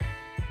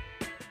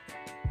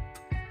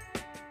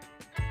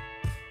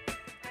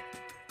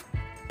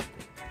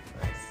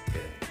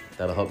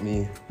That'll help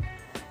me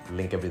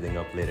link everything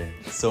up later.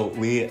 So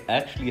we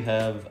actually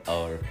have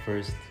our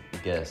first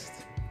guest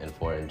in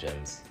Foreign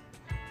Gems,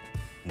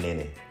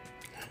 Nene.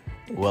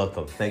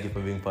 Welcome. Thank you for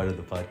being part of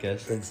the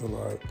podcast. Thanks a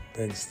lot.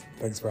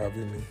 Thanks for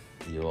having me.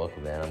 You're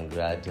welcome, man. I'm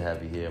glad to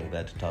have you here. I'm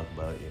glad to talk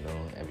about,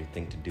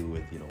 everything to do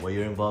with, what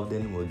you're involved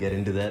in. We'll get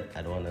into that.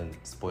 I don't want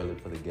to spoil it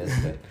for the guests,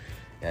 but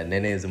yeah,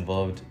 Nene is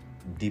involved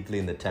deeply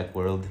in the tech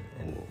world,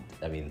 and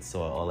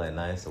so are Ola and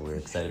I. So we're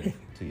excited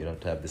to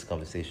have this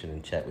conversation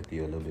and chat with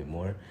you a little bit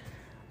more.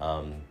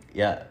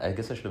 I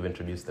guess I should have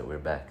introduced that we're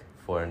back.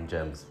 Foreign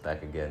Gems,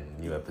 back again,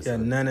 new episode.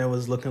 Yeah, Nene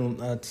was looking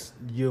at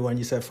you when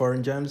you said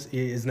Foreign Gems.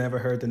 He has never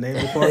heard the name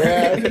before.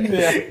 Yeah.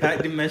 I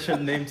didn't mention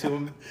the name to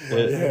him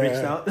when he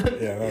reached out.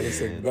 Yeah,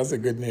 that's a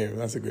good name.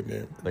 That's a good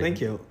name. Thank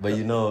you. But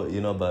you know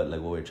about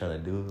like what we're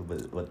trying to do,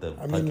 what the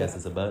podcast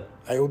is about.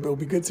 It'll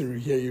be good to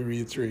hear you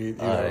reiterate.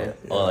 All right.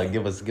 Oh,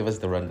 give us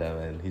the rundown,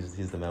 man.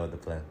 He's the man with the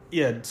plan.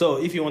 Yeah. So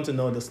if you want to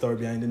know the story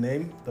behind the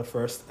name, the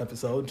first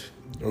episode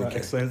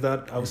explains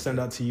that. I will send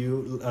that to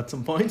you at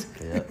some point.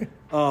 Yeah.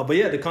 But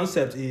yeah, the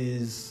concept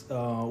is,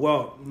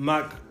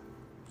 Mac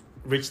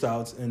reached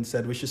out and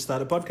said we should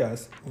start a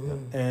podcast.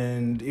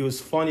 And it was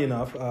funny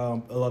enough,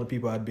 a lot of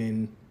people had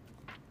been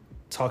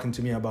talking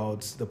to me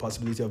about the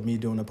possibility of me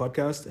doing a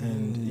podcast,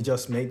 and it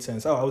just made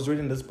sense. I was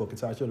reading this book,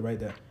 it's actually right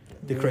there,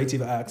 The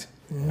Creative Act.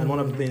 And one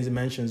of the things it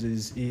mentions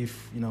is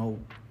if,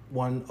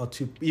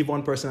 if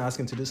one person asks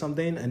him to do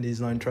something and he's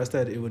not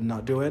interested, he would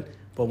not do it.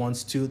 But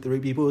once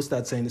 2-3 people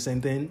start saying the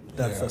same thing,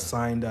 that's a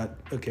sign that,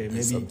 okay,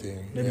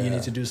 maybe you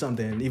need to do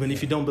something, even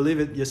if you don't believe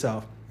it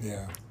yourself.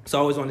 Yeah. So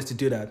I always wanted to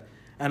do that.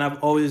 And I've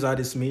always had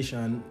this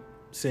mission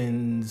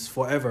since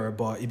forever,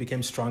 but it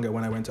became stronger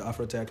when I went to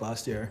Afrotech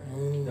last year,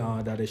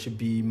 that there should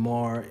be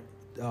more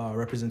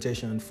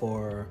representation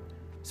for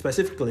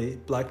specifically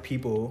Black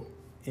people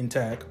in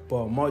tech,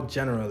 but more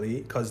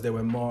generally, because there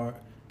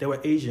were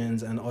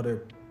Asians and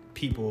other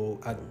people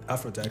at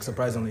Afrotech,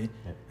 surprisingly.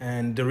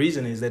 And the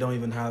reason is they don't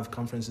even have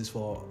conferences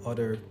for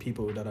other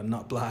people that are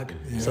not Black.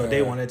 So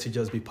they wanted to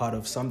just be part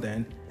of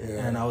something.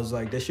 And I was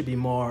like, there should be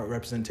more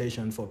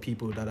representation for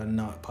people that are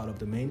not part of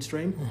the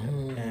mainstream.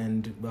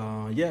 And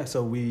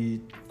so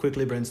we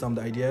quickly brainstormed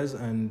ideas,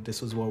 and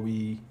this was what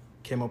we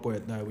came up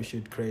with, that we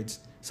should create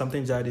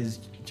something that is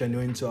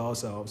genuine to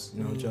ourselves,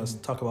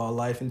 just talk about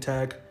life in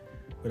tech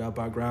with our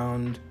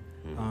background.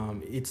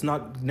 It's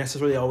not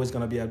necessarily always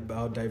going to be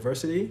about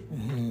diversity.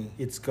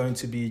 It's going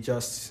to be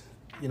just,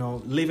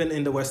 living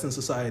in the Western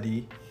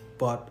society,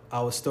 but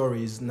our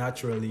stories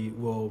naturally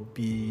will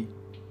be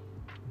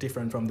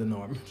different from the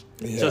norm.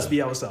 Just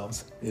be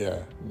ourselves.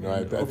 Yeah. No,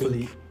 I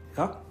hopefully.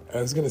 I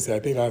was going to say, I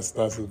think that's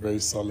a very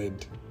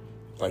solid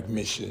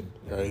mission,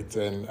 right?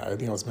 And I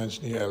think I was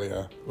mentioning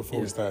earlier before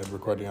we started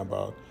recording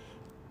about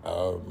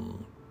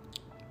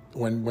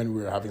when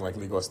we were having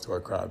Lagos to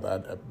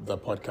Accra, the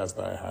podcast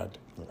that I had.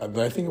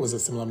 I think it was a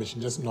similar mission,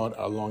 just not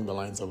along the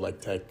lines of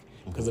tech,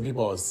 because the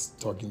people I was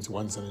talking to,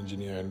 one's an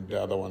engineer and the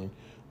other one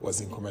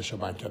was in commercial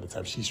banking at the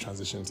time. She's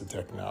transitioned to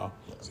tech now,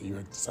 so you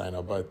have to sign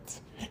up. But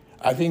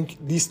I think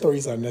these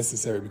stories are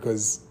necessary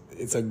because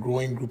it's a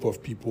growing group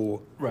of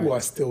people who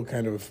are still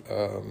kind of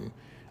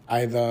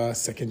either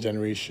second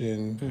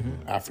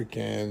generation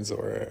Africans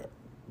or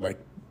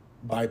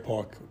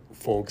BIPOC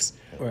folks,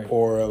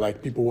 or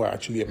people who are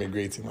actually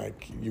immigrating.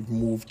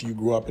 You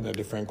grew up in a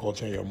different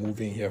culture and you're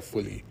moving here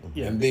fully.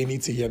 And they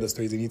need to hear the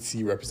stories, they need to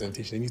see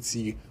representation, they need to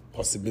see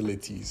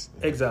possibilities.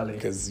 Exactly.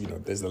 Because,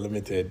 there's a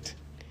limited...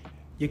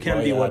 You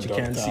can't be what you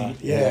can't see.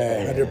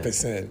 Yeah,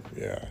 100%.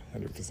 Yeah,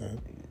 100%.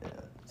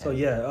 So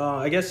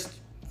I guess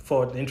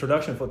for the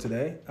introduction for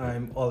today,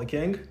 I'm Ola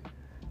King,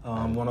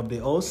 one of the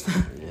hosts.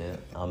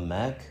 I'm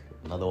Mac,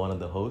 another one of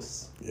the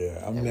hosts.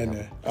 Yeah, I'm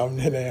Nene.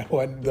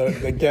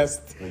 The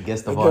guest. The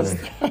guest of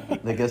honor.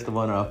 The guest of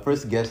honor. Our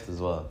first guest as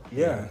well.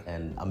 Yeah.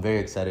 And I'm very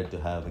excited to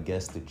have a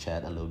guest to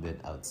chat a little bit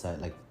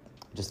outside.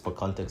 Just for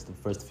context, the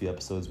first few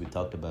episodes we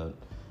talked about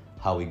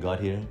how we got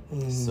here.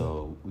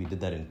 So we did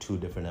that in 2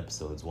 different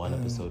episodes. One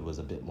episode was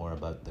a bit more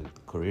about the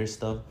career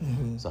stuff.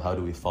 So how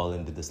do we fall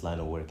into this line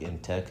of work in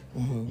tech?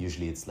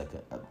 Usually it's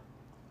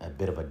a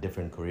bit of a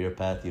different career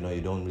path. You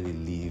don't really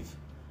leave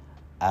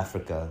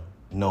Africa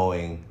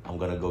knowing I'm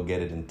going to go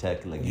get it in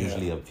tech.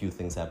 Usually a few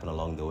things happen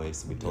along the way.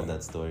 So we told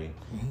that story.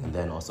 And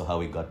then also how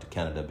we got to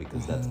Canada,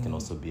 because that can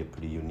also be a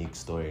pretty unique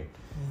story.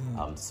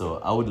 So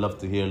I would love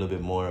to hear a little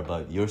bit more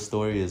about your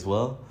story as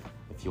well.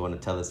 If you want to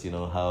tell us,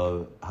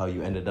 how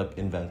you ended up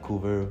in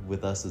Vancouver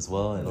with us as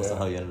well, and also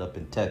how you ended up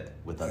in tech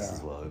with us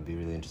as well. It would be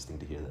really interesting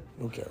to hear that.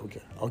 Okay.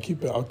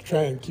 I'll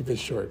try and keep it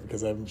short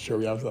because I'm sure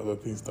we have other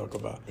things to talk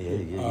about.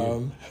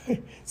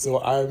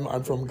 So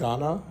I'm from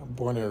Ghana,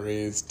 born and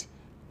raised.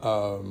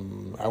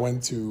 I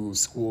went to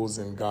schools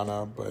in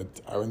Ghana, but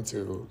I went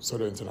to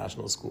sort of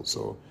international school.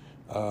 So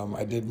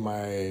I did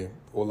my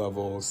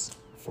O-levels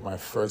for my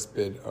first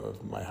bit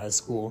of my high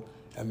school,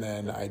 and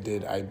then I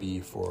did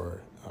IB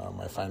for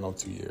my final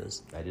 2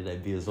 years. I did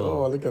IB as well.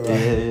 Oh, look at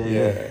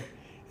that.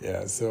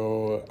 Yeah.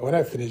 So when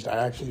I finished, I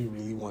actually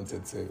really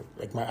wanted to,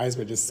 my eyes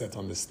were just set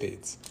on the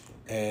States.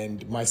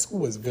 And my school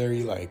was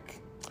very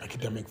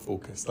academic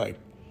focus. Like,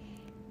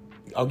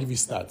 I'll give you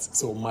stats.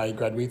 So my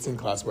graduating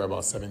class were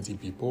about 70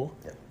 people.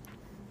 Yeah.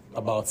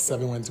 About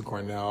 7 went to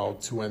Cornell,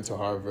 2 went to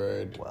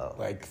Harvard, Wow.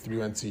 like 3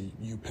 went to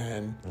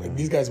UPenn. Like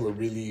these guys were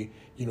really,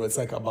 it's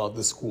like about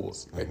the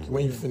schools. Like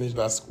when you finish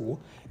that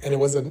school, and it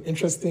was an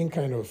interesting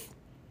kind of,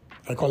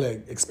 I call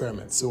it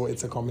experiment. So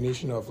it's a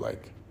combination of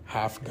like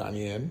half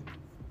Ghanaian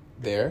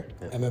there,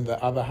 and then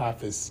the other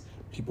half is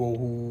people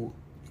who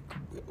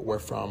were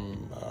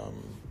from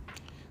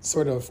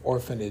sort of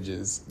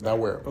orphanages that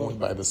were owned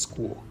by the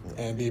school,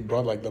 and they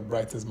brought like the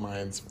brightest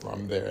minds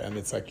from there, and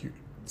it's like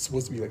it's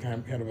supposed to be like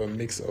kind of a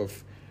mix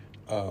of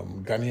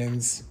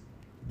Ghanaians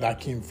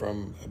that came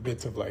from a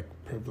bit of like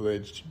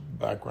privileged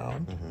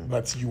background,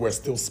 but you were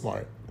still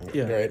smart,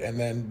 right? And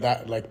then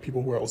that like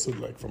people who were also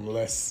like from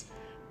less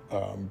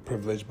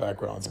privileged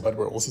backgrounds, but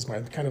were also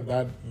smart. Kind of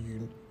that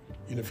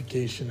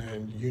unification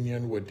and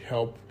union would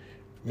help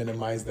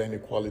minimize the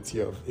inequality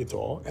of it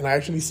all. And I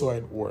actually saw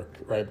it work,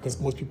 right? Because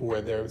most people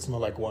were there. It's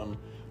not like,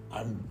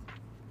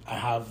 I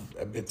have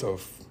a bit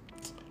of,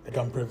 like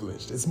I'm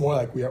privileged. It's more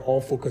like we are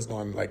all focused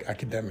on like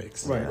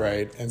academics,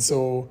 right? And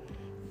so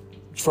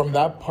from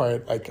that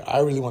part, like I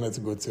really wanted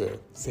to go to,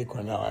 say,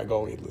 Cornell. I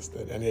got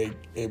waitlisted, and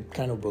it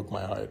kind of broke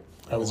my heart.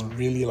 I was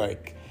really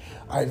like,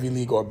 Ivy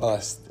League or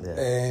bust.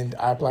 And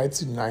I applied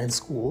to 9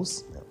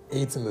 schools,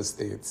 8 in the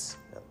States,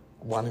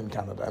 1 in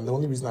Canada. And the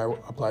only reason I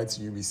applied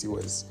to UBC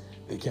was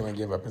they came and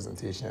gave a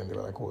presentation, and they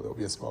were like, oh, there'll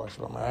be a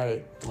scholarship. I'm like, all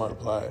right, I'm going to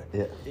apply.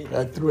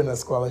 I threw in a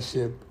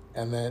scholarship,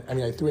 and then,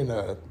 I threw in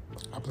an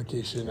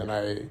application, and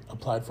I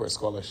applied for a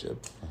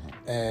scholarship.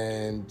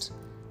 And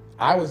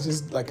I was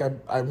just, like,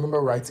 I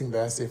remember writing the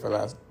essay for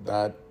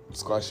that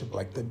scholarship,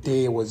 like, the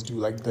day it was due.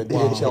 Like, the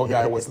DHL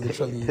guy was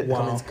literally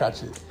coming to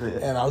catch it.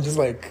 And I was just,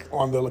 like,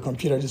 on the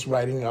computer just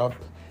writing up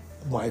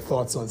my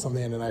thoughts on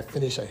something, and then I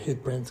finish, I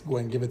hit print, go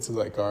and give it to,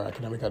 like, our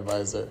academic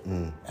advisor.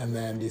 And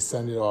then they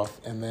send it off,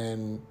 and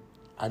then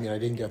I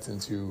didn't get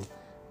into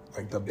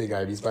like the big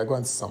Ivies, but I got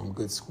into some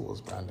good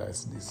schools,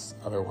 Brandeis, these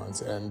other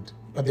ones,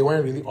 but they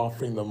weren't really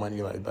offering the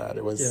money like that.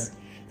 It was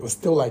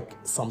still like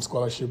some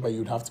scholarship, but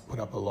you'd have to put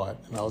up a lot.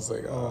 And I was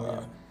like,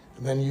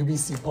 and then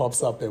UBC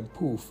pops up and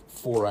poof,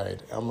 full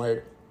ride. I'm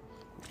like,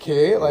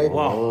 okay, like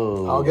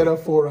I'll get a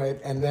full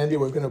ride, and then they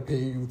were gonna pay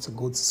you to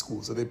go to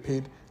school, so they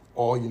paid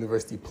all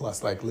university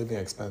plus like living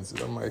expenses.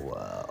 I'm like,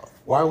 wow,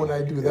 why would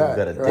I do that?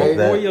 Right?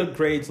 What were your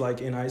grades like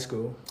in high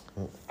school?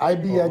 I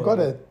got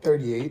a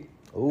 38.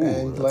 Ooh,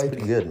 and that's like,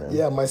 pretty good, man.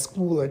 Yeah, my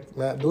school, like,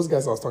 man, those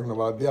guys I was talking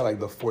about, they're like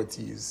the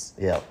 40s.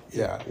 Yeah.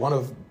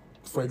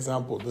 For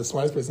example, the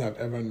smartest person I've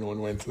ever known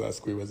went to that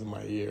school. He was in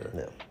my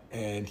year.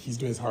 And he's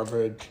doing his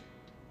Harvard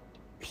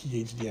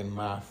PhD in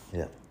math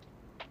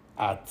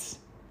at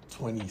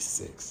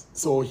 26.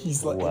 So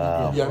he's like,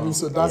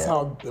 so that's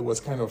how it was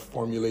kind of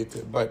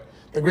formulated. But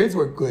the grades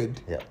were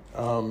good.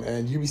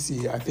 And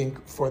UBC, I think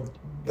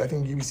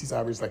UBC's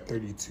average like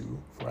 32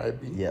 for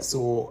IB.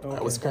 So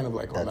I was kind of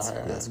like on the higher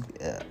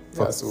end.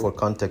 For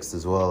context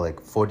as well, like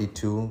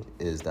 42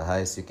 is the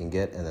highest you can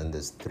get, and then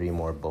there's 3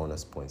 more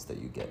bonus points that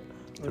you get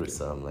through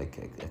some like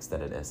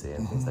extended essay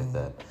and things like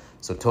that.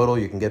 So total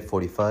you can get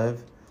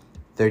 45.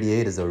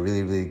 38 is a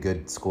really, really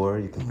good score.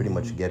 You can pretty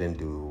much get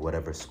into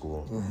whatever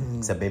school,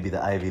 except maybe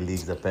the Ivy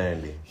Leagues,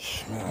 apparently.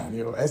 Man,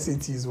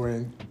 SATs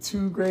weren't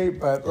too great,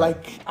 but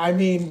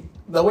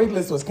the wait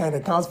list was kind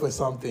of counts for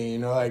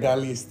something, like at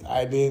least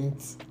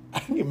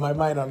in my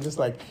mind, I'm just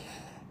like,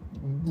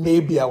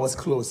 maybe I was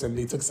close, and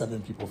they took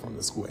 7 people from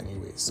the school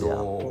anyway,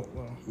 so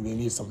they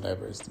need some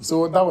diversity.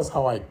 So that was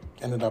how I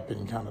ended up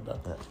in Canada.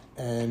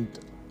 And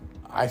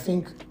I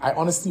think I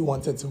honestly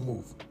wanted to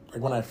move.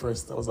 Like when I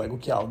was like,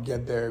 okay, I'll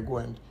get there, go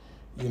and,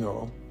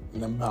 and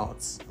then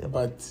bounce.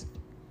 But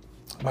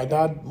my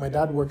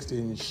dad works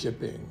in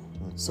shipping.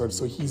 So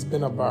he's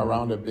been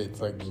around a bit.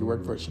 Like he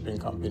worked for a shipping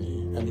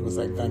company, and he was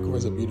like,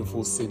 Vancouver's a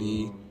beautiful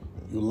city,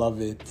 you love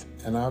it.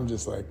 And I'm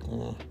just like,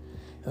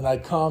 And I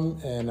come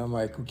and I'm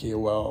like, okay,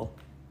 well,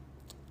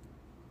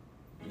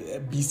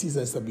 BC's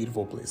is a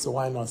beautiful place, so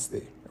why not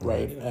stay,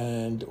 right?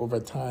 And over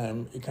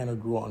time, it kind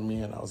of grew on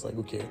me, and I was like,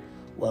 okay,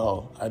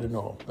 well, I don't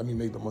know, let me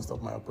make the most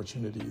of my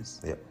opportunities.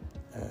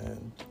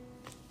 And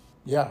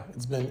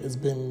it's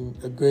been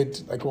a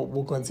good, like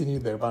we'll continue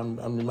there, but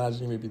I'm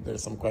imagining maybe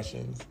there's some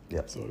questions.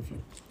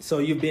 So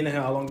you've been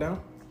here how long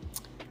now?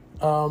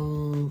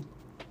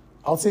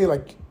 I'll say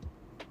like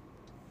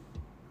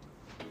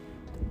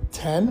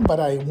 10, but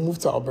I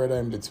moved to Alberta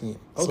in between.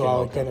 So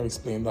I'll kind of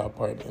explain that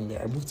part in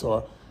there. I moved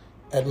to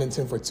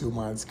Edmonton for 2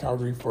 months,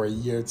 Calgary for a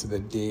year to the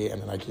day,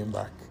 and then I came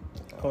back.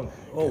 Oh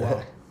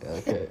wow.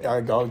 Okay.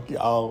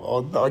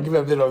 I'll give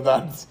a bit of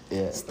that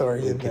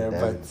story in there,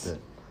 but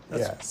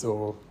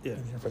So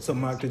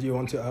Mark, did you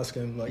want to ask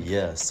him like?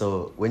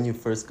 So when you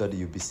first got to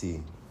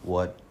UBC,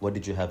 what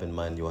did you have in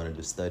mind you wanted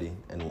to study,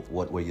 and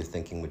what were you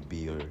thinking would be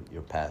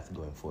your path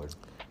going forward?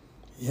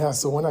 Yeah,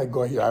 so when I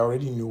got here, I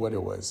already knew what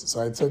it was.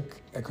 So I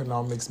took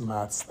economics,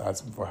 maths,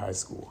 that's for high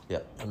school. Yeah.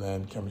 And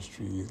then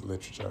chemistry,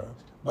 literature.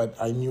 But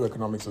I knew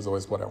economics was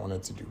always what I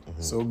wanted to do.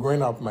 Mm-hmm. So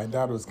growing up, my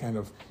dad was kind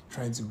of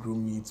trying to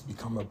groom me to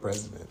become a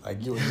president.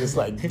 Like, you would just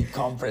like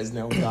become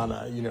president of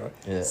Ghana, you know.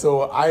 Yeah.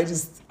 So I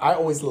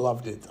always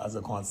loved it as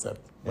a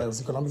concept. But it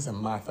was economics and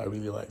math I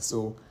really liked.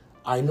 So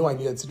I knew I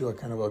needed to do a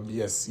kind of a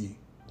BSc,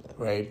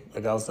 right?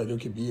 Like I was like,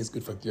 okay, B is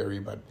good for theory.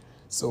 But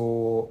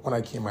so when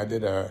I came, I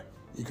did a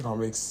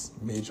economics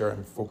major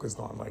and focused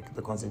on like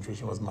the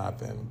concentration was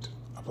math and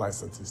applied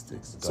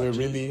statistics. Gotcha. So it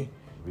really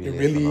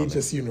economic.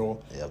 just, you know,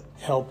 Yep.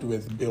 helped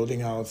with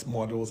building out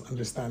models,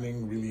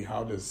 understanding really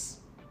how does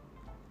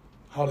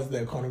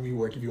the economy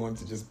work if you want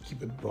to just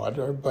keep it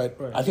broader. But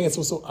Right. I think it's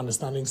also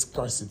understanding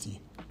scarcity,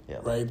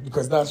 Yep. right?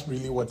 Because that's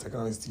really what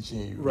economics is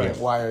teaching you. Right.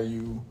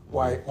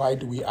 Why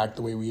do we act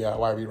the way we are?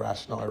 Why are we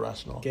rational or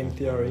irrational? Game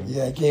theory.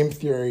 Yeah, game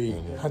theory,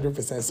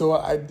 100%. So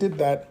I did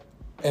that.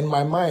 In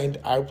my mind,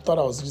 I thought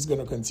I was just going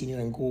to continue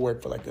and go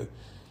work for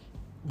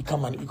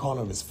become an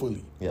economist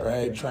fully, Yeah.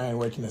 right? Yeah. Try and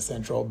work in a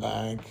central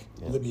bank.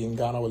 Yeah. Will it be in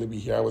Ghana? Will it be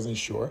here? I wasn't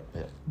sure.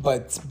 Yeah.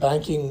 But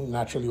banking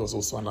naturally was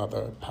also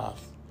another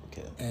path.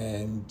 Okay.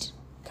 And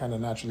kind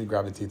of naturally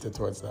gravitated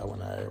towards that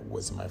when I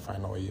was in my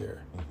final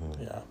year.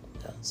 Yeah.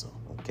 So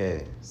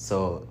Okay,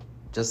 so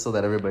just so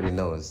that everybody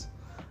knows,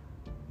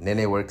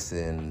 Nene works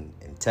in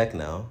tech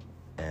now,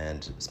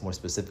 and it's more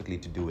specifically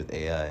to do with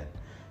AI.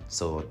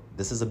 So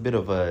this is a bit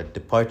of a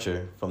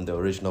departure from the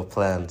original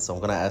plan. So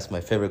I'm gonna ask my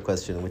favorite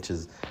question, which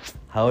is,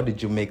 how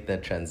did you make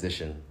that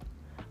transition?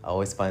 I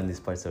always find these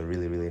parts are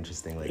really, really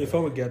interesting. Like,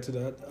 Before we get to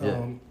that,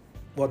 Yeah.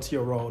 what's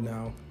your role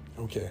now?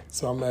 okay,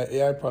 so I'm an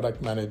AI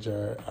product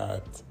manager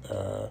at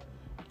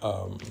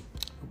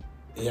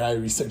AI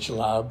research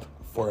lab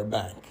for a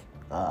bank.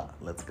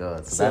 let's go.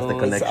 So that's the So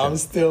connection.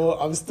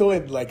 I'm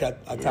still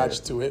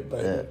attached to it,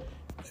 but Yeah.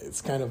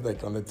 it's kind of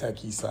like on the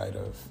techie side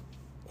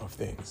of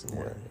things.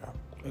 More,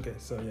 Okay,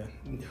 so yeah.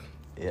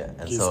 Yeah,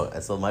 and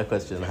Yes. so my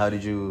question: how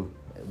did you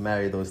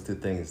marry those two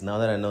things? Now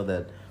that I know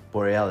that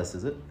Borealis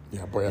is it?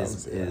 Yeah,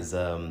 Borealis, is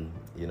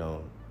you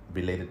know,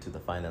 related to the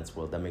finance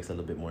world. That makes a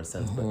little bit more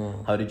sense. Mm-hmm.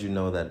 But how did you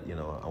know that, you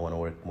know, I want to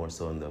work more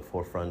so in the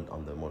forefront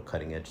on the more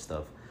cutting edge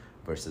stuff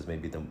versus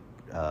maybe the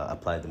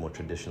apply the more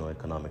traditional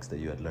economics that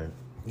you had learned?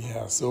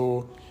 Yeah,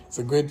 so it's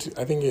a great.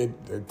 I think it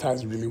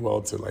ties really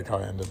well to like how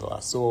I ended the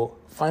last. So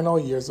final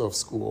years of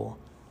school,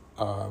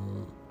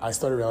 I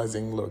started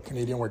realizing, look,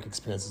 Canadian work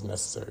experience is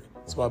necessary.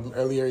 So in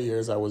earlier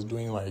years, I was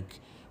doing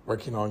like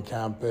working on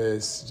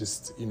campus,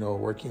 just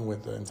working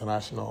with the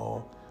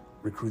international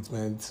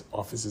recruitment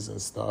offices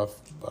and stuff,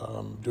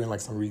 doing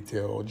like some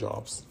retail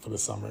jobs for the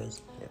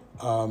summers.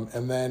 Yeah.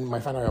 And then my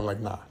final year, I'm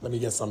like, nah, let me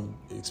get some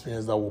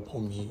experience that will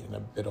put me in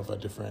a bit of a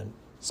different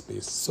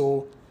space.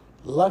 So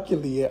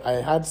luckily, I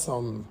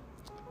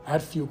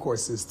had few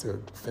courses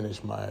to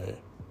finish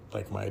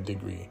my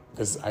degree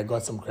because I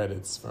got some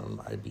credits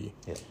from IB.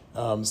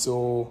 Yeah.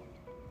 So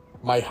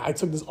I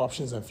took this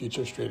options and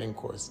futures trading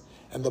course,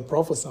 and the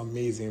prof was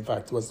amazing. In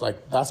fact, it was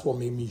like that's what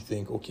made me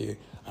think, okay,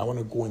 I want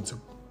to go into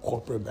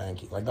corporate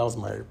banking. Like that was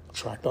my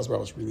track. That's where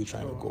I was really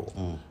trying to go.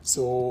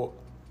 So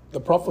the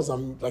prof was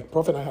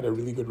prof and I had a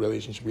really good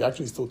relationship. We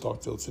actually still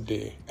talk till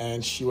today,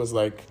 and she was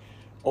like,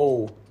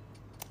 oh,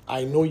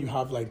 I know you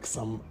have like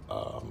some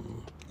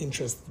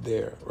interest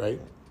there,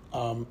 right?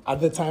 At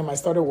the time, I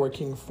started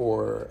working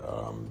for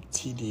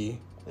TD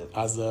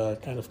as a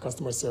kind of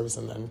customer service,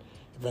 and then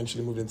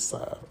eventually moved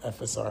into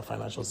FSR,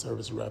 financial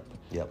service rep.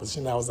 Yep. But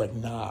I was like,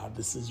 nah,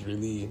 this is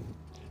really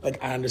like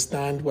I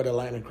understand what a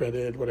line of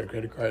credit, what a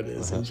credit card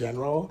is in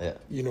general.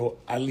 Yeah.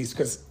 At least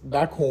because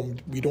back home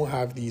we don't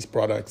have these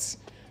products.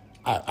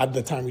 At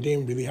the time, we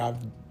didn't really have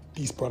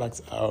these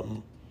products.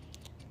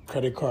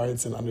 Credit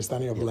cards and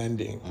understanding of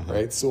lending,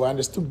 right? So I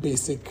understood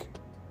basic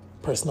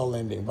personal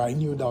lending, but I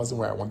knew that wasn't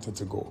where I wanted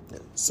to go. Yeah.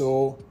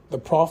 So the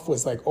prof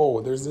was like,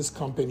 oh, there's this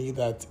company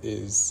that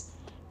is,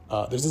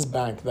 there's this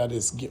bank that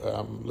is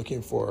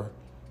looking for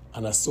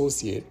an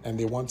associate, and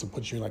they want to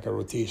put you in like a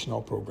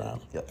rotational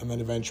program. Yep. And then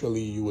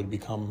eventually you would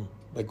become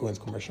like go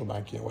into commercial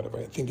banking or whatever.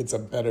 I think it's a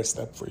better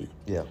step for you.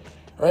 Yeah.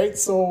 Right,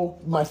 so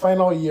my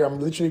final year, I'm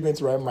literally going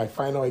to write my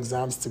final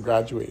exams to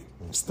graduate.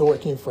 I'm still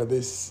working for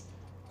this,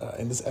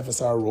 in this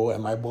FSR role,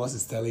 and my boss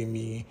is telling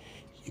me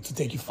it will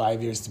take you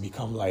 5 years to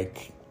become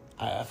like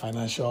a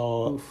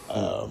financial,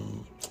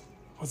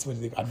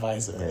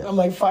 advisor. Yeah. I'm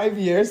like, 5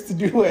 years to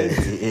do it,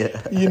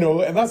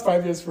 Yeah. and that's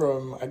 5 years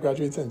from, I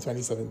graduated in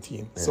 2017.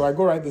 Yeah. So I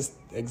go write this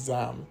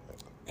exam,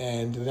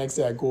 and the next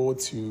day I go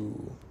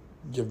to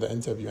give the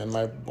interview, and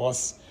my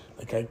boss,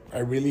 like I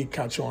really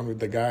catch on with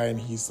the guy, and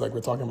he's like,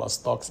 we're talking about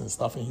stocks and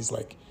stuff, and he's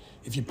like,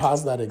 if you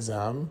pass that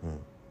exam,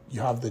 you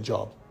have the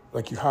job.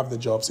 Like you have the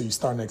job, so you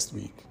start next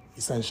week,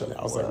 essentially.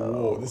 I was like,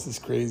 whoa, this is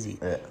crazy.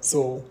 Yeah.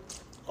 So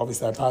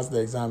obviously I passed the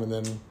exam, and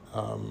then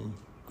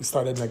we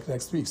started like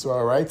next week. So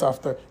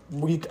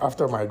week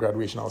after my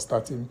graduation, I was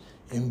starting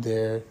in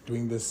there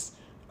doing this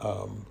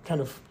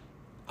kind of,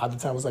 at the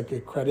time it was like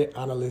a credit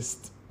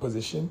analyst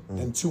position.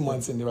 And 2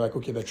 months in, they were like,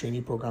 okay, the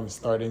trainee program is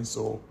starting,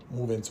 so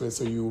move into it.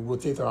 So you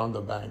rotate around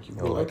the bank. You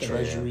go like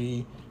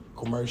treasury,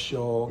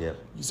 commercial. Yep.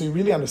 So you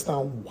really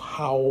understand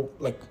how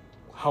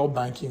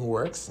banking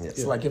works. Yep.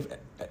 So like if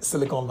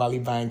Silicon Valley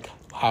Bank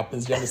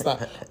happens, you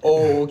understand,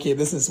 oh, okay,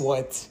 this is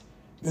what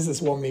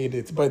made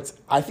it. But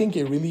I think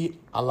it really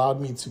allowed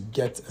me to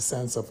get a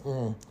sense of,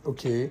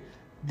 okay,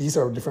 these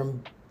are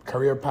different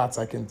career paths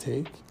I can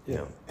take.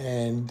 Yeah.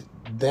 And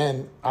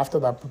then after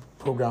that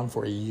program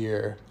for a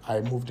year, I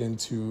moved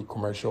into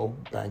commercial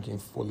banking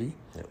fully.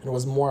 Yep. And it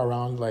was more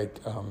around like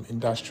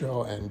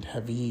industrial and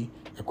heavy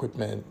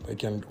equipment,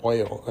 like and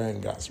oil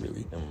and gas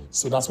really.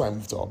 So that's why I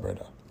moved to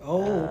Alberta.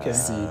 Oh, okay.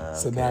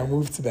 So then I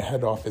moved to the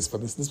head office for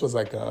this. This was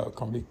like a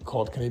company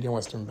called Canadian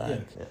Western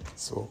Bank. Yeah.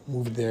 So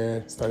moved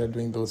there, started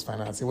doing those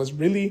finance. It was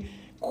really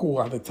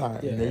cool at the time.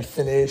 Yeah. You know, you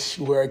finish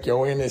work, you're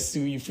wearing a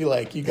suit, you feel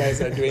like you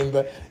guys are doing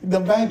the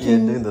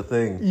banking. Yeah, doing the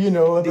thing. You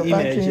know, The the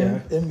image,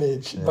 banking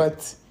image. Yeah.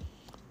 But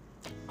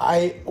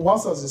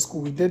whilst I was in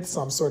school, we did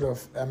some sort of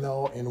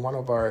ML in one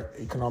of our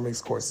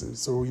economics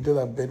courses. So we did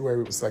a bit where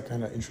it was like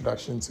kind of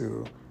introduction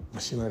to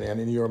machine learning. And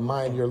in your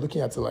mind, you're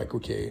looking at it like,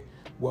 okay,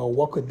 well,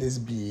 what could this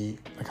be?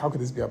 Like, how could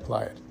this be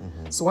applied?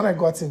 So when I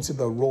got into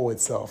the role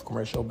itself,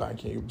 commercial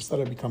banking, it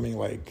started becoming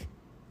like,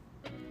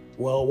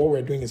 well, what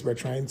we're doing is we're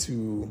trying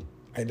to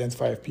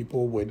identify if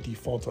people would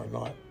default or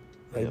not,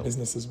 right? Yep.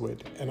 Businesses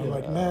would. And I'm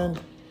like, man,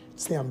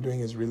 this thing I'm doing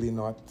is really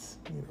not,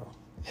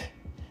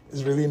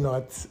 it's really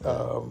not,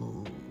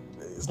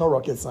 it's not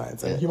rocket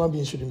science. And human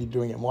beings shouldn't be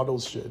doing it.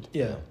 Models should.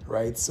 Yeah.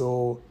 Right?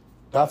 So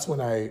that's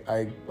when I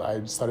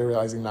started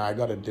realizing, I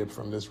got a dip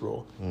from this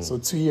role. So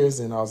 2 years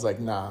in, I was like,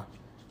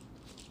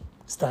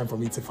 it's time for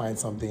me to find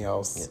something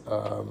else.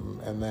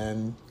 And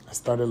then I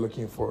started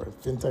looking for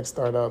a fintech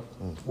startup,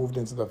 moved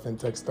into the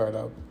fintech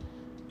startup.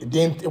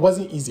 It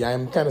wasn't easy.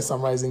 I'm kind of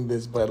summarizing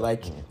this, but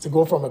like to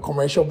go from a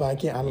commercial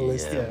banking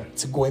analyst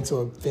to go into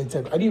a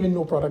fintech, I didn't even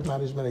know product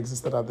management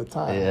existed at the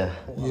time. Yeah.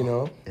 You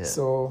know? Yeah.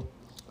 So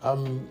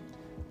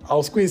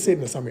I'll squeeze it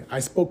in the summary.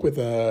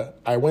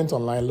 I went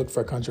online, looked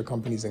for country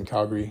companies in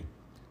Calgary.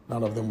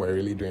 None of them were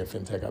really doing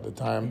fintech at the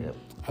time. Yep.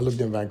 I looked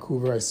in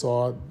Vancouver. I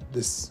saw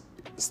this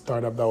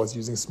startup that was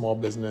using small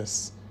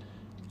business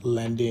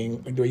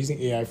lending. Like they were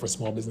using AI for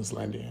small business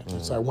lending.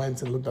 So I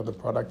went and looked at the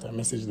product. I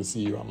messaged the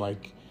CEO. I'm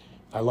like,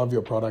 I love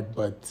your product,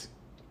 but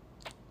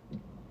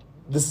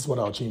this is what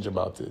I'll change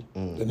about it.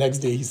 The next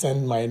day, he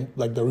sent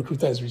the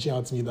recruiter is reaching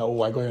out to me that,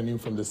 I got your name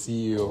from the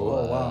CEO.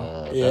 Oh,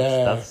 wow.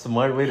 That's a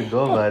smart way to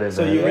go about it,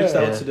 So man. you reached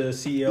out to the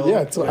CEO?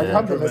 Yeah, so I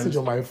have the message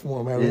on my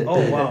phone.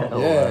 Oh,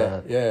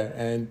 wow. Yeah.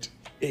 And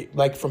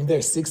from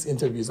there, 6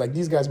 interviews. Like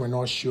these guys were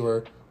not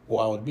sure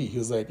what I would be. He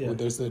was like, well,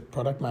 there's a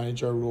product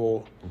manager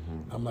role.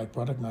 I'm like,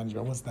 product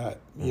management, what's that?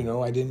 You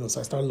know, I didn't know.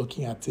 So I started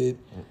looking at it.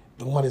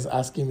 The one is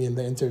asking me in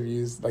the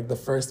interviews, like the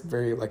first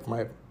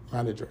my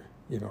manager,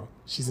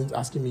 she's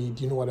asking me,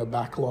 do you know what a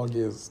backlog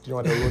is? Do you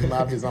know what a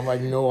roadmap is? I'm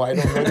like, no, I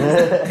don't know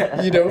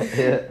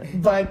this,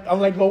 But I'm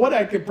like, what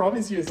I can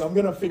promise you is I'm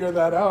going to figure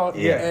that out.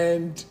 Yeah.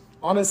 And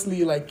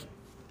honestly,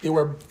 they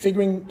were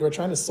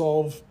trying to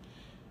solve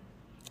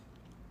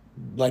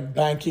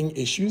banking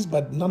issues,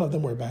 but none of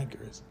them were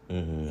bankers.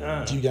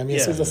 Do you get me?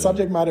 Yeah. So the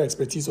subject matter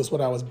expertise was what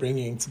I was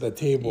bringing to the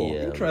table.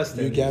 Yeah.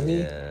 Interesting. You get me?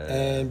 Yeah.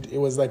 And it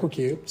was like,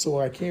 okay,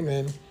 so I came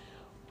in,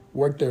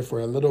 worked there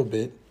for a little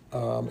bit,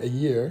 a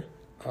year,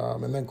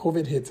 and then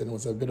COVID hit and it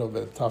was a bit of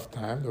a tough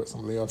time. There were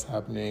some layoffs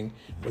happening.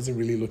 It wasn't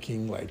really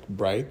looking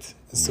bright.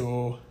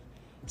 So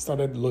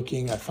started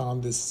looking, I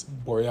found this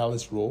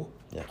Borealis role.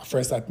 Yeah. At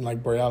first I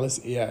like Borealis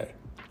AI.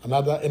 And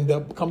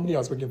the company I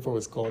was working for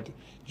was called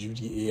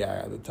Judy AI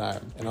at the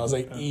time. And I was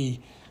like,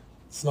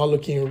 it's not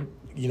looking,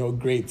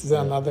 great. Is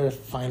that another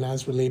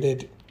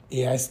finance-related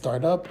AI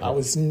startup? I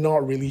was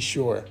not really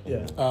sure.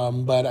 Yeah.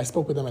 But I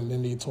spoke with them and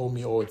then they told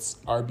me, it's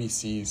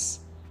RBC's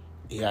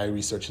AI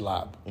research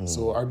lab.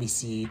 So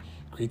RBC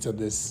created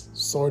this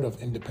sort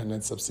of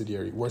independent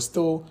subsidiary. We're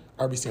still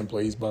RBC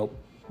employees, but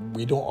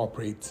we don't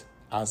operate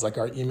as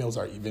our emails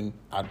are even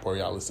at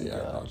Borealis AI.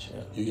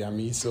 Gotcha. You get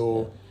me?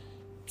 So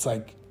it's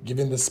like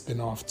giving the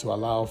spin-off to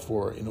allow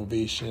for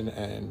innovation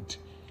and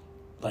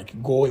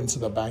go into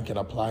the bank and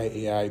apply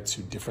AI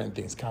to different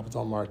things,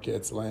 capital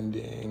markets,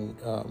 lending,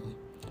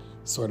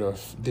 sort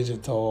of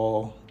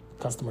digital,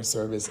 customer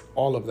service,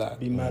 all of that.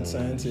 Be mad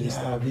scientist.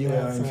 Be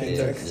mad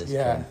scientist. Yes.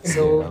 Yeah. I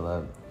So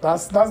love it.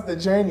 that's the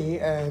journey,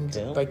 and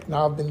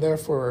now I've been there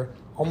for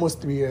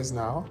almost 3 years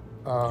now,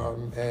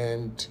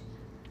 and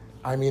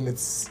I mean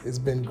it's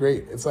been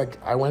great. It's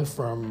I went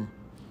from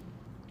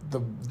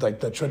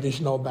the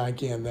traditional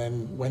banking and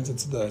then went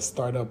into the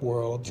startup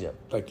world,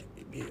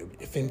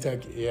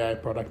 fintech, AI,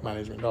 product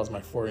management. That was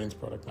my foray into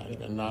product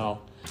management.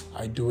 Now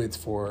I do it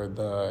for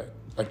the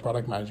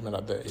product management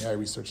at the AI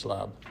research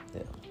lab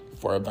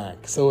for a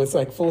bank. So it's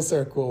full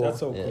circle. That's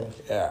so cool.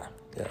 Yeah.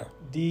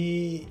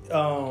 The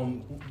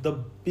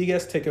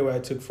biggest takeaway I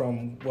took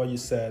from what you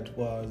said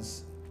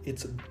was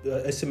it's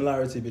a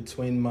similarity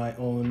between my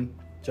own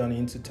journey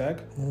into tech.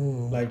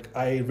 Like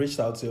I reached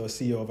out to a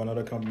CEO of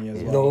another company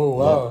as well. No,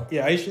 wow.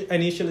 Yeah, I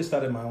initially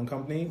started my own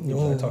company,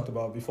 which I talked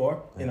about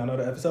before in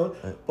another episode.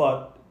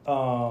 But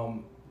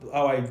how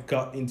I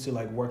got into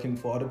like working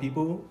for other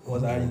people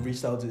was I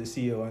reached out to the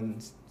CEO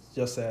and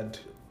just said,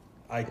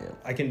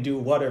 I can do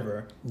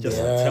whatever. Just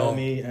tell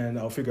me and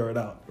I'll figure it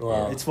out.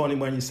 Wow. It's funny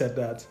when you said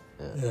that.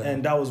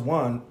 And that was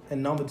one.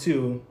 And number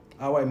two,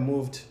 how I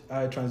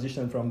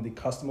transitioned from the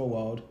customer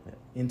world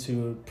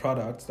into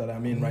products that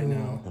I'm in right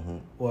now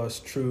was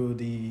through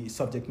the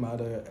subject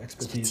matter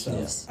expertise.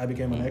 Yes. I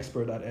became an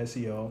expert at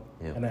SEO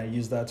and I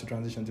used that to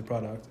transition to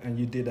product. And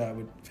you did that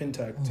with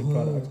Fintech to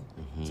product.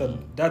 So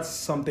that's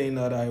something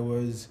that I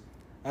was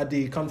at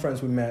the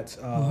conference we met,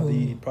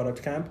 the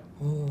product camp.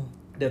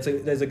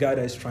 There's a guy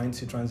that is trying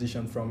to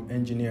transition from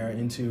engineer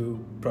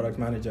into product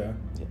manager.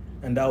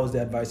 And that was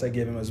the advice I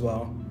gave him as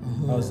well.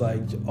 I was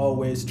like,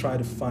 always try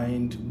to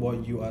find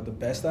what you are the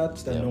best at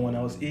that no one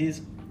else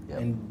is,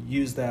 and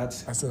use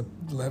that as a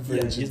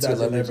leverage. Use that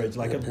as a leverage.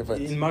 Like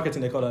in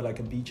marketing, they call that like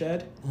a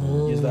beachhead.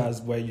 Use that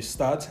as where you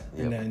start,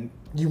 and then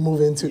you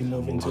move into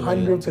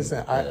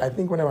 100%. I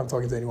think whenever I'm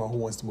talking to anyone who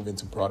wants to move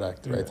into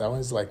product, right, I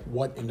was like,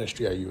 what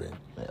industry are you in?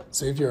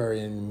 So if you're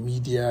in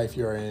media, if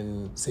you're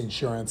in, say,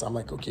 insurance, I'm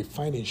like, okay,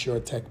 find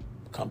tech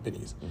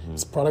companies.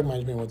 It's product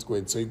management, what's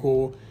good. So you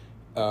go,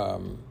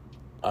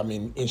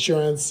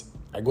 insurance,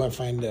 I go and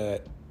find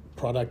a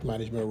product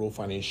management role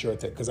for an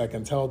insurtech because I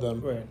can tell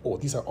them, oh,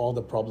 these are all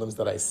the problems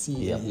that I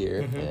see in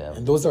here.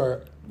 And those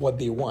are what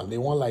they want. They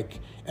want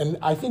and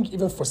I think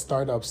even for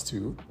startups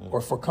too,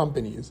 or for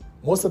companies,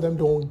 most of them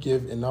don't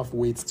give enough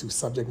weight to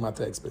subject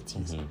matter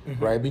expertise,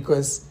 right?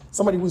 Because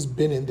somebody who's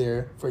been in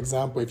there, for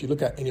example, if you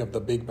look at any of the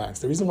big banks,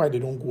 the reason why they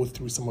don't go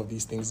through some of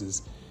these things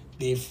is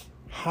they've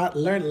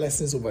learned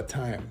lessons over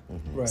time.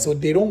 So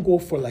they don't go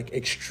for like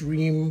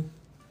extreme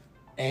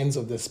ends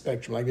of the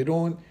spectrum. Like they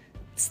don't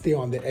stay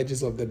on the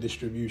edges of the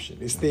distribution.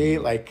 They stay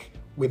like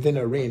within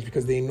a range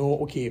because they know,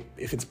 okay,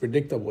 if it's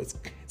predictable,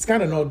 it's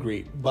kind of not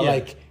great, but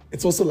like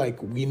it's also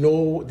like we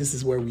know this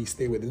is where we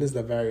stay within. This is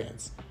the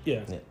variance.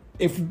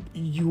 If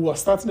you are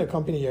starting a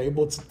company, you're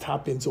able to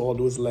tap into all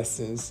those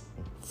lessons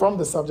from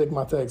the subject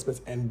matter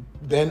experts and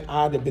then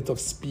add a bit of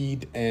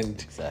speed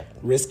and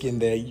risk in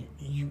there.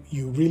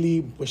 You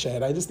really push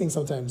ahead. I just think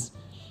sometimes,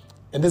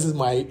 and this is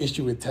my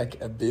issue with tech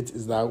a bit,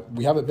 is that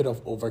we have a bit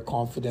of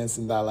overconfidence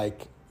in that,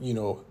 like, you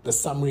know, the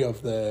summary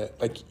of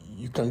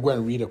you can go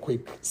and read a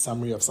quick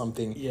summary of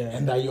something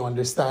and that you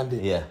understand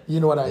it. You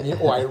know what I mean?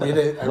 I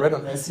read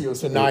on SEO,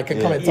 so now I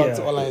can come and talk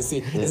to online and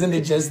say, isn't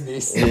it just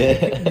this?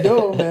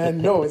 No, man,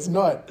 no, it's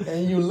not.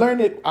 And you learn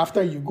it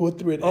after you go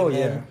through it.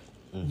 Then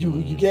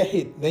you get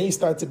hit. Then you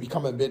start to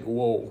become a bit,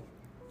 whoa,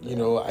 you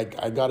know,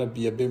 I gotta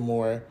be a bit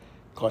more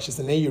cautious.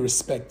 And then you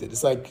respect it.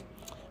 It's like,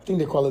 I think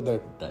they call it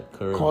that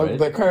curve, right?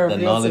 The curve, the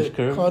knowledge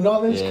curve.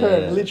 Knowledge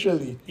curve,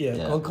 literally.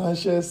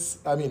 Unconscious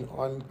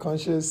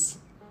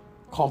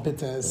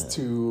competence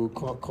to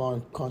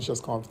conscious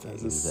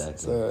competence. Exactly.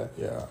 So,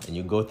 and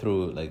you go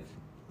through, like,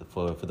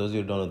 for those of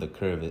you who don't know the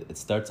curve, it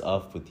starts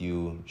off with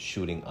you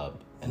shooting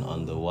up, and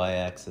on the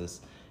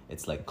y-axis,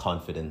 it's like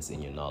confidence in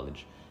your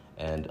knowledge,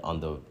 and on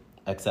the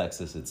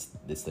x-axis,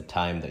 it's the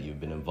time that you've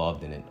been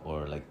involved in it,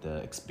 or like the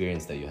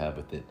experience that you have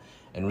with it.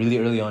 And really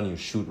early on, you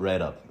shoot right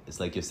up.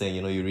 It's like you're saying,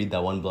 you know, you read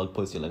that one blog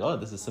post, you're like, oh,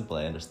 this is simple.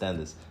 I understand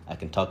this. I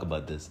can talk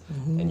about this.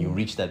 And you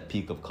reach that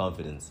peak of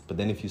confidence. But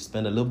then if you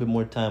spend a little bit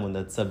more time on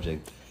that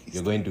subject,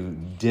 you're going to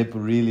dip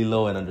really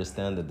low and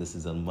understand that this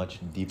is a much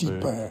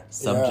deeper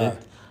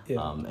subject.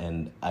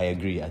 And I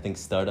agree. I think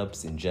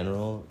startups in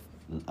general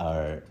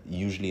are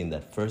usually in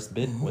that first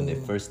bit when they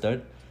first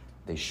start.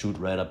 They shoot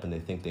right up and they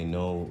think they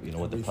know, you know,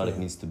 what the product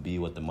needs to be,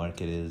 what the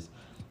market is.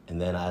 And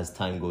then as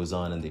time goes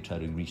on and they try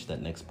to reach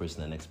that next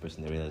person,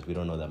 they realize we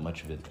don't know that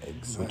much of it.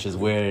 Which is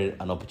where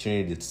an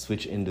opportunity to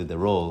switch into the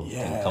role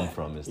can come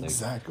from. It's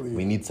like,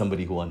 we need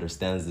somebody who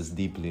understands this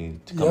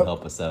deeply to come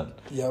help us out.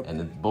 And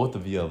then both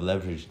of you have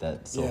leveraged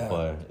that so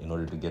far in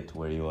order to get to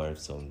where you are.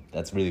 So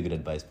that's really good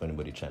advice for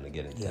anybody trying to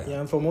get into that.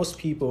 And for most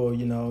people,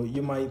 you know,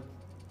 you might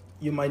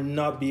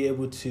not be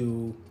able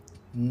to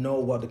know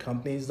what the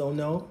companies don't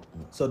know.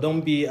 So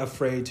don't be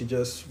afraid to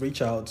just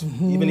reach out.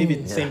 Even if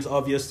it seems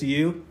obvious to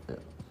you.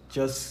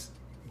 Just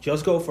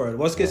go for it.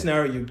 Worst case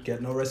scenario, you get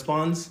no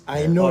response.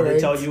 I know, or they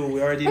tell you we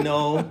already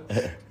know.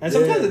 And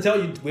sometimes they tell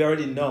you we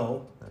already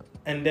know.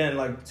 And then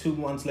like 2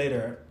 months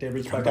later, they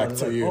reach back out and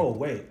it's like, oh,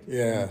 wait.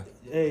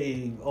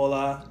 Hey,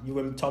 Ola, you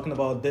were talking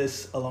about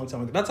this a long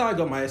time ago. That's how I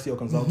got my SEO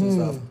consulting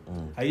stuff.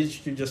 I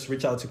used to just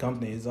reach out to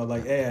companies. I'm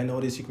like, hey, I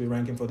noticed you could be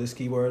ranking for this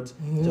keywords.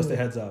 Just a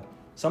heads up.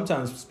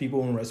 Sometimes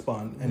people won't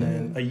respond. And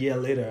then a year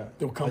later,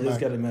 I just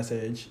get a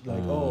message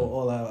like, oh,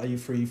 Ola, are you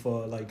free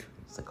for like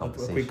a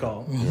quick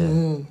call?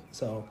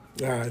 So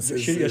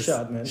shoot your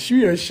shot, man. Shoot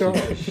your shot.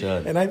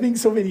 And I think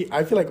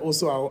I feel like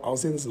also I'll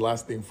say this is the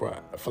last thing for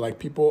like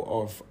people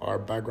of our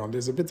background.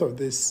 There's a bit of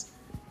this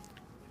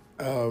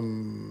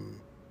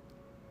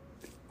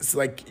it's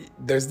like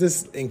there's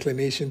this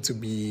inclination to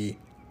be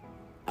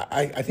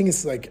I think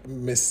it's like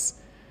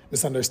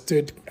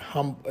misunderstood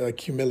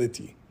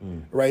humility.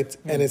 right?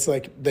 And it's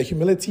like the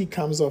humility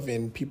comes off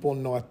in people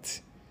not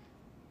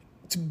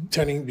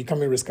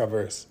becoming risk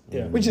averse,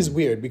 which is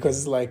weird because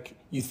it's like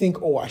you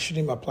think, oh, I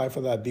shouldn't apply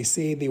for that. They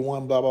say they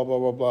want blah blah blah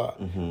blah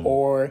blah,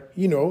 or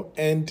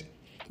and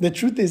the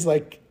truth is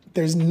like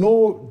there's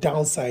no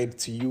downside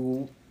to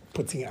you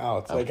putting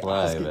out. Like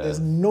asking, there's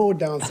no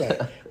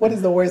downside. What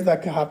is the worst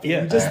that could happen?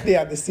 You just stay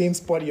at the same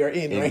spot you're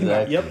in right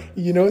now.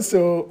 Yep.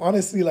 So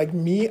honestly, like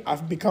me,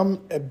 I've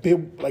become a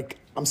bit like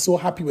I'm so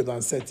happy with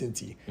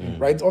uncertainty,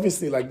 right?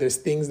 Obviously, like there's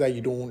things that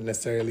you don't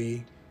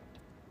necessarily,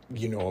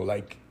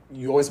 like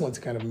you always want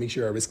to kind of make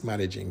sure you're risk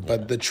managing.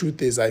 But the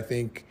truth is, I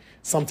think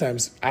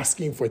sometimes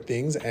asking for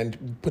things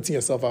and putting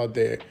yourself out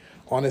there,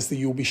 honestly,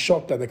 you'll be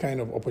shocked at the kind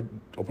of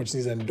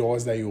opportunities and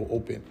doors that you'll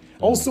open.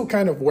 Also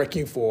kind of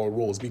working for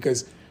roles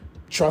because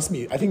trust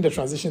me, I think the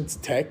transition to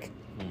tech,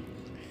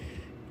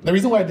 the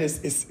reason why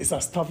this is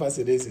as tough as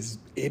it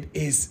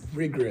is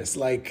rigorous.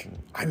 Like,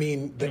 I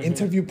mean, the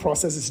interview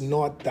process is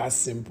not that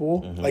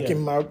simple. Like in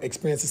my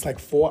experience, it's like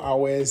 4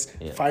 hours,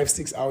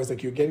 5-6 hours.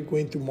 Like you're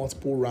going through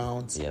multiple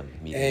rounds. Yeah,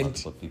 meeting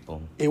multiple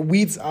people. It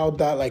weeds out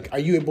that, like, are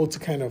you able to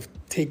kind of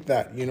take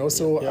that,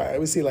 So I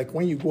would say, like,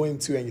 when you go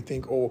into and you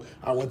think, oh,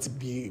 I want to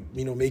be,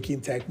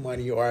 making tech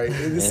money, or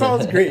it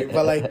sounds great,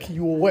 but like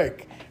you will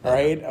work,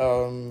 right?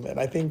 And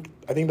I think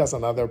that's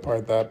another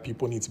part that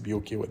people need to be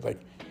okay with.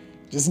 Like,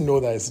 just know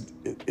that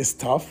it's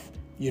tough,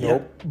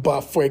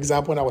 But for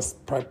example, when I was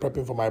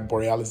prepping for my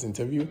Borealis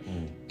interview,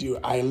 dude,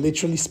 I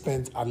literally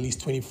spent at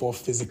least 24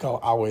 physical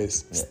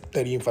hours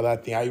studying for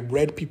that thing. I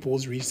read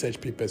people's research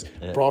papers,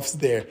 profs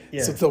there.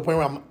 So to the point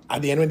where I'm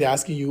at the end when they're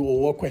asking you, oh,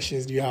 what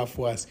questions do you have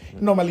for us?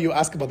 Normally you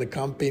ask about the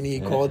company,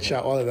 culture,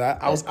 all of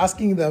that. I was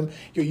asking them,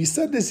 you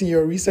said this in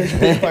your research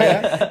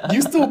paper. Do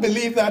you still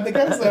believe that? The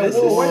guy was like,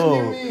 whoa, what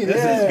do you mean?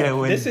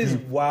 This is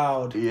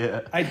wild.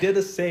 Yeah. I did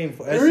the same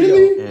for SEO.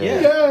 Really?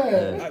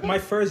 Yeah. My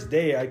first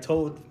day, I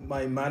told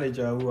my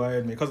manager who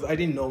hired me, because I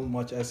didn't know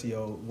much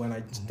SEO when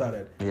I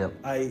started.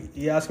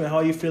 He asked me, how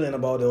are you feeling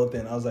about the whole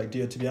thing? I was like,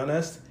 dude, to be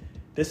honest,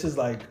 this is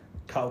like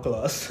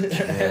calculus.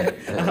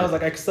 And I was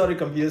like, I studied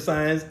computer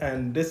science,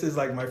 and this is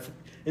like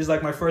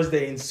my first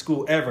day in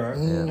school ever,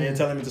 and you're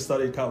telling me to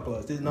study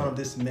calculus. None of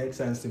this makes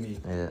sense to me.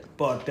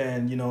 But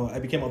then, I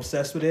became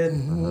obsessed with it.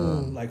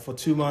 Like for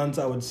 2 months,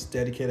 I was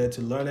dedicated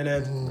to learning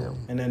it,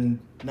 and then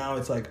now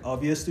it's like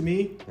obvious to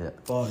me.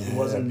 But it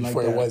wasn't like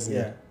that. It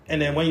wasn't.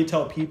 And then when you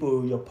tell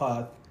people your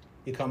path,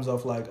 it comes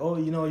off like, oh,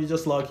 you're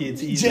just lucky.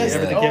 It's easy.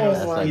 Everything came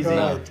out easy.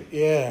 God.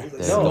 Yeah.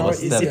 No,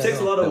 it takes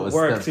a lot of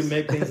work to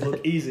make things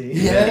look easy.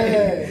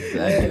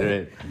 Exactly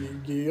right.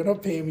 You're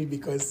not paying me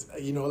because,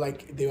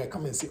 like they will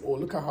come and say, oh,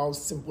 look at how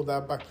simple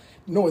that back.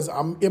 No,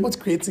 I'm able to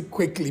create it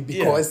quickly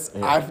because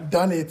I've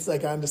done it.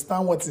 Like I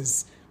understand what's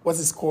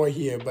his core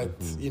here. But,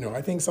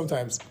 I think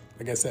sometimes,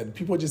 like I said,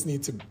 people just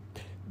need to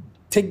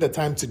take the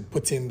time to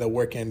put in the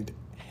work and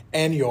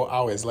earn your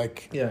hours.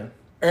 Like,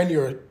 earn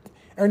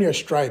your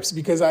stripes,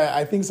 because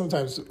I think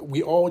sometimes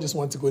we all just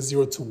want to go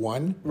 0 to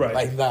 1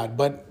 like that.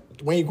 But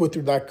when you go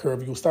through that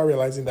curve, you'll start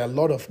realizing that a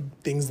lot of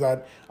things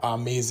that are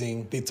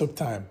amazing, they took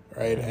time,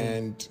 right?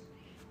 And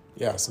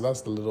so that's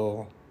the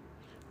little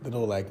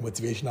like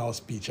motivational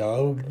speech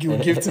I'll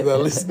give to the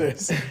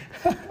listeners.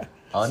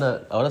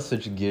 I wanna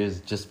switch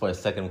gears just for a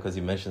second because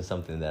you mentioned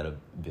something that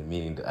I've been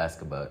meaning to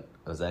ask about.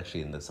 I was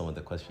actually in some of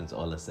the questions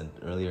Ola sent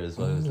earlier as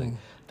well. I was like,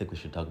 I think we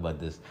should talk about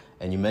this.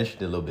 And you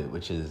mentioned it a little bit,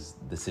 which is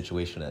the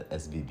situation at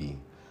SVB.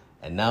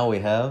 And now we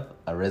have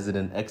a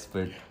resident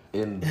expert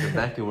in the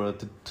banking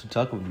world to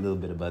talk a little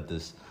bit about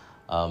this.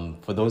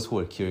 For those who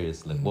are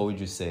curious, like what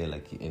would you say,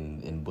 like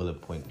in bullet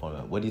point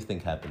format? What do you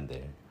think happened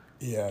there?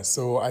 Yeah,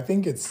 so I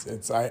think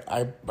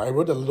I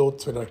wrote a little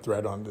Twitter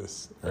thread on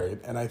this, right?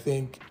 And I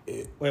think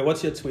wait,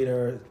 what's your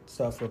Twitter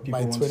stuff for people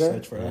my want Twitter? to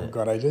search for? Oh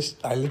God,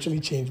 I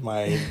literally changed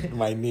my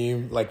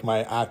name, like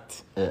my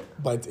 @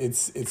 but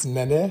it's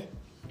Nene,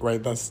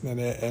 right? That's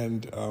Nene,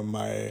 and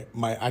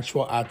my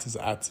actual @ is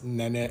 @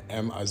 Nene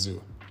M Azu.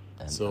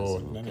 So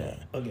Nene,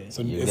 okay.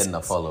 So you're getting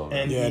a follow.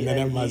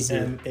 Nene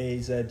Mazu.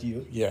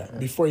 Mazu. Yeah,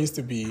 before it used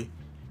to be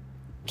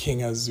King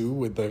Azu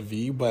with the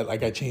V, but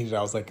like I changed it.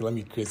 I was like, let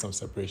me create some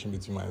separation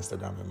between my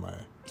Instagram and my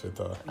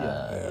Twitter.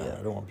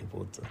 I don't want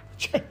people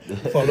to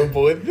follow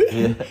both.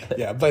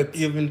 But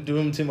you've been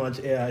doing too much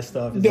AI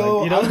stuff. It's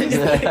no, like,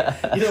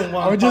 you don't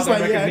want. I'm just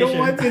like, I don't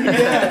want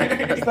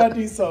to. Start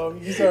doing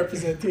some user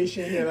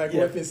representation here. Like,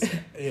 what is?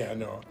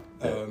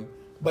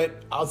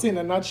 But I'll say in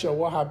a nutshell,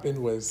 what happened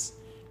was,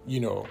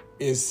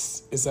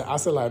 is an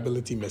asset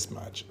liability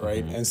mismatch,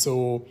 right? And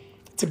so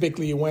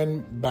typically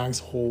when banks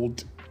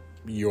hold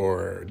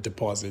your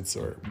deposits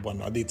or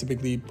whatnot, they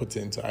typically put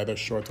into either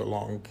short or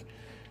long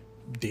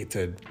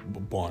dated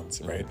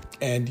bonds, right?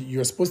 And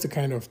you're supposed to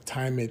kind of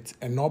time it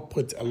and not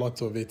put a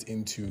lot of it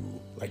into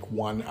like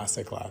one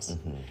asset class.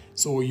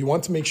 So you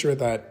want to make sure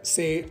that,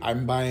 say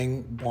I'm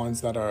buying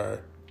bonds that are,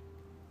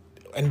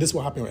 and this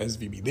will happen with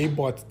SVB, they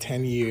bought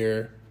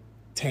 10-year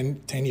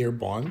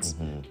bonds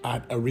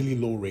at a really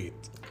low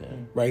rate,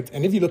 right?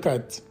 And if you look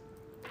at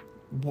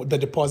the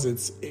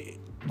deposits,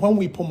 when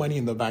we put money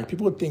in the bank,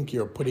 people think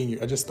you're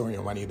just storing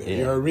your money there. Yeah.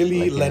 You're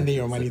really Like lending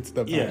your money to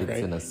the yeah, bank, It's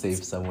right? in a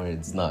safe somewhere.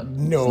 It's not.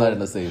 No. It's not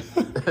in a safe.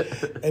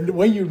 And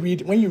when you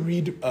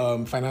read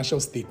financial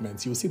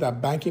statements, you'll see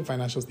that banking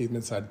financial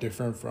statements are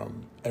different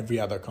from every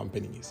other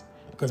companies,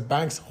 because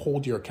banks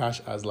hold your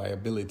cash as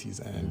liabilities,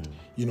 and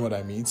you know what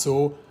I mean.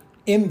 So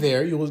in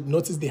there, you will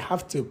notice they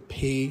have to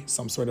pay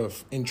some sort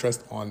of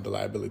interest on the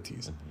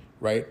liabilities,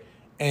 right?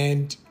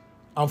 And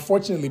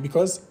unfortunately,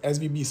 because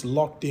SVB's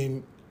locked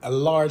in a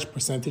large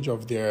percentage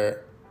of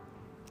their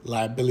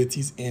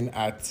liabilities in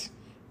at,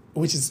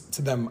 which is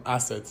to them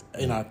assets,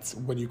 in at,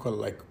 what do you call it,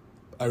 like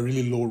a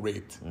really low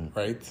rate,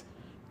 right?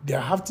 They're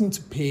having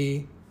to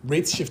pay,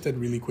 rates shifted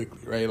really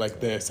quickly, right? Like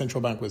the central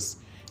bank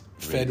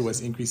Fed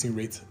was increasing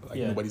rates like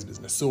nobody's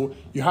business. So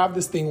you have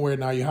this thing where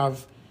now you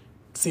have,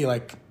 say,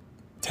 like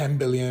 $10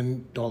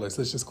 billion, let's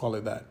just call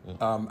it that,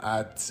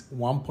 at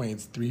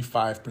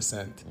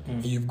 1.35%.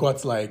 And you've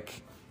got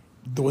like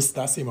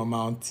that same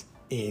amount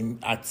in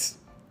at,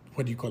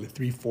 what do you call it,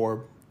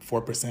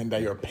 4%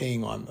 that you're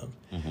paying on them.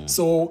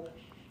 So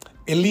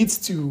it leads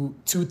to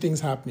two things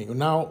happening.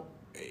 Now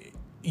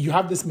you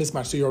have this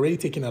mismatch, so you're already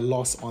taking a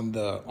loss on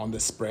the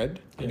spread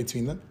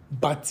between them,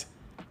 but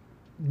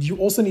you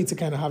also need to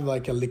kind of have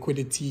like a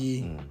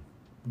liquidity,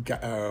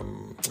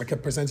 like a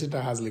percentage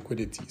that has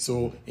liquidity.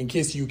 So in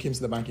case you came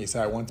to the bank and you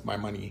say, I want my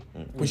money,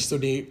 which so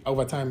they,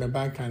 over time, the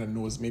bank kind of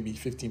knows maybe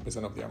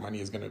 15% of their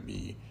money is going to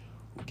be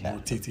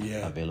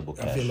rotated,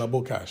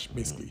 available cash,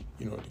 basically.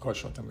 You know, they call it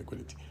short-term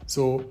liquidity.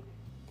 So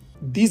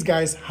these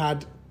guys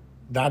had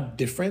that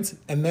difference,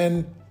 and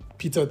then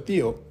Peter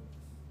Thiel,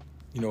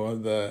 you know,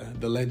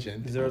 the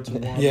legend. 0 to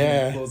 1.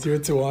 Yeah, 0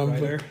 to 1.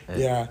 Writer.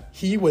 Yeah,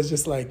 he was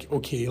just like,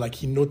 okay, like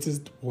he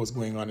noticed what was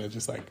going on and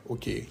just like,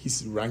 okay,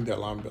 he's rang the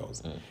alarm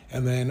bells.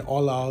 And then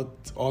All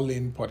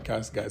In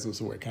podcast guys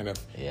also were kind of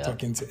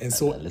talking to, and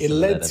so it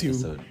led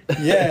to,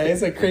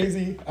 it's a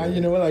crazy, and you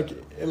know, like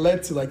it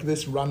led to like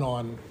this run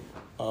on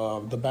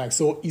the bank.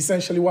 So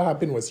essentially what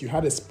happened was you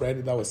had a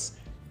spread that was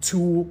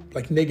too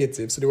like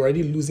negative, so they were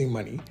already losing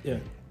money. Yeah.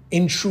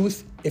 In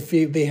truth, if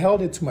they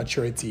held it to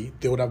maturity,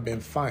 they would have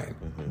been fine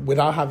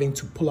without having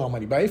to pull out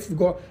money. But if you've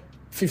got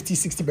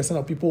 50-60%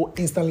 of people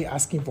instantly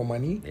asking for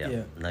money,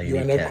 Now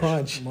you're in a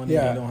crunch. Money you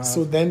don't have.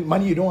 So then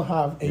money you don't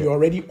have, and you're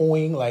already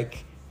owing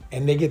like a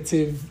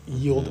negative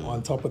yield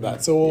on top of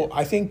that. So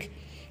I think,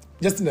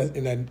 just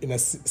in a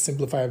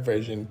simplified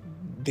version,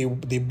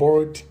 they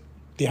borrowed,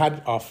 they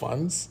had our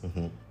funds.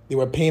 They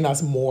were paying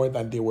us more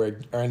than they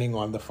were earning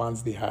on the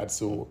funds they had,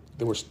 so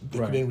they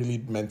couldn't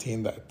really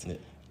maintain that.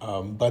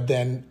 But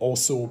then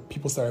also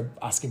people started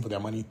asking for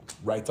their money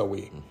right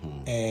away.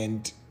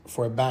 And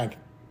for a bank,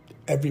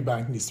 every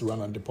bank needs to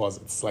run on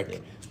deposits. Like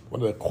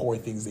one of the core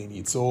things they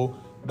need. So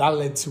that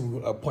led to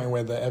a point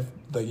where the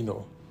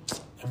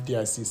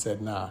FDIC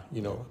said, nah,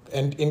 you know.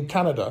 And in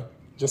Canada,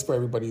 just for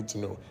everybody to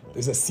know,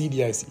 there's a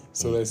CDIC.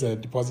 So there's a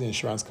deposit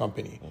insurance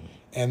company.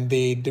 And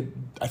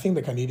I think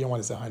the Canadian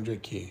one is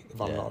 $100K, if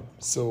I'm not.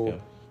 So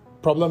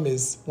problem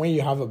is when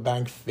you have a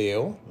bank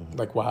fail,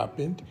 like what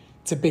happened,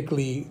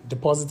 typically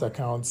deposit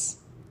accounts,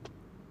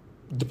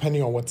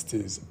 depending on what it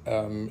is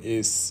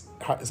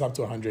up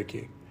to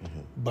 $100K.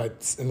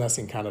 And that's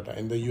in Canada.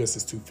 In the US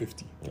is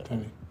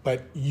 $250.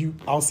 But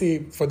I'll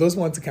say for those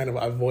who want to kind of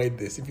avoid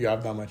this, if you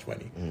have that much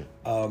money,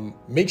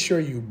 make sure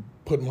you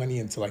put money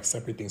into like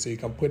separate things. So you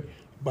can put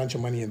a bunch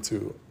of money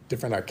into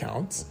different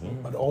accounts,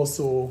 but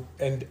also,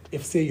 and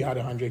if say you had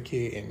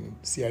 $100K in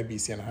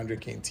CIBC and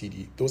 $100K in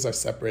TD, those are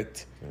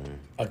separate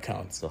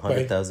accounts. So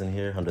 100,000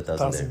 here,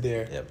 100,000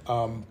 there. Yep.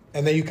 And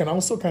then you can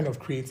also kind of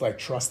create like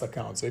trust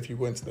accounts. So if you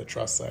go into the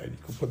trust side, you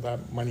could put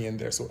that money in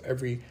there. So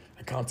every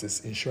account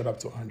is insured up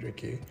to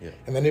 $100K.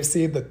 And then if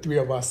say the three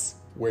of us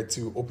were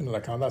to open an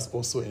account, that's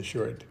also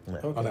insured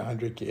on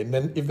 $100K. And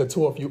then if the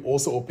two of you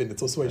also open,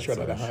 it's also insured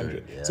at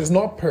 $100. So it's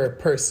not per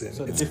person;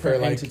 so it's per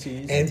like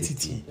entities.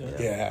 entity.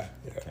 Yeah.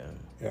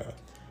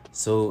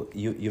 So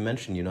you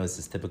mentioned, you know,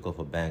 it's typical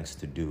for banks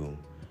to do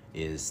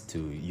is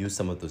to use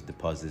some of those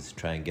deposits,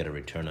 try and get a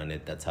return on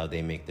it. That's how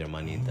they make their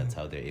money. That's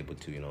how they're able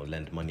to, you know,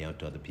 lend money out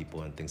to other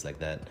people and things like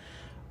that.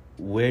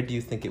 Where do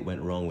you think it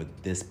went wrong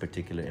with this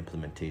particular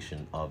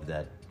implementation of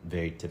that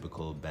very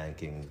typical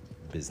banking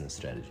business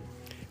strategy?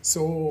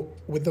 So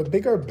with the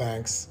bigger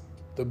banks,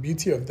 the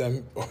beauty of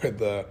them, or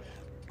the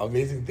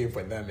amazing thing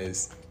for them,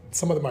 is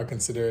some of them are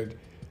considered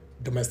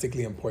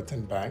domestically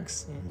important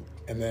banks,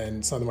 and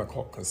then some of them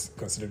are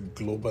considered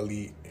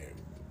globally,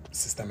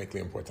 systemically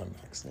important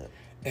banks.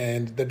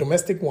 And the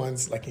domestic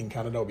ones, like in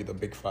Canada, will be the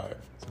big five: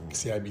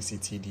 CIBC,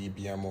 TD,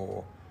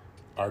 BMO,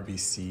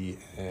 RBC,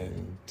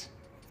 and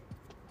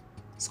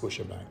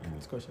Scotiabank.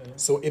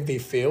 So if they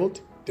failed,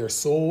 they're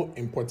so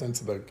important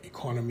to the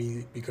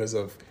economy because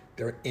of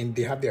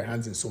they have their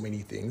hands in so many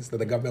things that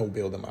the government will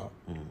bail them out.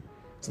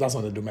 So that's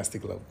on the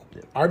domestic level.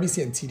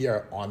 RBC and TD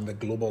are on the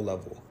global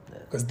level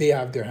because they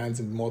have their hands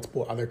in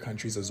multiple other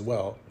countries as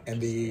well,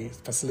 and they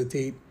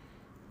facilitate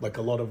like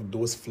a lot of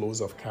those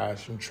flows of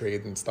cash and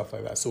trade and stuff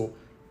like that. So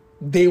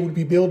they would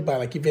be billed by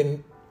like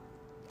even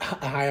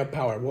a higher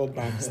power, World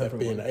Bank step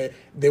in.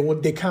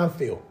 They can't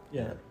fail.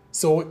 Yeah.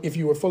 So if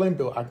you were following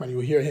Bill Ackman, you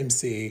will hear him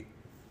say,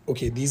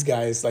 okay, these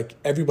guys, like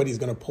everybody's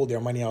going to pull their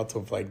money out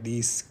of like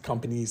these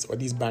companies or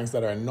these banks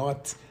that are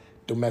not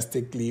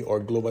domestically or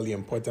globally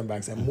important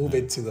banks and move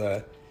it to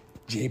the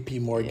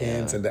JP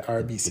Morgans and the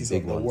RBCs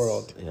of the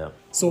world. Yeah.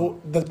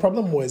 So the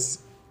problem was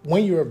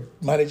when you were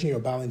managing your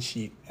balance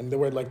sheet, and there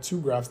were like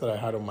 2 graphs that I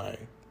had on my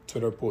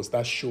Twitter post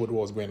that showed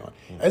what was going on.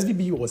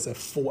 SVB was a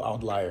full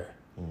outlier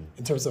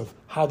in terms of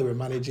how they were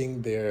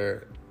managing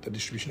the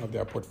distribution of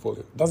their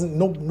portfolio.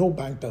 No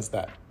bank does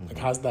that. Like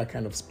has that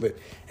kind of split.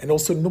 And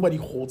also nobody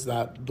holds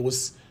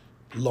those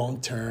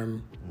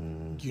long-term,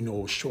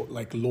 short,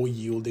 like low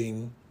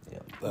yielding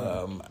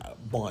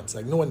bonds.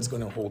 Like no one's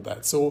going to hold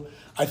that. So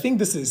I think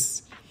this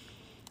is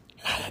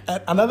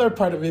another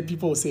part of it.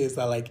 People will say is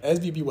that like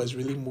SVB was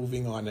really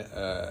moving on.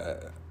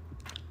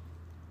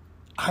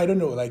 I don't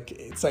know, like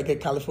it's like a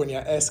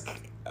California-esque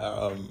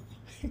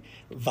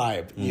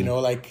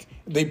vibe. Like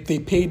they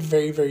paid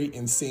very, very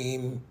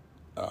insane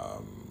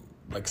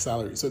like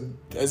salary. So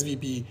the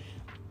SVB,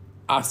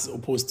 as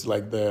opposed to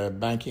like the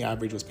banking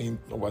average, was paying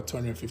about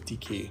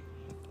 $250K.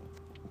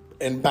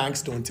 And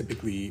banks don't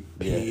typically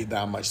pay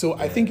that much. So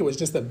I think it was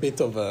just a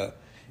bit of a,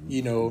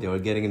 they were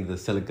getting into the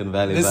Silicon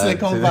Valley vibes.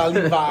 Silicon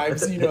Valley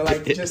vibes,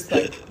 like Yeah. just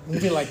like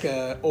moving like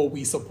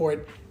we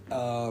support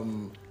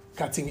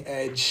cutting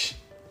edge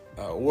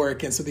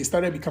work. And so they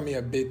started becoming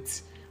a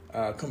bit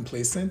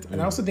complacent.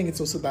 And I also think it's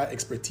also that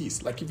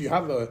expertise. Like if you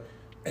have a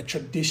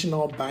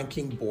traditional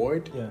banking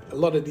board, a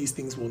lot of these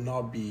things will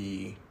not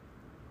be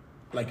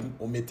like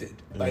omitted.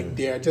 Like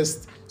they are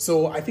just,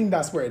 so I think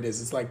that's where it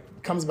is. It's like,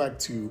 comes back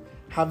to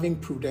having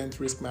prudent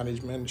risk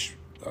management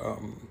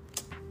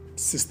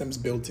systems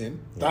built in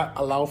that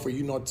allow for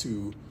you not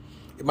to,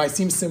 it might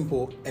seem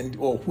simple and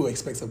who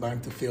expects a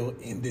bank to fail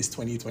in this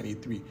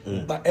 2023?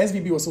 But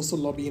SVB was also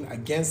lobbying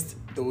against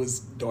those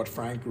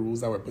Dodd-Frank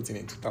rules that were put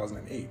in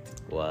 2008.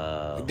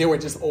 Wow. They were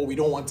just, we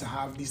don't want to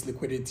have these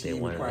liquidity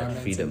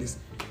requirements. Freedom.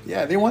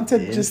 They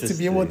wanted just to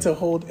be able to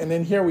hold. And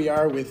then here we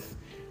are with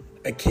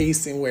a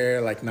case in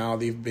where like now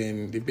they've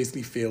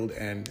basically failed.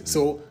 And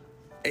so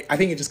I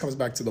think it just comes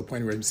back to the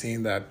point where I'm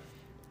saying that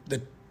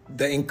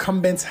the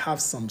incumbents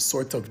have some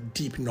sort of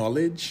deep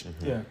knowledge,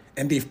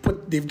 and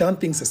they've done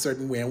things a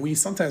certain way. And we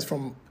sometimes,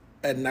 from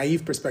a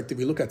naive perspective,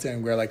 we look at it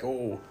and we're like,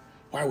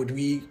 why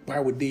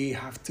would they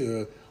have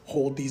to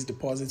hold these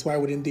deposits? Why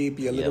wouldn't they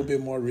be a little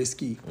bit more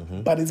risky?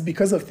 But it's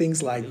because of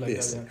things like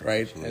this,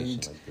 right?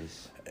 And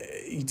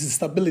it's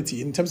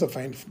stability in terms of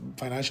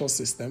financial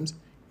systems.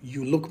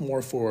 You look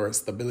more for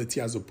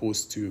stability as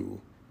opposed to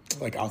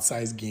like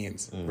outsized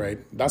gains, right?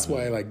 That's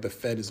why like the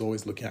Fed is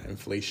always looking at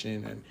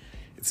inflation, and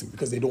it's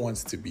because they don't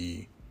want it to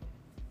be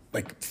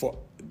like for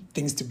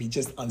things to be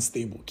just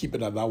unstable. Keep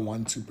it at that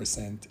 1-2%,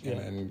 and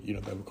then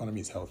the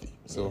economy is healthy.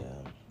 So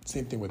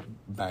same thing with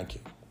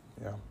banking.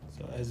 Yeah.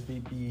 So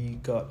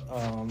SVB got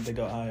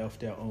eye off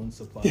their own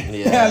supply.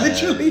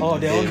 Literally. Oh,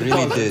 they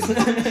really did.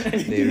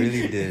 They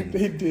really did.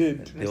 They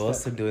did. They're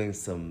also doing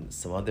some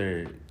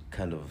other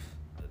kind of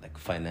like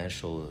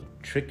financial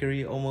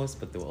trickery almost,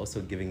 but they were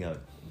also giving out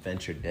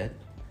venture debt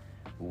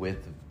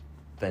with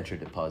venture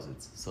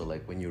deposits. So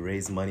like when you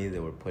raise money, they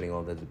were putting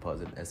all that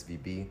deposit in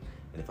SVB,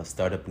 and if a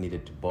startup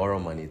needed to borrow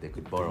money, they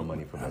could borrow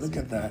money from SVB. Look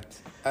at that.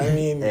 I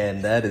mean,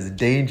 and that is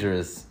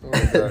dangerous. Oh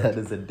my God. That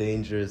is a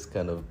dangerous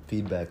kind of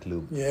feedback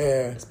loop.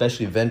 Yeah.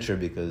 Especially venture,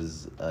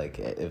 because like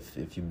if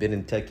you've been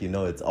in tech,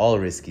 it's all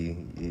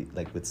risky.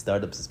 Like with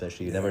startups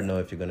especially, you never know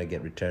if you're going to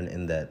get return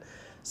in that.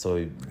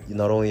 So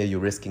not only are you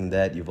risking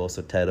that, you've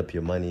also tied up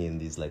your money in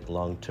these like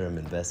long-term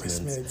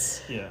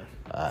investments.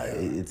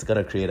 It's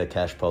gonna create a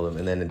cash problem,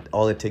 and then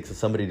all it takes is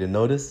somebody to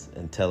notice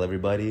and tell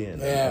everybody,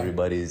 and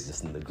everybody's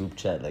just in the group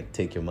chat like,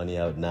 take your money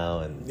out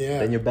now, and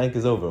then your bank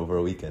is over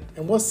a weekend.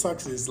 And what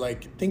sucks is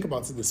like, think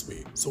about it this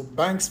way: so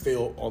banks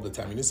fail all the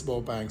time,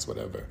 municipal banks,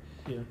 whatever,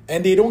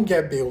 and they don't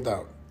get bailed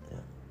out.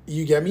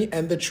 You get me?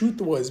 And the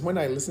truth was, when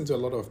I listened to a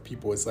lot of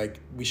people, it's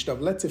like we should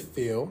have let it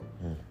fail.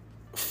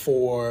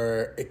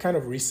 For it kind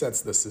of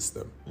resets the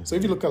system. So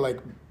if you look at like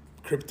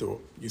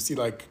crypto, you see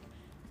like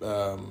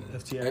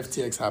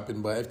FTX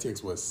happened, but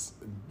FTX was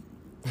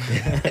but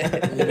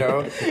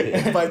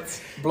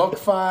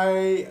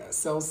BlockFi,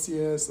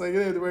 Celsius, like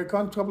there were a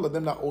couple of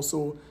them that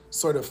also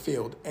sort of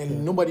failed,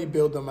 and nobody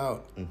bailed them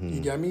out.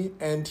 You get me?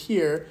 And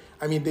here,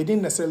 I mean, they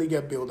didn't necessarily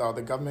get bailed out.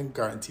 The government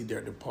guaranteed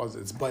their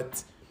deposits,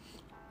 but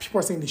people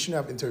are saying they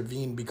shouldn't have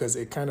intervened because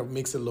it kind of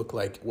makes it look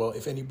like, well,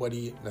 if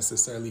anybody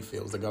necessarily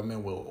fails, the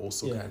government will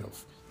also kind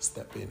of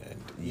step in,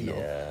 and know.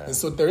 And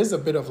so there is a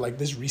bit of like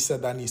this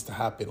reset that needs to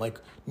happen.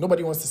 Like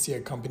nobody wants to see a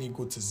company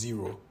go to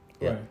zero.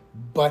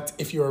 But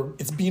if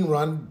it's being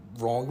run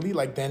wrongly,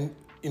 like then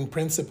in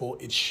principle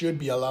it should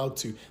be allowed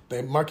to.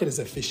 The market is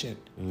efficient,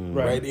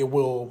 right?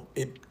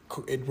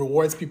 It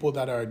rewards people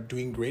that are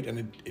doing great, and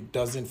it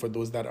doesn't for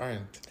those that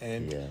aren't,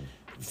 and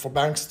for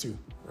banks too,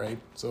 right?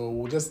 So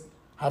we'll just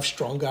have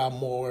stronger,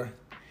 more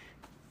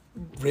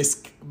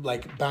risk,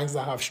 like banks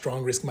that have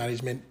strong risk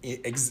management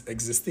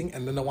existing,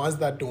 and then the ones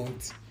that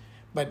don't.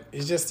 But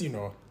it's just,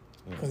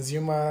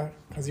 consumer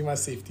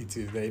safety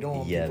too. They don't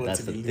want people that's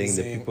to the be thing.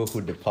 losing. The people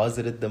who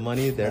deposited the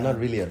money, they're not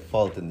really at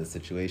fault in the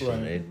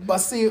situation, right? But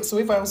see, so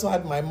if I also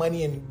had my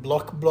money in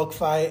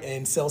BlockFi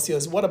and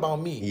Celsius, what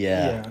about me?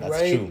 Yeah, that's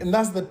right. true. And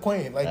that's the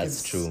point. Like,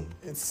 That's true.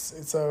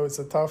 It's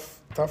a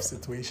tough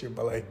situation,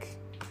 but like.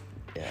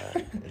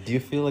 Yeah. Do you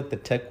feel like the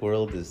tech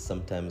world is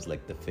sometimes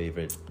like the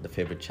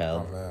favorite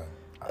child? Oh, man.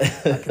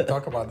 I could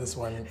talk about this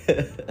one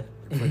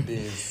for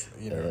days,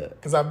 you know,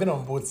 because I've been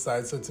on both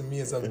sides. So to me,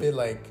 it's a bit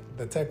like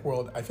the tech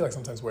world. I feel like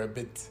sometimes we're a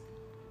bit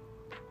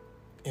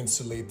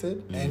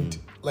insulated, and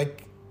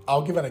like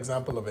I'll give an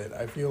example of it.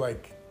 I feel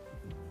like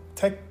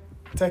tech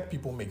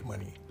people make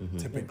money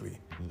typically,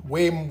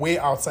 way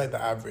outside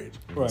the average.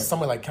 Right.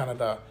 Somewhere like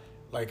Canada,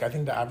 like I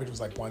think the average was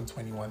like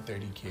 120,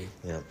 130K.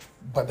 Yeah.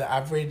 But the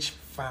average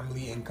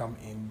family income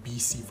in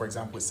BC, for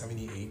example, is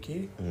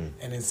 78K.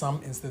 And in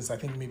some instances, I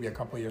think maybe a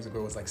couple of years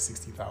ago, it was like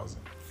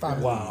 60,000.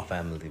 Family. Wow.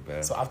 Family,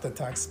 bro. So after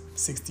tax,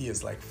 60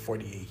 is like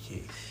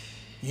 48K.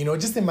 You know,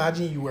 just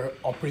imagine you were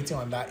operating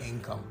on that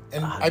income.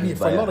 And I mean,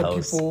 for a lot of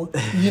people,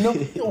 you know,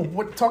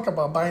 talk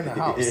about buying a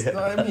house. You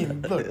know what I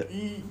mean? Look,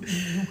 you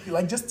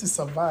like just to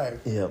survive.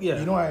 Yeah.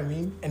 You know what I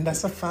mean? And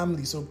that's a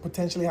family, so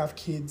potentially have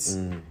kids,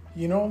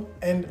 you know?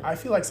 And I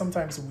feel like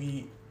sometimes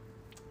we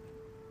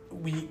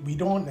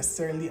don't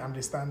necessarily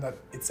understand that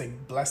it's a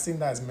blessing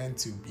that is meant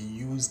to be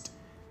used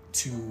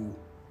to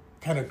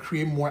kind of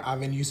create more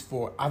avenues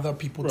for other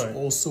people to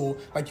also,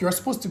 like, you're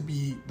supposed to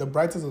be the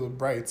brightest of the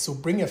bright, so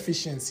bring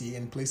efficiency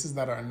in places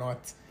that are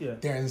not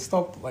there, and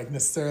stop like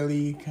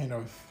necessarily kind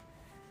of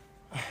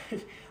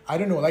I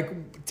don't know,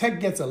 like tech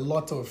gets a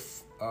lot of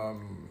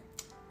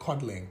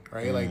coddling,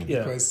 right? Like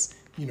because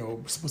you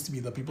know, we're supposed to be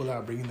the people that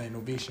are bringing the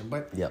innovation,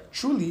 but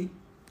truly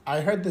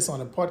I heard this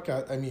on a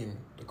podcast, I mean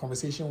the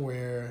conversation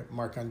where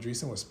Mark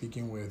Andreessen was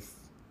speaking with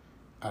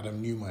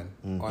Adam Newman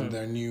on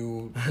their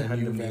new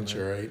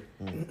venture, right?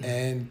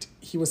 And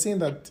he was saying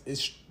that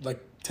it's like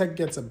tech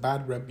gets a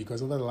bad rep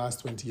because over the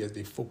last 20 years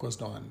they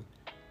focused on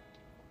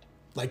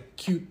like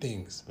cute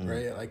things,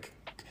 right? Like,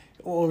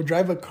 oh,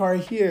 drive a car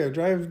here,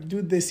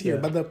 do this here.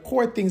 But the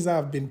core things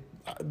that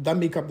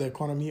make up the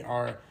economy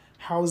are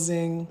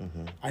housing.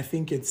 I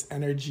think it's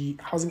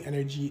housing,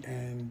 energy,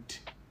 and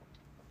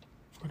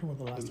I forgot what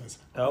the last one is.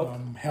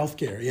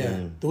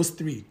 Healthcare, those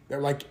three. They're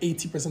like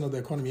 80% of the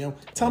economy.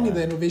 Tell me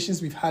the innovations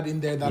we've had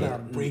in there that are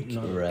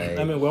breaking. Right.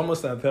 I mean, we're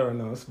almost at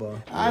Theranos, but...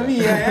 I mean,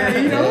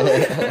 you know.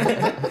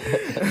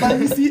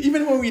 But you see,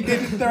 even when we did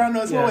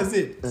Theranos, what was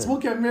it?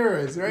 Smoke and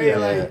mirrors, right?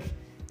 Yeah.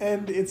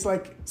 And it's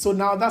like, so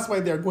now that's why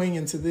they're going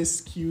into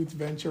this cute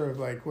venture of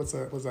like, what's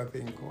that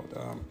thing called?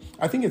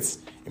 I think it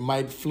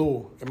might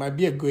flow. It might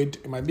be a good,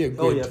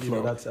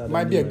 Flow, that's it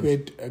might be a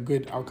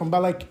good outcome.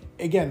 But like,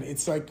 again,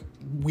 it's like,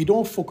 we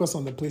don't focus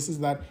on the places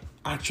that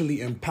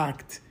actually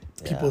impact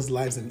people's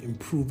lives and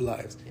improve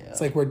lives.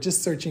 It's like, we're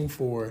just searching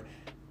for,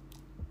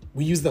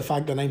 we use the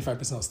fact that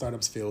 95% of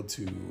startups fail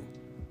to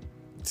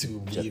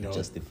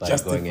justify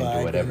going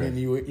into whatever. And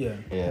then you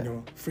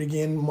know,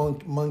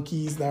 friggin'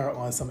 monkeys that are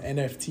on some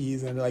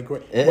NFTs and like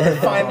we're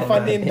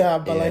funding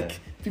that, but like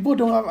people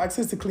don't have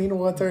access to clean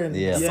water in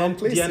some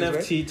places. The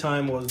NFT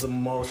time was the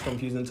most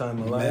confusing time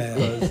of my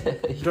life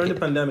because during the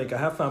pandemic, I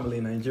have family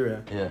in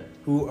Nigeria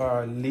who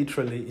are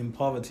literally in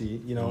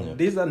poverty. You know,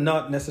 these are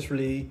not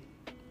necessarily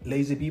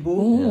lazy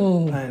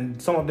people,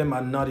 and some of them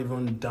are not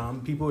even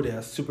dumb people. They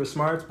are super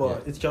smart,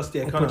 but it's just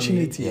the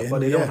economy.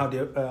 But they don't have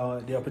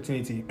the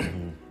opportunity.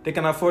 They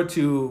can afford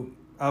to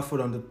have food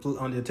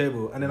on the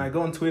table. And then I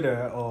go on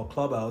Twitter or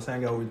Clubhouse,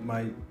 hang out with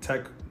my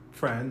tech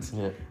friends,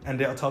 and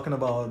they are talking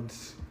about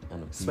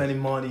spending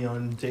money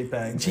on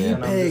JPEGs.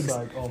 And I'm just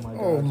like, oh my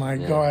god. Oh my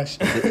gosh.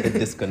 The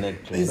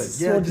disconnect. It's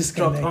so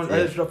disconnected.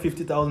 I just dropped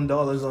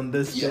 $50,000 on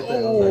this JPEG.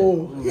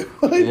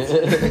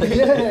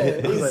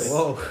 I was like,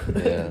 whoa.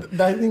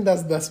 I think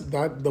that's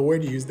the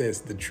word you use there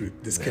is the truth.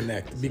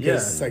 Disconnect.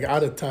 Because it's like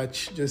out of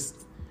touch,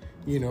 just,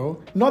 you know,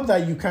 not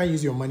that you can't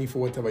use your money for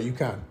whatever, you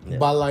can.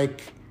 But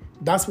like,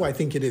 that's what I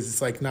think it is. It's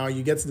like now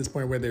you get to this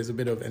point where there's a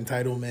bit of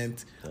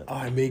entitlement. Oh,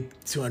 I make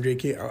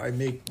 200K. Or I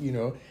make, you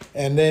know.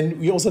 And then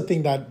we also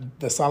think that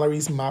the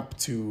salaries map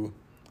to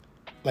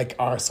like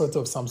are sort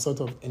of some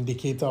sort of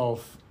indicator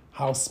of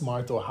how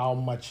smart or how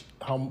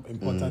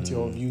important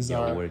your views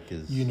are. Work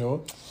is, you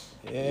know.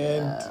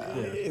 And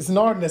it's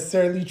not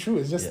necessarily true.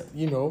 It's just,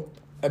 you know,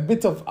 a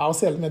bit of, I'll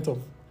say, element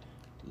of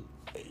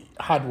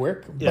hard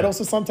work. But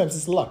also sometimes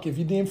it's luck. If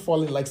you didn't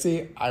fall in, like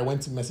say I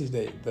went to message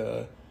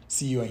the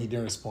CEO and he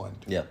didn't respond.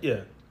 Yeah.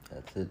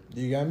 That's it. Do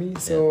you get me?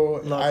 So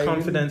a lot of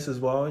confidence as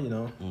well, you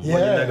know. What you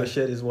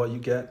negotiate is what you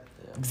get.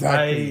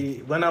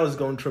 Exactly. When I was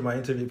going through my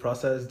interview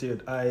process,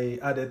 dude, I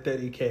added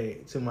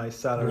 30K to my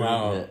salary.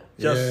 Wow.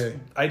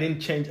 I didn't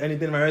change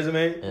anything in my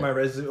resume.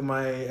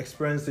 My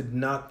experience did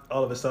not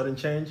all of a sudden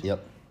change.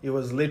 It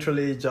was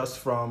literally just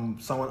from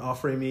someone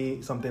offering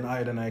me something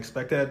higher than I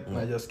expected. And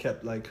I just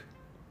kept like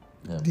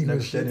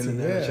negotiating,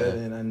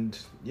 and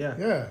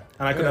and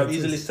I could have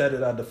easily said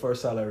it at the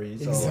first salary,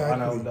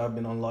 and I would have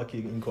been unlucky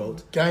in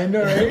quote. Kind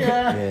of,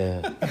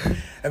 right?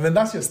 And then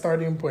that's your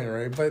starting point,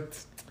 right?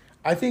 But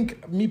I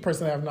think me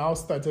personally, I've now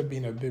started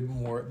being a bit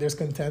more, there's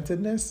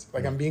contentedness,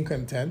 like I'm being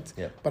content,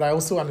 Yeah. but I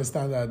also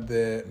understand that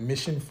the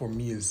mission for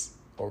me is,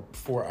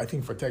 I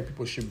think for tech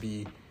people should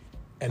be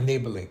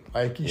enabling.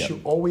 Like you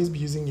should always be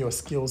using your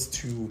skills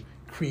to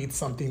create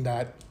something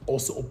that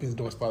also opens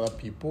doors for other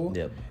people.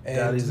 Yep. And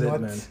That is not,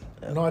 it,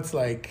 man. not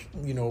like,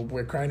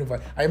 we're crying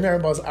over. I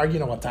remember I was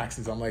arguing about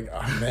taxes. I'm like,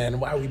 oh man,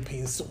 why are we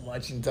paying so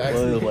much in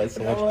taxes? Well, why so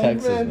And I'm much like,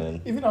 taxes,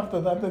 man? Even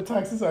after that, the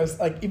taxes are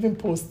like, even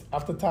post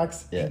after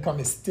tax income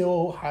is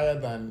still higher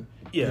than,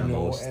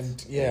 Most.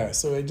 and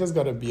so it just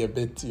got to be a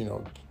bit,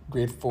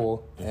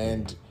 grateful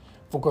and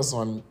focus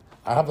on.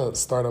 I have a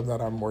startup that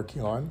I'm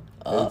working on.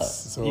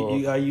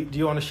 Do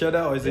you want to share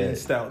that, or is it in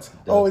stealth?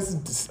 Oh,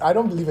 I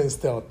don't believe in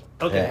stealth.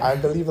 Okay. I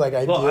believe like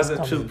ideas. Well, as a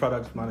come true in.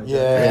 product manager,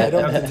 Yeah, I you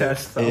don't have to believe-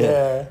 test. So.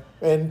 Yeah,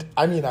 and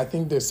I mean, I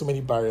think there's so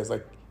many barriers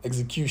like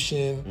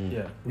execution,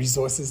 Yeah.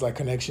 resources, like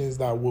connections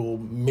that will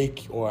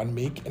make or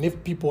unmake. And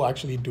if people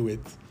actually do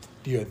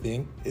your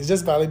thing, it's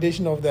just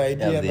validation of the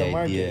idea and the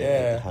market.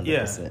 Yeah. 100%.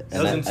 Yeah. It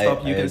And doesn't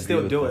stop. You I can agree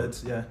still with do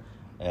that. it.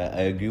 Yeah.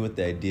 I agree with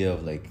the idea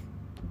of like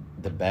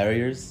the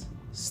barriers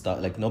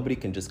start, like nobody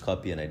can just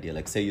copy an idea.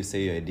 Like say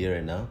your idea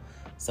right now,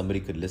 somebody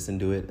could listen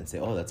to it and say,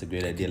 oh, that's a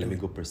great idea, let me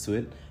go pursue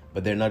it,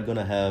 but they're not going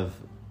to have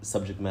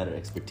subject matter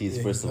expertise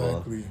first of all,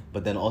 Exactly.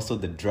 but then also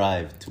the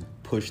drive to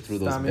push through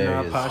those Stamina,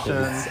 barriers. 'Cause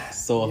passion.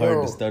 it's so hard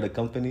Yo. to start a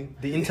company.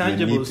 The You need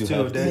intangibles to too.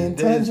 have- The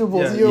There's-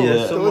 intangibles,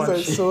 yeah, so those are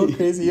much. so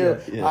crazy.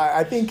 Yeah.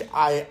 I think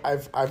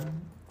I've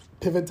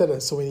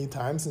pivoted so many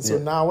times, and so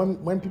Yeah. now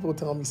when people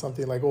tell me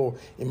something like, "Oh,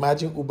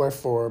 imagine Uber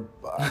for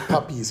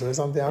puppies" or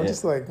something, I'm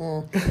just like,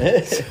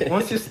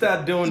 Once you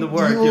start doing the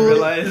work, you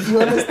realize.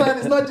 you understand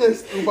it's not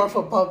just Uber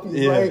for puppies,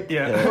 Yeah. like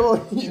Yeah.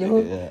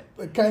 Yeah.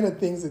 the kind of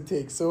things it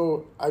takes.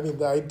 So I mean,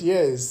 the idea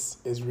is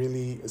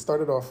really, it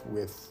started off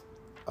with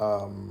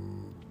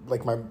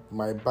like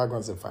my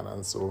background's in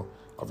finance, so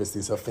obviously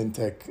it's a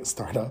fintech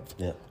startup.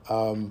 Yeah.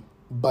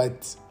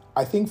 But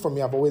I think for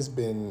me, I've always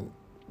been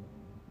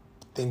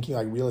thinking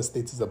like real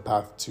estate is a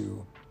path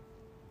to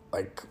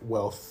like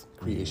wealth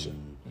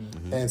creation.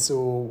 And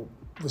so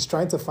was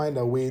trying to find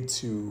a way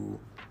to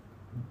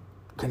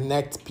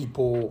connect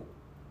people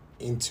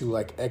into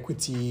like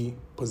equity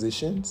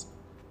positions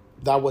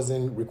that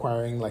wasn't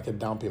requiring like a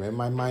down payment. In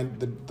my mind,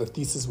 the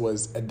thesis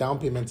was a down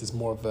payment is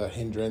more of a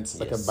hindrance,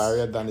 like a Yes.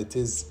 barrier than it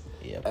is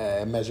Yep.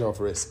 a measure of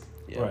risk.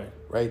 Yeah.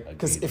 Right?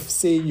 Because Agreed. if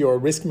say your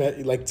risk,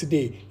 like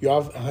today, you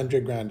have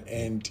 100 grand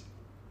and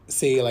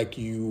say like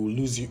you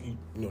lose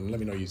let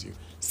me not use you.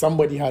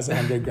 Somebody has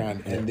 100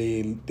 grand and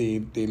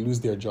they lose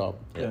their job.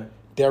 Yeah.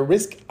 Their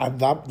risk at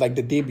that, like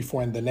the day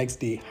before and the next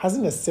day,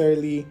 hasn't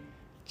necessarily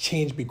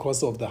changed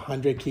because of the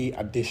 100K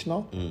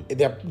additional.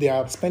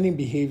 Their spending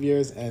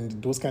behaviors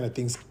and those kind of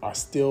things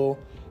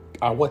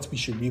are what we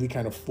should really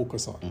kind of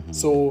focus on.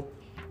 So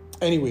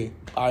anyway,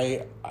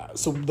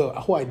 so the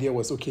whole idea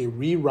was, okay,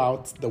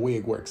 reroute the way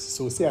it works.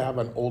 So say I have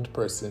an old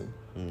person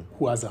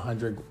who has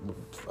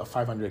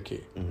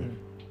 500K.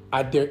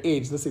 At their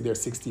age, let's say they're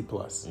 60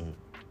 plus.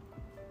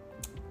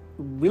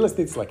 Real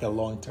estate's like a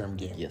long-term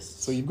game. Yes.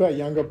 So you've got a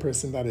younger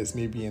person that is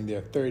maybe in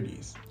their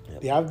 30s.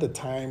 Yep. They have the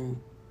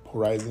time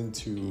horizon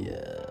to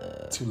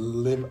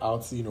live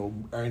out,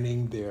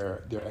 earning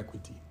their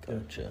equity.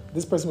 Gotcha.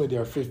 This person with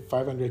their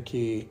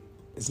 500K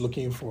is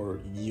looking for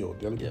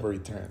yield. They're looking for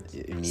returns.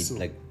 You need So-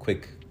 like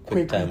quick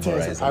quick time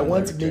returns. horizon. I on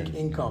want the to make return.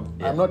 income.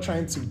 Yeah. I'm not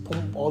trying to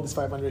pump all this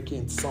 500K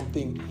into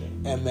something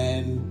and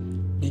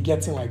then be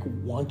getting like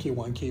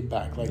 1K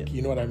back. Like,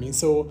 you know what I mean?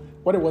 So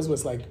what it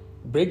was like,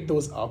 break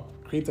those up,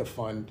 create a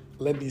fund,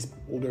 let these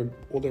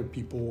older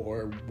people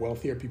or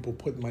wealthier people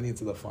put money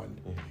into the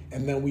fund.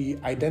 And then we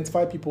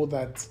identify people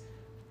that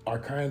are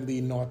currently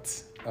not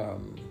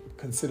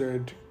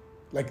considered,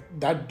 like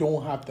that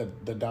don't have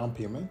the down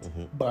payment,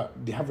 but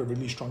they have a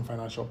really strong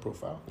financial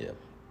profile. Yeah.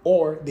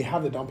 Or they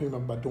have the down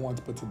payment but don't want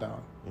to put it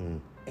down.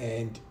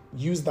 And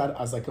use that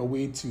as like a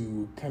way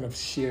to kind of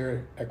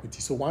share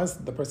equity. So once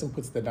the person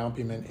puts the down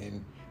payment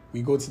in,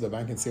 we go to the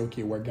bank and say,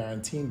 okay, we're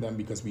guaranteeing them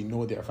because we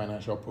know their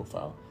financial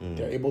profile.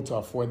 They're able to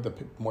afford the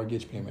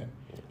mortgage payment.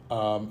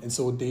 And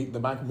so the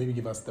bank will maybe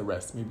give us the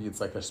rest. Maybe it's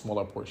like a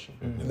smaller portion.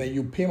 And then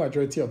you pay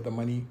majority of the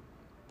money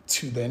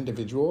to the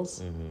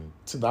individuals,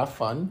 to that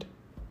fund,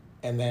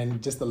 and then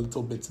just a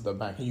little bit to the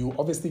bank. And you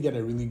obviously get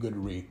a really good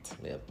rate.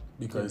 Yep.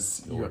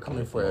 Because You're you're working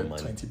coming for for a more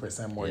money.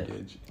 20%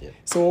 mortgage. Yeah.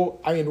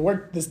 So, I mean,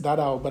 worked that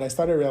out, but I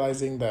started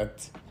realizing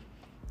that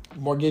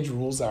mortgage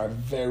rules are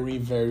very,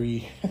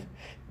 very,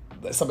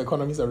 some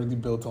economies are really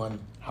built on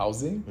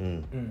housing.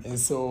 And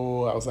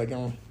so I was like,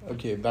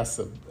 okay, that's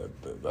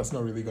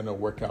not really going to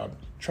work out.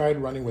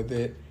 Tried running with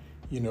it.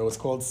 It's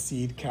called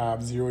seed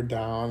cap, zero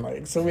down,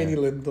 like so many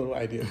little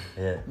ideas.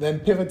 Yeah.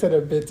 Then pivoted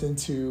a bit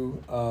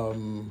into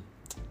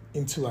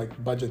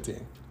like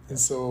budgeting. And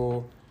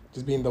so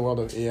just being in the world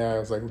of AI, I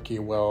was like, okay,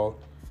 well,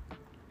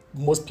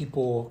 most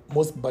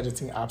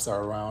budgeting apps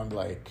are around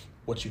like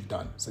what you've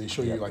done. So they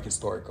show you like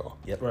historical.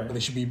 Yep. Right. But they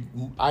should be,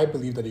 I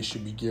believe that it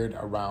should be geared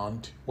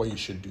around what you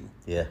should do.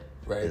 Yeah.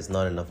 Right. There's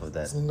not enough of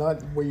It's that.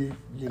 not where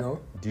you know.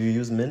 Do you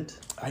use Mint?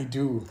 I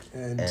do.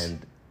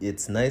 And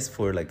it's nice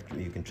for like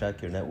you can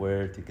track your net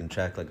worth, you can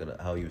track like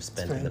how you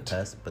spent in the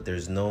past, but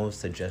there's no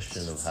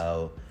suggestion of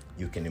how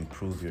you can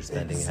improve your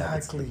spending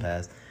habits in the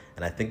past.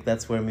 And I think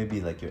that's where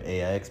maybe like your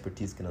AI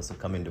expertise can also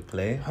come into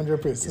play.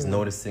 100%. Is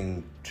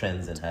noticing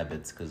trends and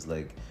habits, because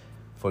like,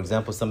 for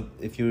example,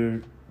 if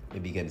you're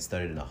maybe getting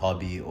started in a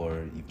hobby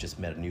or you've just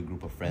met a new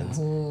group of friends,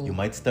 you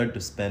might start to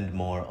spend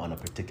more on a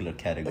particular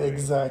category.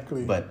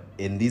 Exactly. But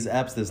in these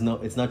apps, it's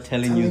not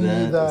telling you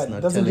that. It's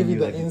not doesn't give you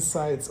the like,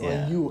 insights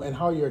on you and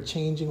how you're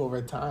changing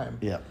over time.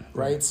 Yeah.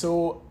 Right.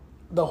 So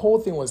the whole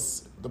thing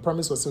was, the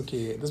premise was,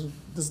 okay,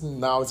 this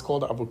now it's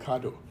called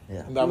avocado.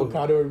 Yeah. And the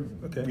avocado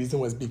reason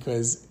was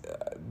because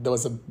there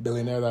was a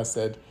billionaire that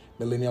said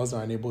millennials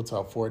are unable to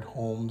afford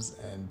homes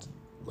and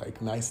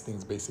like nice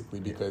things basically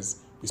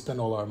because we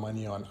spend all our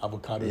money on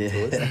avocado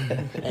toast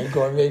and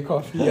gourmet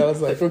coffee. I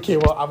was like, okay,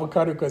 well,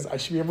 avocado, because I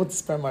should be able to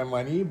spend my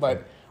money,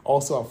 but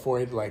also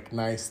afford like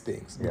nice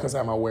things because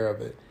I'm aware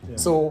of it. Yeah.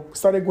 So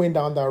started going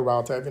down that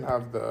route. I even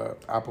have the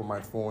app on my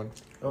phone.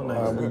 Oh,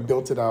 nice. We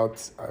built it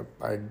out.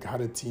 I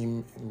had a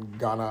team in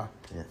Ghana.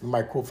 Yeah.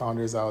 My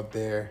co-founders out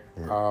there.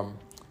 Yeah.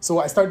 So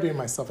I started doing it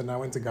myself, and I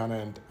went to Ghana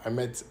and I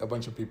met a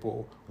bunch of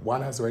people.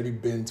 One has already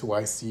been to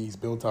YC. He's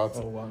built out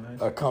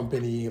a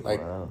company.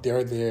 Like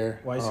they're there.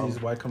 YC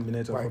is Y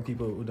Combinator for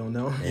people who don't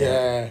know.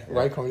 Yeah.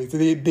 Y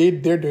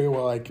Combinator. They're doing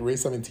well. Like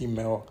raise 17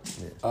 mil.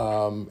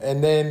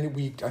 And then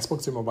I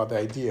spoke to him about the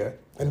idea,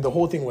 and the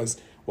whole thing was,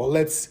 well,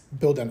 let's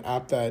build an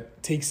app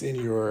that takes in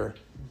your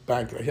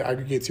bank, like,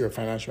 aggregates your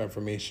financial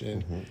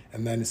information,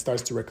 and then it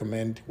starts to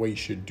recommend what you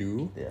should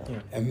do.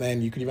 And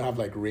then you could even have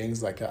like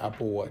rings, like an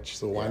Apple Watch.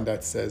 So one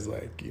that says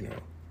like, you know,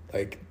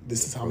 like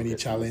this is how many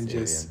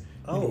challenges.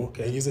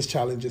 It uses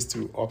challenges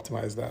to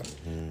optimize that.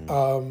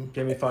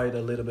 Gamify it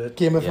a little bit.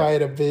 Gamify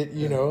it a bit,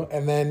 you know,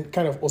 and then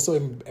kind of also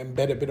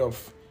embed a bit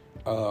of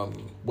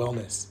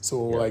wellness.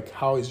 So like,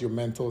 how is your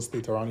mental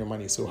state around your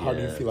money? So how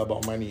do you feel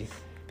about money?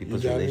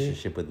 People's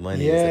relationship with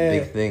money is a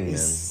big thing.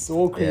 It's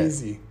so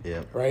crazy.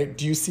 Right?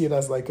 Do you see it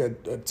as like a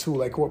tool?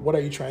 Like, what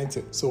are you trying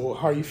to? So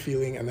how are you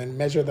feeling? And then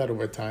measure that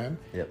over time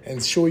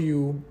and show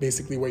you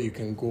basically where you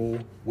can go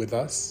with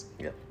us.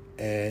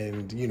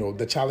 And, you know,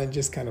 the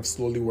challenges kind of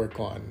slowly work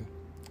on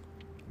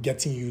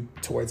getting you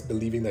towards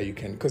believing that you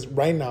can. Because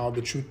right now,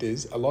 the truth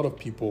is, a lot of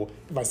people,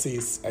 if I say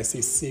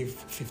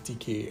save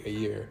 50K a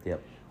year,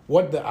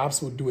 what the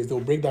apps will do is they'll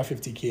break that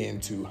 50K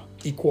into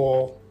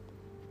equal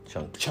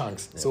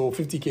chunks. So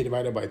 50K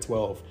divided by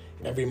 12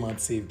 every month,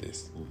 save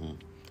this.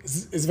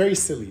 It's very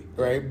silly,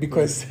 right?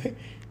 Because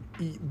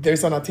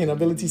there's an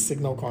attainability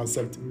signal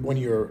concept when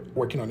you're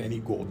working on any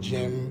goal,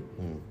 gym,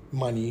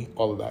 money,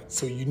 all of that.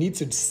 So you need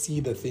to see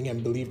the thing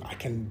and believe I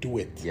can do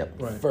it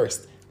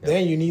first.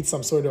 Then you need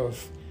some sort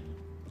of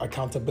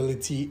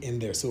accountability in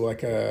there. So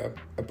like a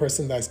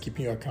person that's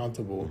keeping you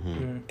accountable.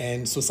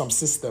 And so some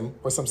system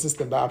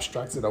that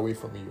abstracts it away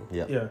from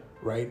you.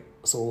 Right?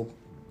 So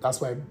that's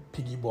why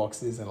piggy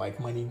boxes and like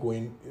money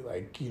going,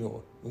 like, you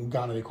know, in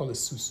Ghana they call it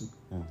susu,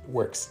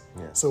 works.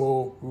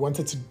 So we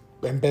wanted to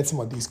embed some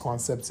of these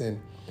concepts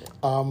in.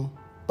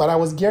 But I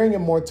was gearing it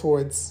more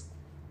towards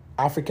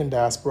African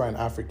diaspora and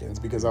Africans,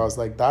 because I was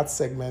like, that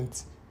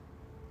segment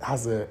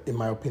has in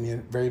my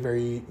opinion, very,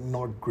 very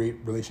not great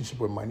relationship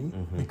with money,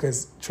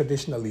 because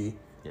traditionally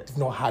they've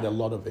not had a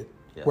lot of it.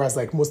 Whereas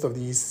like most of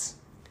these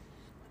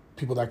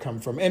people that come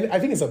from, and I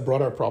think it's a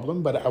broader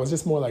problem, but I was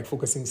just more like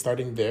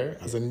starting there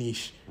as a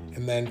niche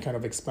and then kind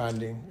of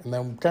expanding, and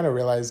then kind of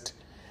realized,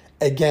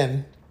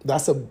 again,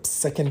 that's a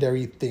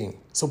secondary thing.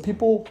 So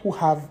people who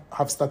have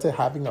started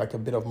having like a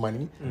bit of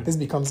money, this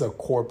becomes a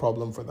core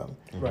problem for them.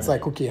 It's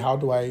like, okay, how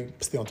do I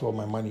stay on top of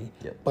my money?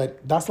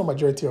 But that's the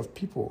majority of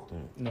people.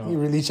 No. You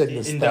really check the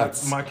stats. In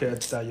that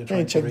market that you're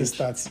trying to check reach.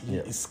 the stats.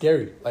 It's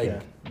scary.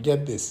 Like,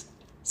 get this.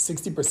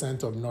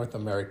 60% of North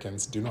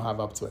Americans do not have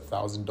up to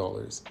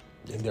 $1,000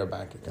 in their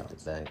bank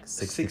accounts.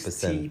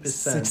 60%.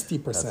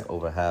 60%. That's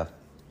over half.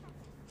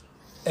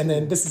 And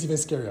then this is even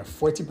scarier.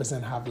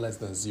 40% have less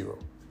than zero.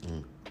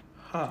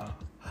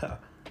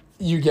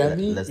 You get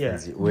me? Less than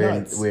zero.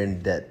 We're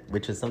in debt,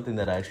 which is something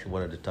that I actually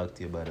wanted to talk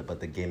to you about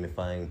the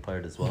gamifying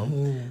part as well.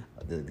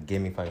 The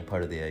gamifying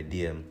part of the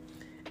idea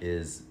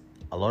is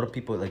a lot of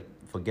people like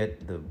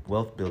forget the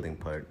wealth building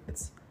part.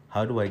 It's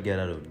how do I get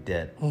out of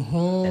debt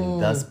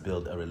and thus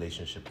build a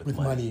relationship with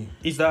money?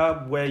 Is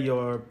that where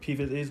your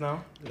pivot is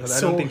now? Because I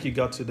don't think you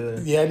got to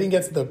the... Yeah, I didn't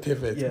get to the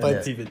pivot. Yeah,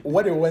 but pivot.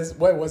 What it was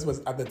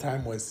at the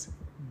time was,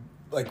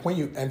 like when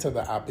you enter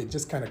the app, it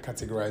just kind of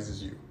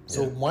categorizes you.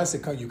 So once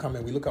you come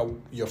in, we look at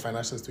your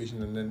financial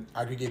situation and then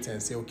aggregate it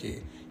and say,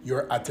 okay,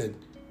 you're at a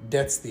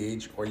debt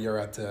stage, or you're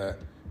at a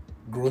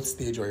growth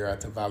stage, or you're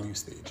at a value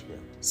stage.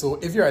 So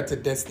if you're at a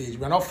debt stage,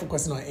 we're not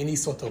focusing on any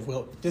sort of,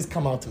 well, just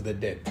come out of the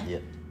debt.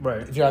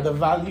 Right. If you're at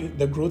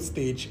the growth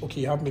stage,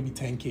 okay, you have maybe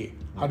 10K.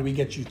 How do we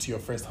get you to your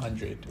first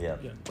 100?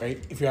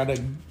 Right? If you're at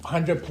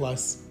 100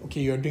 plus, okay,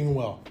 you're doing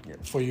well.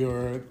 For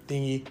your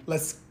thingy,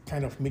 let's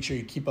kind of make sure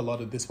you keep a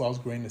lot of this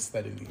whilst growing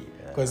steadily.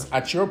 Because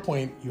at your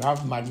point, you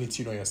have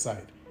magnitude on your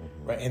side.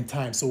 right? And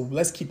time. So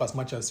let's keep as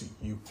much as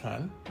you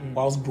can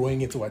whilst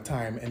growing it over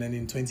time. And then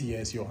in 20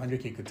 years, your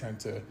 100K could turn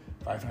to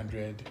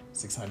 500,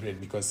 600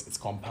 because it's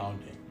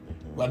compounding.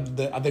 But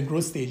at the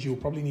growth stage, you'll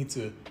probably need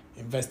to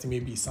invest in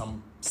maybe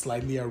some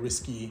slightly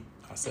risky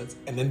assets.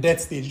 And then that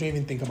stage, don't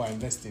even think about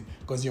investing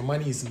because your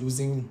money is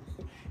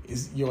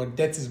your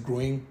debt is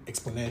growing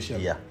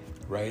exponentially. Yeah.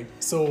 Right?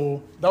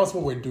 So that was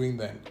what we're doing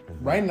then.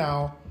 Right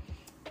now,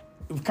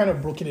 we've kind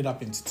of broken it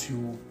up into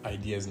two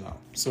ideas now.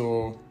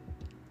 So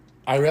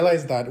I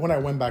realized that when I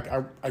went back,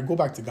 I go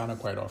back to Ghana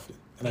quite often.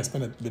 And I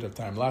spent a bit of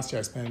time. Last year,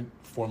 I spent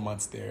 4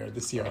 months there.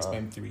 This year, I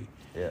spent 3.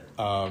 Yeah.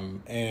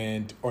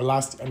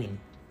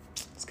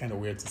 It's kind of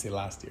weird to say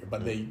last year,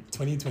 but the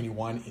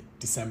 2021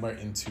 December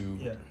into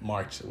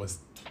March was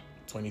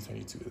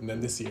 2022. And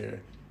then this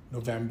year,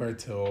 November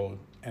till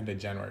end of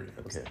January.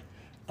 Okay.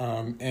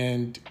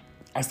 And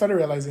I started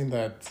realizing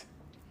that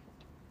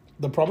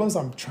the problems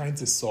I'm trying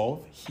to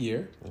solve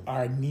here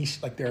are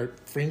niche, like they're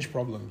fringe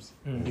problems.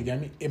 You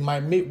get me? It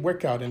might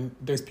work out and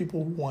there's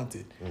people who want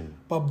it.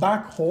 But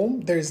back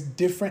home,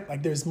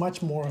 there's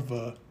much more of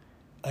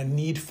a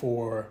need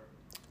for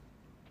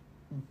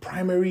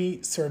primary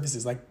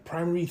services, like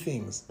primary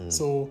things.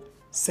 So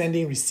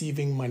sending,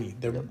 receiving money,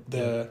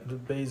 the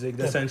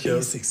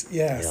essentials. Basics.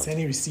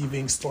 Sending,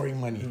 receiving, storing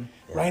money.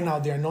 Right now,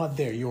 they're not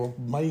there. Your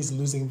money is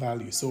losing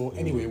value. So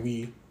anyway,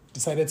 we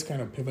decided to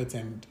kind of pivot,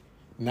 and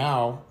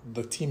now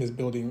the team is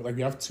building, like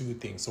we have 2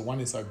 things. So one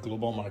is a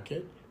global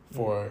market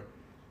for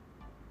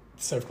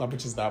Surf Club,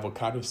 which is the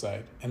avocado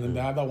side. And then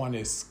the other one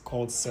is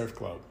called Surf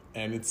Club.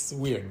 And it's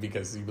weird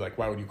because you'd be like,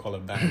 why would you call it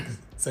a bank?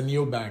 It's a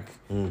neobank.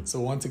 So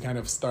we want to kind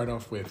of start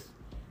off with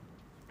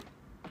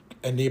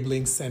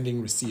enabling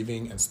sending,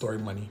 receiving, and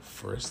storing money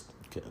first.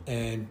 Okay.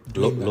 And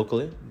doing that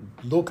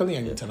locally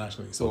and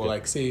internationally. So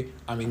like say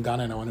I'm in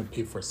Ghana and I want to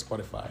pay for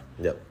Spotify.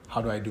 Yep.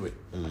 How do I do it?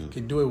 I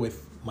can do it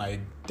with my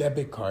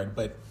debit card,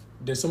 but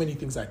there's so many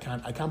things I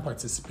can't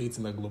participate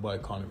in the global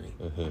economy.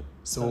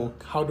 So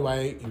how do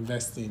I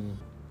invest in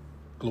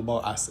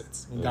global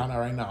assets? In Ghana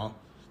right now,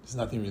 there's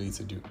nothing really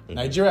to do.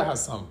 Nigeria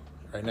has some,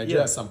 right?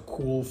 Nigeria has some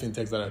cool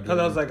fintechs that are doing. Because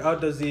I was like, how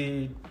does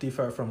it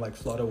differ from like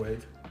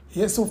Flutterwave?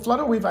 Yeah, so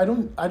Flutterwave, I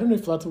don't know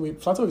if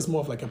Flutterwave is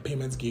more of like a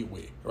payments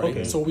gateway, right?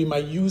 Okay. So we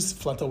might use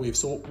Flutterwave.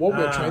 So what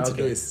we're trying to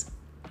do is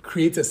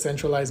create a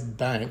centralized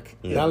bank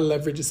that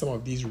leverages some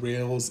of these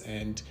rails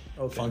and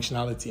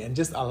functionality and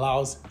just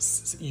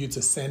allows you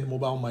to send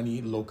mobile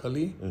money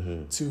locally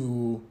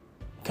to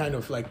kind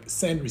of like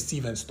send,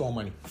 receive, and store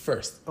money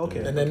first. Okay.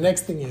 And the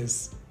next thing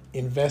is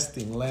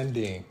investing,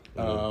 lending,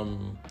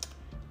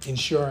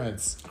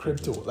 insurance,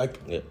 crypto. Like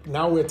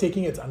now we're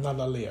taking it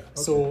another layer. Okay.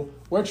 So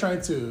we're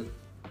trying to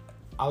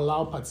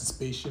allow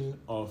participation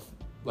of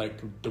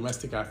like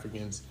domestic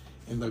Africans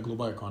in the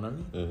global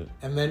economy,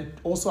 and then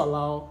also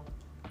allow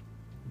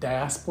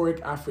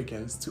diasporic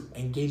Africans to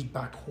engage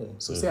back home.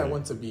 So say I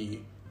want to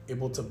be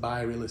able to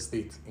buy real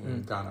estate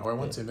in Ghana, or I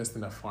want to invest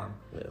in a farm,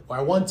 or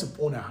I want to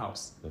own a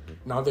house.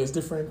 Now there's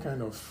different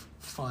kind of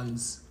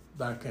funds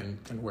that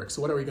can work.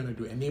 So what are we going to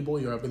do? Enable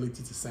your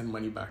ability to send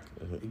money back.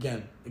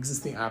 Again,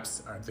 existing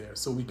apps are there.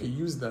 So we could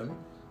use them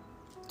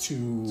to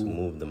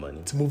move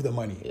the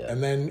money. Yeah.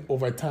 And then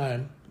over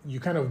time, you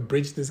kind of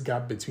bridge this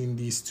gap between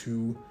these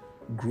two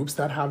groups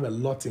that have a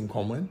lot in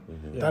common,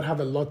 that have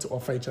a lot to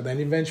offer each other. And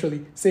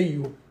eventually, say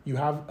you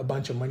have a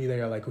bunch of money that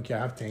you're like, okay, I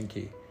have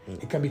 10K.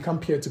 It can become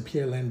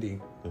peer-to-peer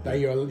lending, that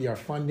you're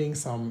funding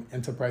some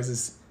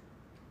enterprises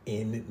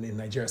in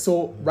Nigeria.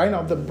 So right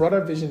now, the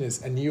broader vision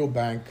is a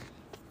neobank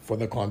for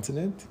the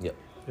continent.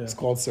 It's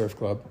called Surf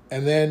Club.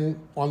 And then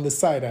on the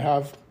side, I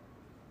have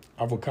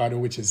Avocado,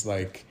 which is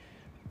like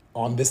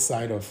on this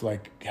side of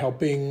like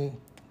helping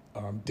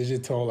the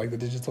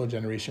digital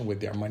generation with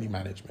their money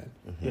management.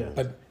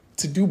 But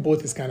to do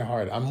both is kind of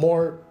hard. I'm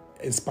more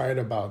inspired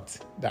about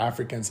the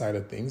African side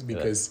of things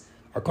because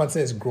our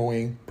continent is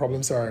growing,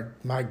 problems are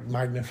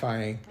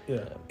magnifying,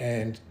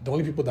 and the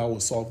only people that will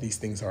solve these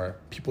things are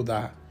people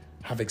that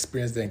have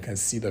experienced it and can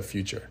see the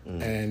future.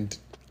 And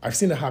I've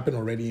seen it happen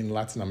already in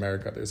Latin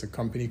America. There's a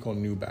company called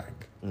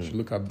Nubank. You should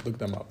look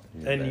them up.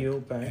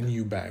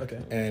 Nubank.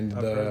 Okay. And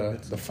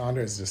the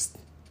founder is just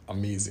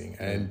amazing.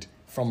 And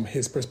from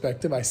his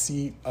perspective, I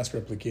see us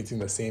replicating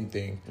the same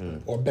thing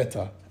or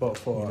better. But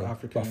for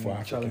African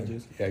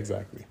challenges. Yeah,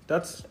 exactly.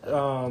 That's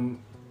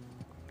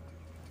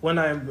when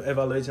I'm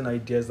evaluating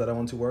ideas that I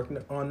want to work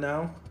on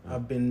now.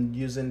 I've been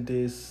using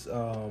this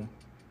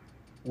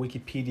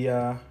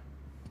Wikipedia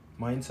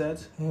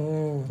mindset,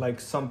 like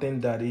something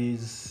that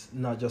is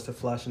not just a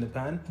flash in the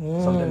pan,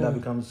 something that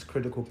becomes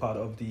critical part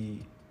of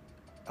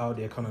how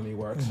the economy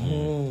works.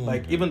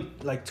 Like even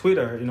like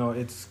Twitter,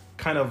 it's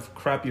kind of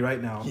crappy right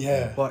now,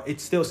 but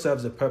it still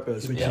serves a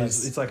purpose, which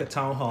is it's like a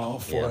town hall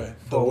for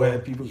where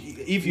people,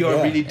 if you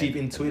are really deep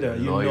in Twitter,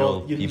 you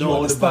know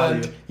the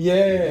value,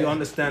 you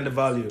understand the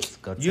value.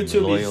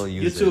 YouTube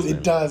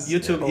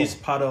is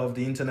part of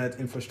the internet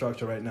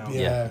infrastructure right now,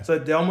 so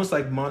they're almost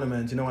like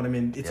monuments, you know what I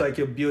mean? It's like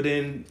you're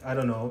building, I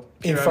don't know,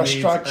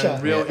 infrastructure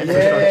and real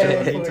infrastructure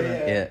on the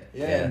internet.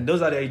 And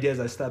those are the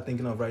ideas I start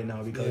thinking of right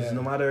now, because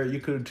no matter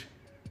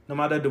no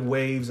matter the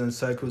waves and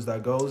cycles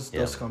that goes,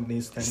 those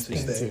companies tend to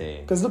stay.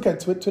 Because look at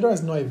Twitter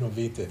has not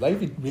innovated. Like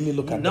if you really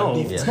look at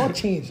it, it's not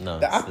changed. No,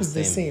 the app is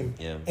the same.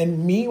 Yeah.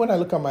 And me, when I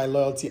look at my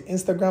loyalty,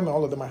 Instagram and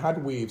all of them, I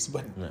had waves,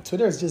 but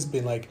Twitter has just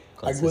been like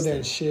I go there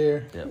and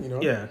share. You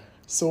know. Yeah.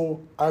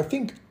 So I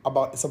think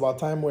it's about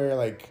time where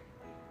like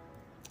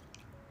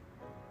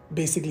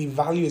basically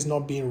value is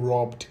not being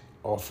robbed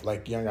of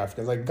like young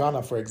Africans. Like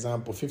Ghana, for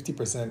example,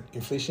 50%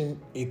 inflation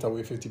ate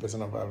away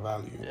 50% of our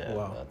value. Yeah,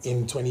 wow.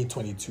 In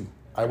 2022.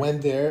 I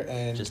went there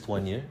and just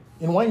 1 year.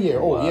 In 1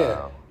 year,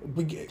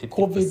 we 50%.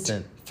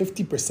 COVID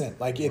 50%.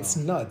 Like it's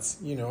nuts,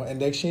 you know. And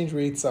the exchange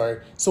rates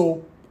are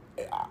so.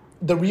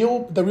 The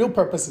real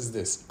purpose is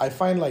this. I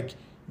find like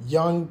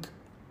young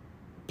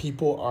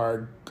people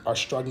are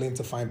struggling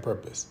to find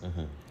purpose.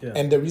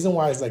 And the reason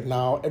why is like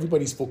now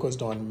everybody's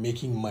focused on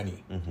making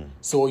money.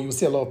 So you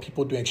see a lot of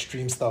people doing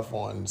extreme stuff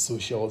on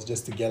socials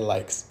just to get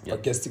likes or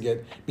just to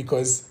get,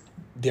 because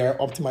they're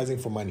optimizing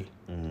for money.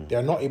 They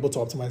are not able to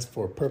optimize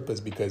for purpose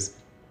because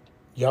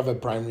you have a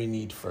primary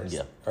need first.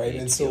 Right.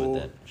 And so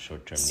that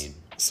short-term need.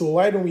 So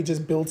why don't we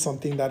just build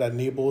something that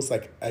enables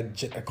like a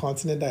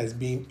continent that is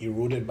being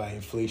eroded by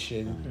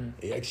inflation,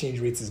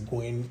 exchange rates is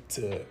going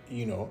to,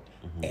 you know,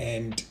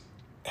 and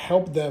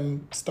help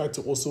them start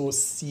to also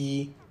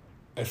see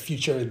a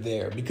future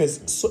there,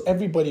 because so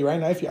everybody right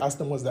now, if you ask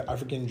them what's the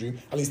African dream,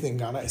 at least in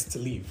Ghana, is to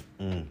leave.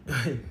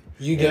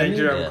 You get in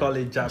Nigeria, we call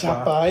it Japa.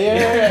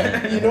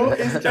 Japa, you know,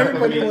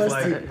 everybody wants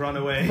like to run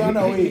away. Run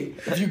away.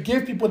 If you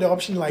give people the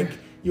option, like,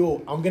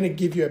 yo, I'm gonna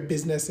give you a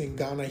business in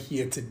Ghana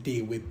here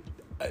today with,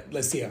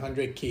 let's say,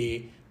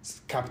 100K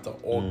capital,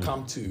 or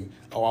come to,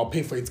 or I'll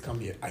pay for it to come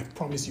here. I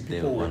promise you,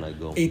 people,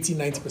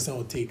 80-90%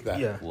 will take that.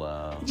 Yeah.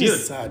 Wow.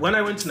 Dude, when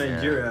I went to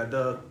Nigeria,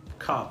 the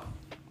cop,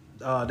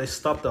 they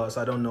stopped us.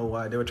 I don't know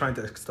why. They were trying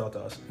to extort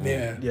us.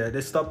 Yeah,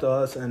 they stopped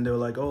us and they were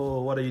like,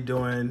 "Oh, what are you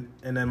doing?"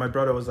 And then my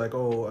brother was like,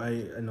 "Oh,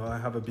 I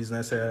have a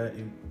business here."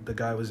 The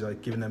guy was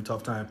like giving them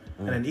tough time.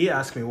 And then he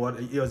asked me what.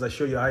 He was like,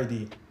 "Show your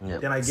ID."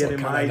 Then I get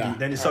him my ID.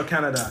 Then he saw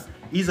Canada.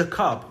 He's a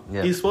cop.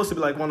 He's supposed to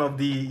be like one of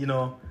the, you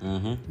know,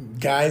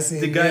 guys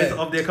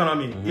of the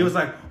economy. He was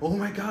like, "Oh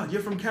my God,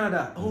 you're from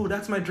Canada. Oh,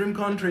 that's my dream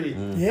country."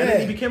 And then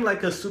he became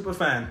like a super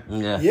fan.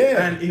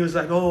 And he was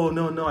like, "Oh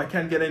no, I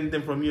can't get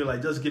anything from you.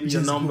 Like, just give me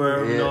your number."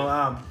 You know,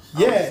 I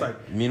was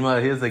like, meanwhile,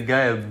 here's a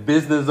guy, a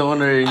business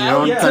owner in your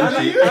own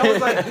country. I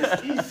was like,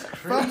 this is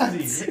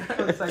crazy.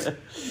 I was like,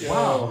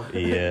 wow.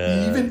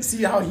 You even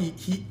see how he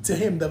to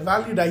him, the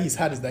value that he's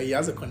had is that he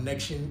has a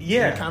connection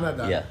in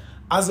Canada.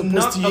 As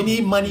opposed to you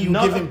need money, you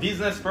give him. A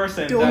business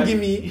person. Don't give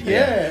me.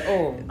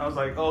 I was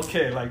like,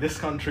 okay, like this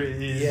country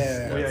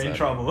is, we are in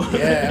trouble.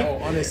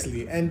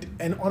 Honestly. And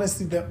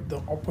honestly,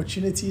 the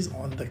opportunities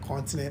on the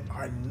continent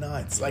are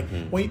nuts. Like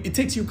when it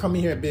takes you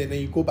coming here a bit and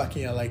then you go back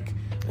and you're like,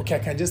 okay, I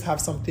can just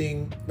have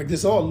something, like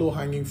there's all low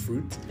hanging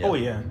fruit.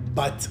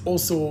 But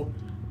also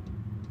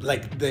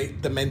like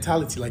the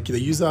mentality, like the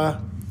user,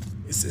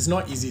 it's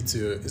not easy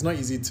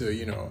to,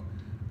 you know,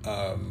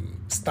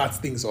 start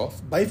things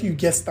off. But if you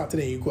get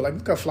started and you go, like,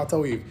 look at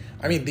Flutterwave.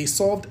 I mean, they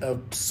solved a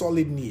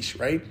solid niche,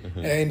 right?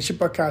 And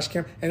Shipper Cash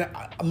came. And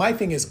my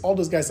thing is, all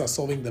those guys are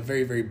solving the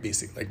very, very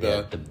basic, like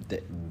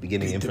the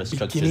beginning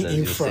infrastructure, as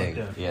you're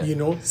saying. You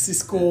know,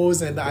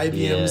 Cisco's and the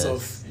IBMs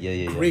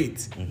of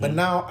great. But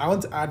now I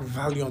want to add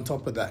value on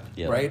top of that,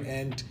 right?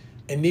 And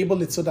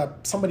enable it so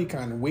that somebody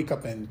can wake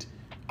up and,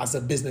 as a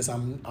business,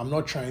 I'm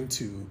not trying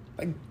to,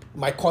 like,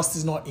 my cost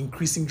is not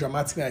increasing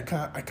dramatically. I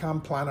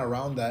can't plan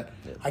around that.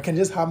 I can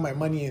just have my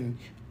money in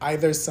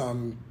either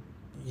some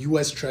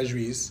US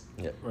treasuries.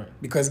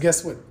 Because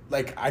guess what?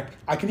 Like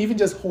I can even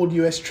just hold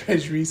US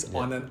treasuries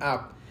on an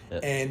app.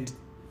 And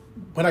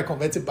when I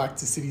convert it back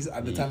to cities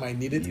at the time I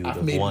need it,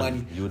 I've made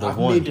money. You would have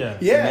won.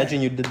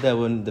 Imagine you did that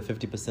when the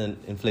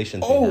 50%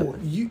 inflation thing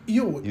happened.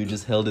 You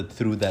just held it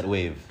through that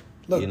wave.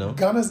 Look, you know?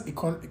 Ghana's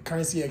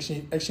currency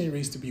exchange rate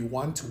used to be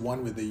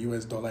 1-to-1 with the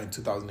US dollar in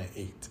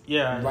 2008.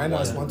 Right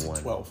now it's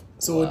 1-to-12.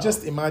 So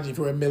just imagine if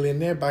you were a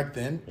millionaire back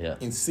then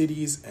in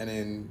cities and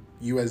in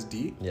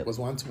USD, it was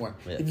 1-to-1.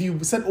 If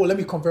you said, oh, let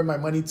me convert my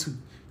money to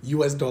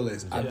US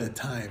dollars at the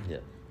time,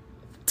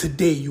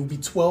 today you'll be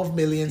 12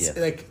 million.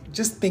 Like,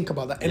 just think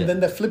about that. And then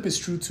the flip is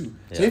true too.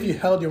 So if you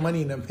held your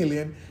money in $1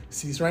 million,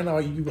 cities right now,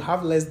 you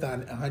have less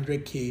than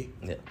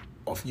 100K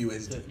of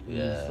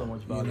USD. So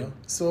much value. You know?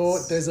 So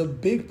there's a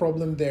big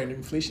problem there, and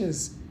inflation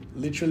is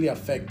literally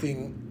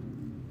affecting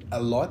a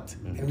lot,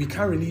 and we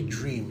can't really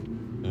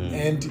dream.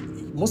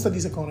 And most of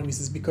these economies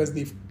is because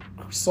they've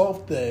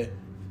solved the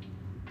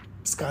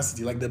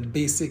scarcity, like the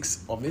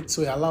basics of it.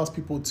 So it allows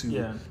people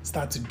to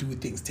start to do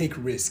things, take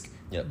risk,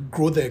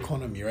 grow the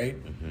economy, right?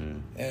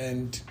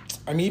 And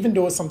I mean, even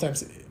though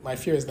sometimes my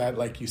fear is that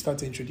like you start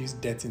to introduce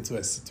debt into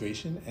a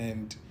situation,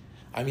 and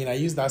I mean, I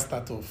use that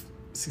stat of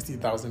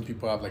 60,000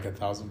 people have like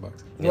 $1,000. You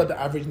know what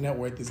the average net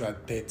worth is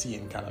at 30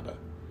 in Canada?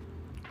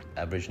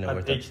 Average net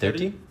worth at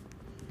 30?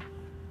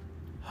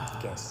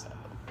 Guess.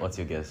 What's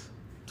your guess?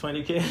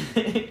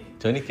 20K.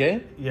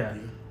 20K? Yeah.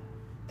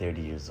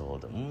 30 years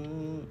old.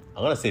 I'm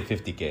gonna say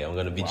 50K. I'm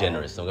gonna be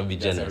generous. I'm gonna be You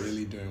guys generous. are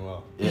really doing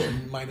well.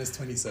 Minus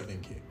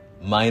 27K.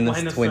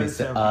 Minus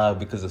 27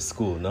 because of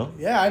school, no?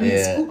 Yeah, I mean,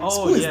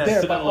 school is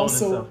there, but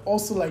student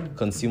also like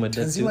consumer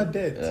debt. Consumer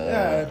debt.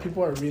 Yeah,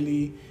 people are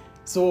really.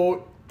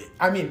 So,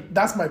 I mean,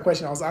 that's my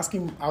question. I was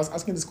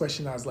asking this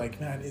question. I was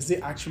like, man, is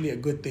it actually a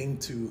good thing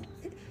to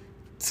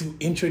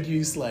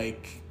introduce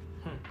like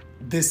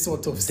this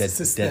sort of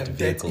system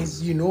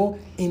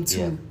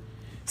into?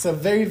 It's a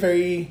very,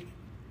 very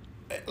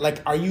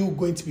like, are you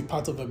going to be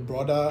part of a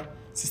broader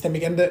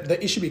systemic? And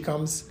the issue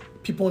becomes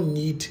people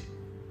need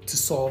to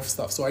solve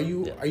stuff. So are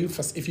you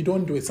if you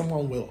don't do it,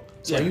 someone will.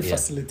 So are you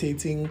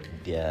facilitating?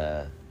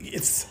 Yeah.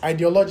 It's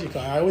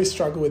ideological. I always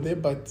struggle with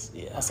it, but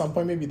at some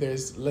point maybe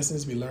there's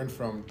lessons we learned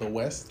from the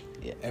West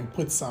and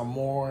put some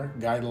more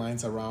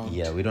guidelines around.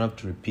 Yeah, we don't have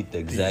to repeat the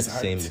exact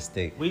same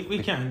mistake. We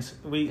can't.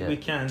 We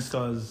can't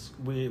because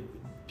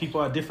people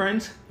are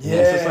different.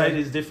 Yeah. Society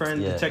is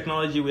different. Yeah. The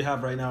technology we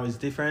have right now is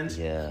different.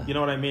 Yeah. You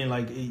know what I mean?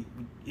 Like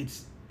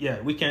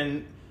we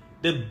can.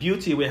 The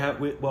beauty we have,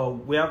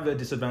 we have the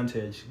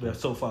disadvantage. We are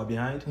so far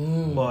behind,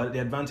 but the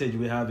advantage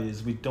we have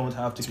is we don't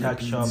have to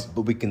catch up.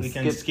 But we can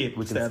skip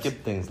steps.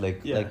 things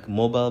like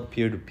mobile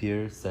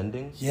peer-to-peer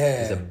sending.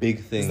 Yeah, is a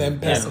big thing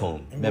back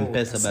home.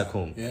 M-Pesa back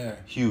home. Yeah,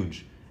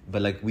 huge.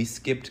 But like we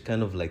skipped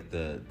kind of like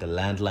the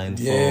landline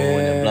phone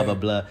and blah blah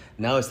blah.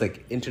 Now it's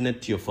like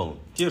internet to your phone.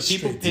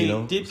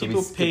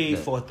 People pay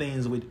for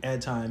things with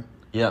airtime?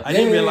 Yeah, I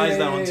didn't realize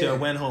that until I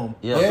went home.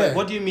 Yeah. I was like,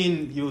 what do you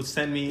mean you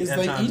send me it's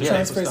airtime? like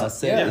e-transfer.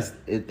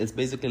 It's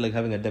basically like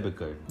having a debit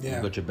card. Yeah.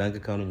 You've got your bank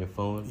account on your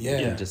phone. Yeah.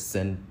 You just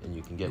send and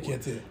you can get one.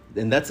 it.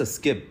 And that's a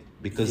skip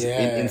because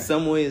in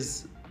some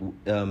ways,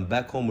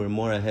 back home we're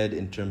more ahead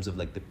in terms of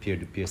like the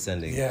peer-to-peer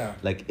sending. Yeah.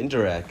 Like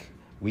Interac,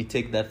 we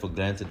take that for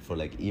granted for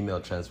like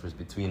email transfers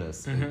between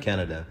us in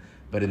Canada.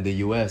 But in the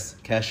US,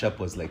 Cash App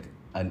was like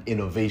an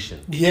innovation.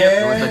 Yeah.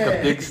 It was like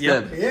a big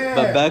step. Yeah.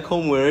 But back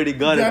home, we already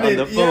got it on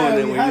the phone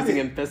and we're using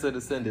M-Pesa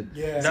to send it.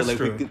 Yeah. So That's like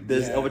true.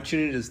 there's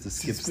opportunities to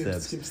skip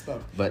steps. Skip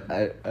stuff. But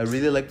I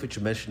really like what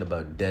you mentioned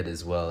about debt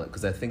as well,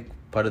 because I think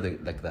part of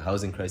the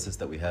housing crisis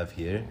that we have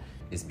here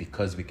is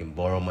because we can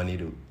borrow money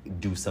to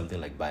do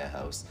something like buy a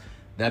house.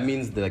 That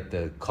means that like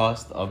the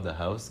cost of the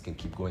house can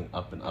keep going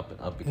up and up and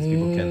up because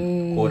people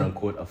can quote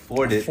unquote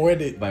afford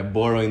it by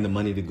borrowing the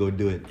money to go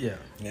do it.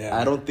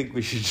 Yeah. I don't think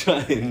we should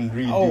try and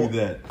redo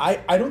that.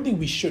 I don't think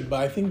we should,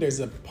 but I think there's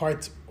a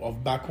part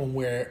of back home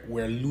where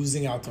we're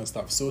losing out on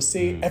stuff. So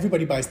say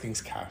everybody buys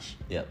things cash.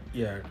 Yeah.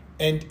 Yeah.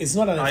 And it's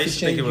not an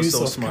efficient use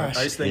of smart. cash.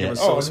 I used to think it was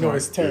so smart. No,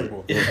 it's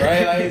terrible.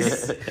 Right?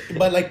 Like,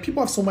 but like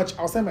people have so much.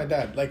 I was telling my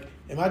dad, like,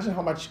 imagine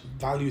how much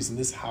value is in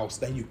this house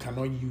that you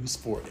cannot use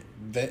for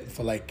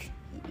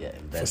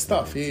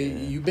stuff.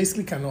 You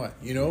basically cannot.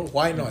 You know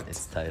why not?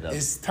 It's tied up.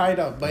 It's tied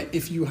up. But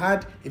if you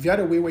had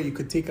a way where you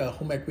could take a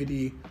home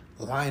equity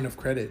line of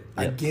credit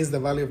against the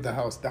value of the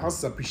house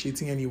is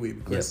appreciating anyway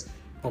because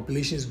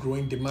population is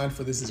growing, demand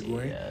for this is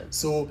growing.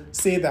 So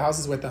say the house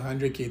is worth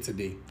 100K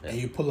today and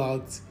you pull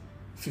out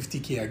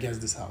 50K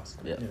against this house.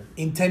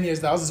 In 10 years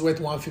the house is worth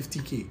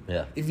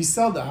 150K. If you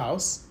sell the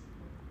house,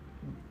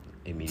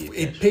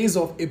 it pays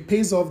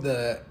off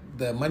the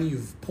money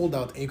you've pulled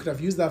out, and you could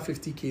have used that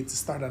 50K to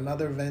start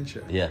another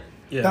venture.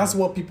 That's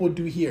what people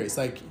do here. It's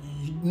like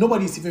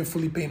nobody's even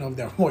fully paying off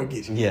their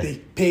mortgage.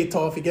 They pay it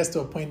off, it gets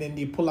to a point, then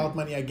they pull out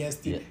money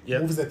against it,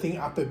 moves the thing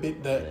up a bit,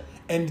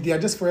 and they are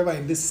just forever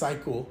in this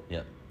cycle.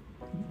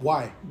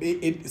 Why?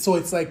 So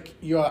it's like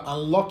you're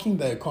unlocking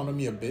the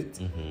economy a bit,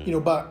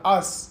 but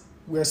us,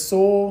 we're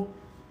so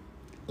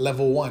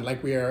level one,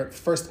 like we are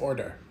first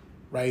order,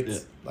 right?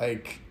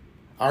 Like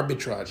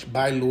arbitrage,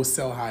 buy low,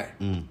 sell high.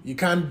 You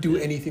can't do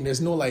anything.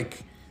 There's no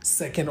like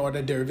second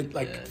order derivative,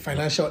 like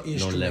financial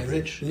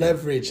instruments,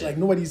 leverage. Like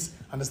nobody's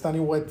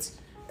understanding what.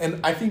 And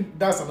I think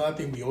that's another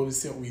thing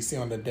we see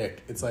on the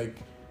deck. It's like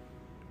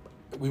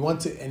we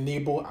want to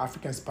enable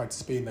Africans to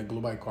participate in the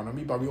global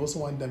economy, but we also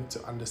want them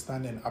to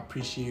understand and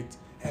appreciate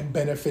and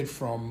benefit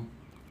from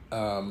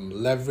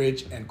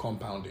leverage and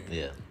compounding.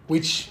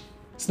 Which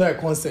it's not a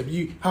concept.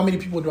 How many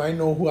people do I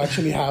know who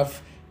actually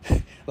have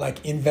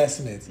like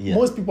investments?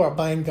 Most people are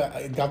buying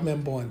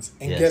government bonds,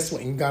 and guess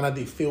what? In Ghana,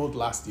 they failed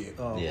last year.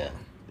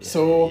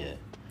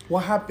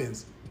 What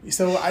happens?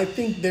 So I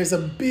think there's a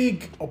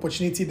big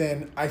opportunity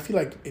then. I feel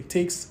like it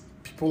takes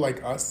people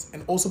like us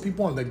and also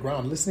people on the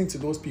ground listening to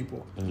those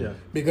people.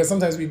 Because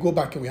sometimes we go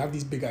back and we have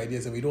these big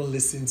ideas and we don't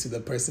listen to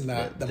the person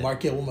that the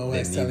market woman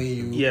was telling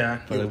you.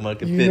 Product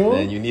market fit,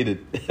 man. You need it.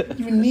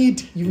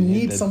 you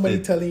need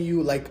somebody telling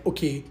you like,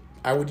 okay,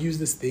 I would use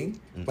this thing,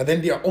 but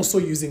then they are also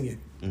using it.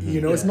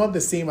 It's not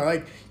the same.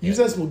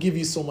 Users will give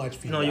you so much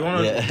feedback. No, you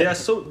want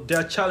to. They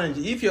are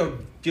challenging. If you're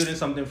building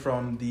something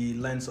from the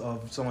lens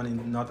of someone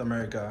in North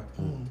America,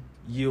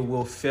 you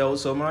will fail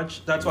so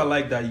much. That's why I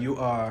like that you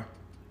are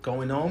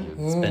going home.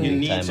 Spending You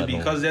need time to at be,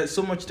 home. because there's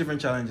so much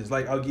different challenges.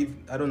 Like I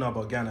don't know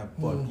about Ghana,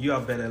 but you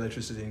have better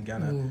electricity in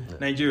Ghana.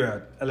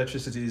 Nigeria,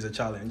 electricity is a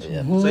challenge.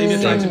 Yeah. So if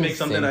you're trying to make Same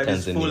something that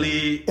is Tanzania.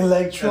 fully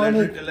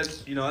Electronic.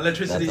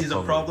 electricity That's is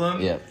a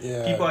problem. Yeah.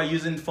 Yeah. People are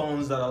using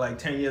phones that are like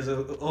 10 years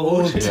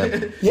old.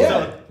 Yeah. Yeah,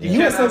 So you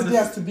can't have USSD this-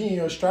 has to be in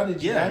your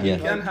strategy. Yeah, right? you Yeah.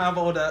 can't have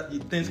all that.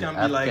 Things can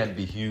App be like, can't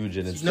be huge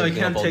and it's No, it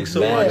taking can't up all take this so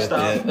much bandwidth.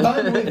 stuff.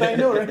 Bandwidth, I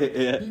know, right?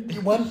 Yeah.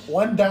 You want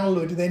one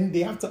download, then they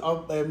have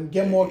to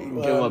get more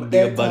a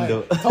bigger airtime.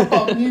 bundle. Top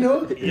up,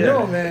 Yeah.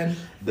 No, man.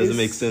 Doesn't It's-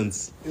 make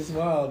sense. It's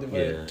wild, but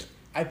Yeah.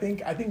 I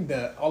think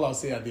that all I'll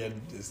say at the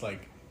end is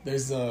like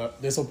there's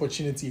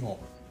opportunity home,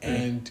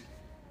 and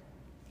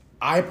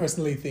I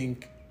personally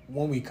think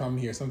when we come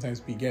here,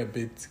 sometimes we get a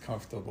bit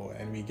comfortable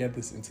and we get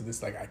into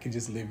this like I could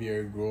just live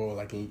here, grow,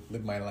 like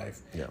live my life.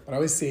 Yeah. But I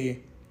always say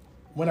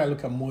when I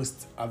look at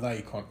most other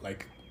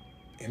like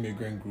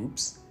immigrant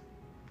groups,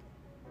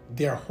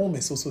 their home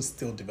is also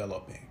still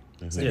developing.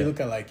 So if Yeah. you look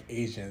at like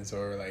Asians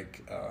or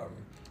like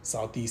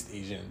Southeast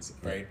Asians,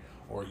 right,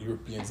 or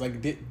Europeans, like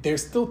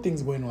there's still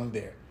things going on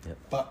there. Yeah.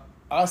 But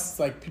us,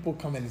 like people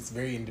come and it's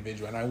very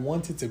individual, and I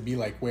want it to be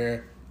like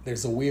where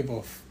there's a wave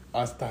of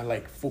us that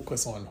like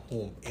focus on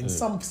home in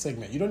some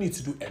segment. You don't need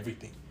to do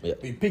everything. Yeah.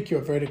 But you pick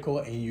your vertical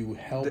and you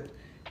help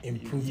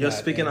improve. you're that.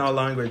 speaking And- our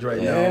language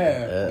right Yeah,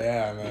 now.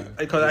 yeah, man.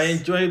 Because I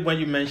enjoyed when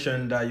you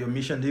mentioned that you're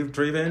mission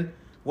driven.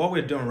 What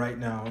we're doing right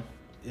now,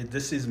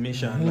 this is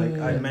mission.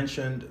 Like I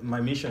mentioned, my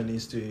mission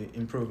is to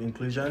improve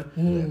inclusion.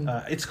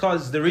 It's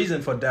because the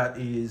reason for that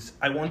is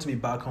I want to be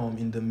back home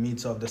in the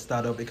midst of the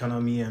startup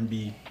economy and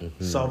be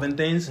solving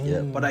things,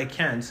 but I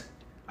can't.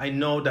 I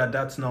know that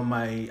that's not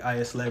my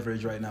highest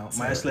leverage right now.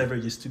 My highest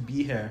leverage is to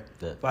be here,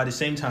 Yeah. but at the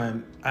same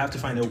time, I have to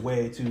find a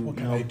way to, What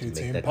can I do make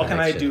to that impact? what can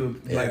I connection.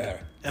 do? Like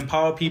Yeah.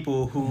 empower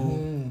people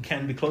who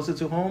can be closer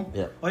to home,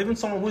 Yeah. or even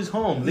someone who's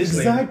home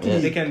listening. Exactly.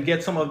 They can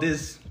get some of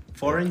this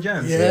foreign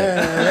gems. Yeah,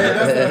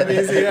 that's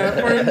amazing. Yeah,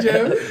 foreign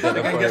gem.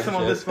 They can get some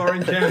of this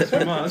foreign gems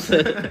from us.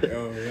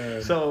 Oh yeah.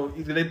 So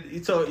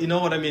you know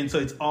what I mean. So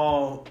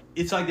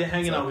it's like they're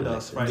hanging out with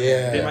us, right?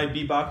 Yeah. They might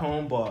be back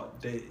home, but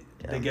they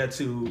get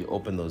You to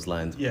open those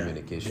lines of Yeah.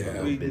 communication Yeah.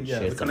 a little bit. We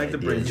share some connect the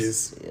ideas.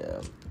 bridges.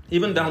 Yeah.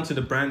 even down to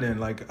the branding.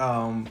 Like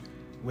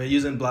we're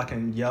using black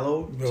and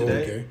yellow Oh,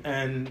 today, okay.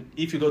 and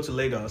if you go to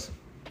Lagos,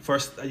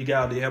 first you get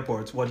out of the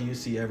airport, what do you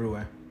see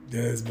everywhere?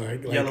 There's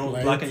like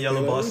Black and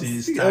yellow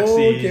buses, taxis, Oh,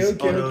 okay,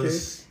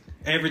 autos.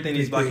 Everything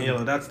is black and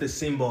yellow. That's the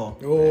symbol.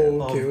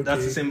 Oh, okay.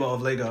 That's the symbol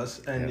of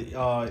Lagos, and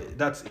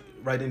that's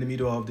right in the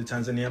middle of the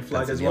Tanzanian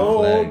flag That's as a well.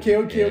 Oh, flag.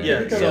 okay. Yeah,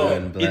 Look at so that.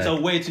 and black. it's a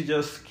way to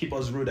just keep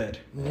us rooted.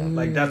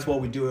 Like that's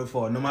what we do it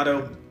for. No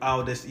matter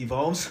how this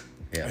evolves,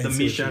 Yeah. the It's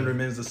mission so true.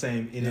 remains the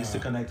same. It is to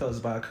Yeah. connect us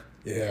back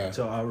Yeah.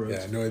 to our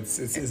roots. Yeah, no,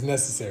 it's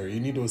necessary. You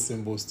need those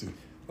symbols too.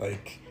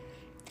 Like,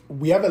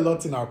 we have a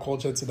lot in our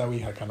culture too that we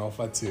can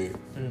offer to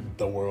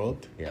the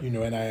world. Yeah. You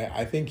know, and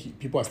I think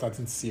people are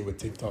starting to see it with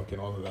TikTok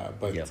and all of that.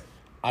 But Yeah.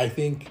 I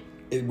think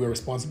we're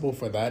responsible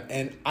for that.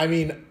 And I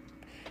mean,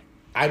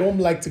 I don't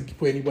like to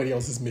put anybody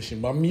else's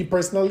mission, but me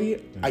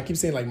personally, I keep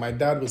saying like my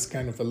dad was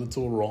kind of a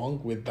little wrong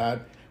with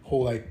that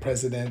whole like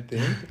president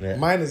thing. Yeah.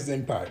 Mine is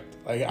impact.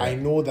 Like I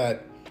know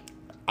that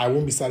I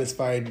won't be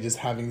satisfied just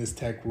having this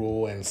tech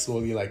role and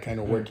slowly like kind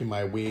of working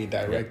my way,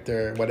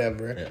 director,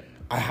 whatever. Yeah.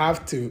 I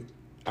have to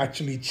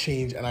actually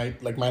change, and I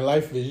like my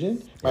life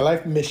vision, my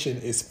life mission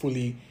is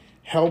fully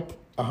help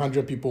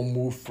 100 people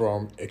move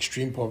from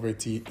extreme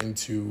poverty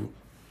into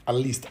at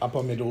least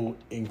upper middle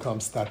income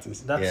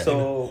status. That's Yeah.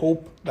 so.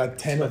 Hope that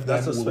 10 of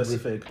them That's so will,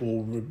 specific.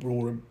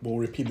 will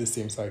repeat the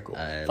same cycle.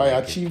 I If like I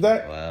it. achieve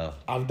that, Wow.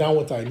 I've done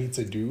what I need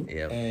to do.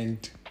 Yeah. And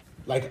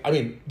like, I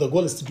mean, the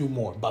goal is to do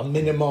more, but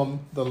minimum,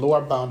 the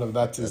lower bound of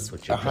that is That's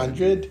what you're trying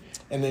to 100.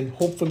 And then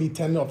hopefully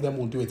 10 of them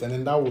will do it. And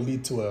then that will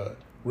lead to a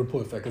ripple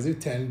effect. Because if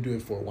 10 do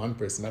it for one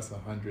person, that's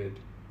 100,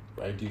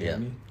 right? Do you Yeah. get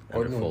me?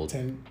 Or no, 100-fold.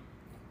 10,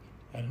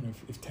 I don't know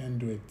if 10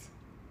 do it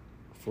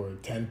for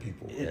 10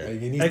 people. Yeah.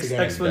 Like, it needs to get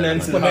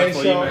Exponents is hard for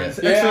exponential. humans.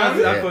 Yeah. Exponents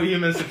is hard Yeah. for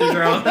humans to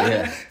figure out.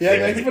 Yeah. Yeah,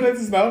 the exponent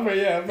is now, but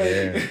but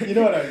Yeah. you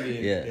know what I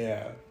mean.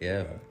 Yeah.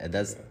 Yeah. And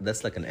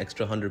that's like an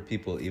extra 100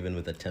 people, even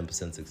with a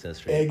 10%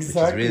 success rate,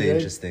 Exactly. which is really right?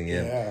 interesting.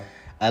 Yeah.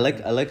 I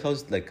like how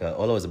like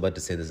all I was about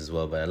to say this as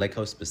well, but I like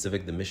how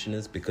specific the mission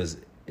is because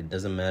it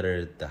doesn't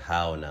matter the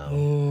how now.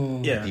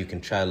 Yeah. You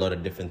can try a lot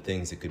of different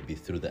things. It could be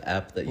through the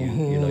app that you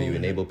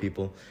enable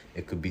people.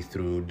 It could be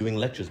through doing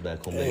lectures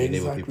back home that you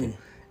enable Exactly. people.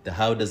 The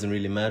how doesn't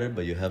really matter,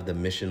 but you have the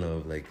mission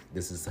of like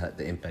this is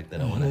the impact that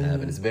I want to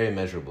have, and it's very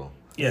measurable.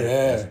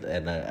 Yeah.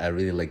 And I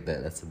really like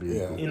that. That's a really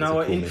Yeah. cool. In that's a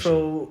our cool mission.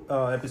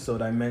 intro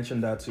episode, I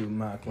mentioned that to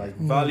Mark. Like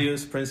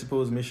values,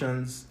 principles,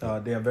 missions,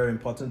 they are very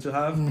important to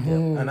have,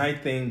 and I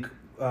think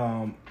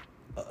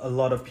a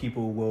lot of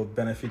people will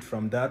benefit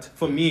from that.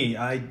 For me,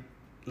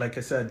 like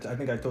I said, I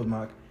think I told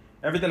Mark,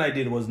 everything I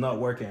did was not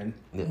working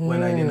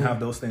when I didn't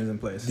have those things in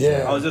place.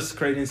 Yeah. I was just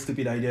creating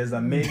stupid ideas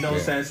that made no Yeah.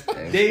 sense.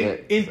 Yeah.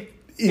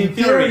 in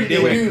theory,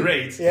 they were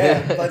great.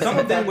 Yeah, but Some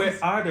of them were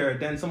harder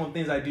than some of the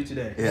things I do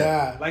today.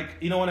 Yeah. Like,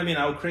 you know what I mean?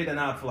 I'll create an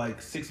app for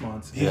like 6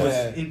 months. It Yeah.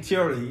 was, in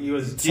theory, it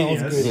was Sounds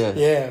genius. good.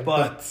 Yeah. Yeah,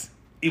 But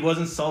it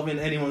wasn't solving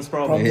anyone's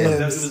problem. Problems.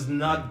 It was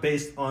not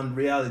based on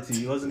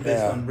reality. It wasn't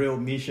based on real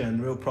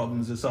mission, real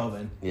problems they're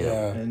solving.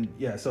 Yeah. And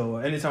so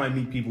anytime I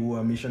meet people who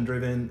are mission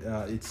driven,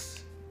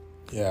 it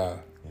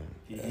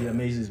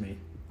amazes me.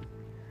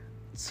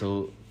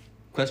 So,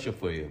 question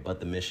for you about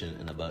the mission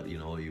and about, you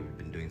know, what you've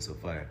been doing so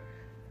far.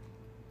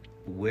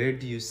 Where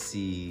do you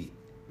see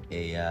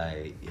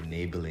AI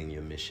enabling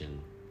your mission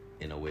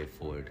in a way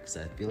forward? Because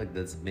I feel like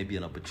there's maybe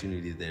an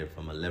opportunity there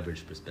from a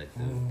leverage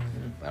perspective.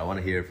 But I want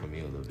to hear it from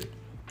you a little bit.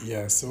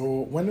 Yeah,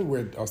 so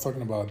I was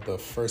talking about the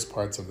first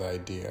parts of the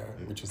idea,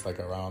 which is like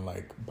around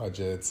like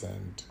budgets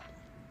and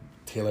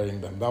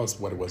tailoring them. That was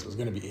what it was. It was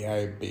going to be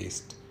AI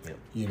based,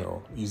 you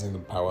know, using the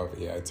power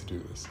of AI to do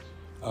this.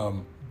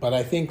 But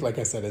I think, like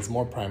I said, it's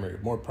more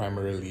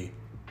primarily,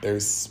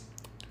 there's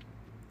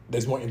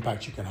more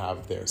impact you can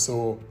have there.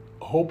 So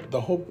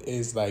the hope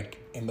is like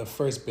in the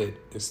first bit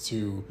is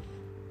to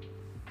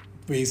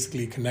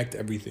basically connect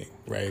everything,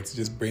 right? To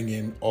just bring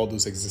in all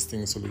those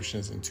existing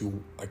solutions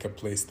into like a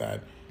place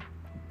that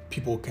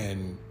people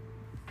can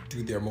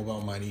do their mobile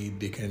money.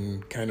 They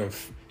can kind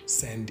of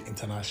send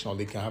international.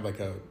 They can have like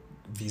a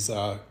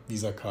Visa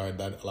card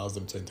that allows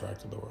them to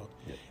interact with the world.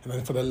 Yeah. And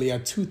then for the layer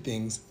 2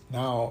 things,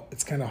 now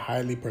it's kind of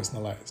highly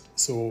personalized.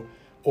 So,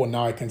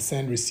 now I can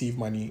send, receive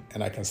money,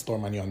 and I can store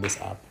money on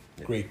this app.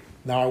 Yeah. Great.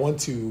 Now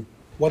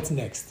what's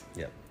next?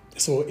 Yeah.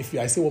 So if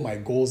I say what my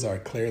goals are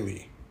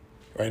clearly,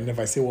 right? And if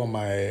I say what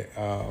my,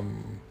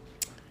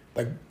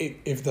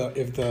 if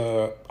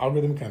the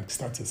algorithm can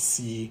start to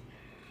see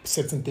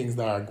certain things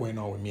that are going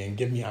on with me and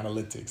give me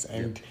analytics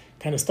and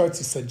kind of start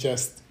to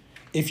suggest,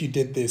 if you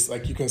did this,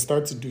 like you can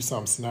start to do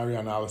some scenario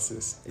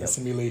analysis and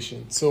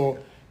simulation. So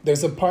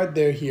there's a part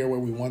here where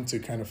we want to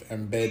kind of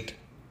embed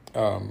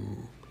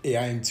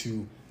AI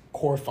into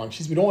core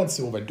functions. We don't want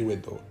to overdo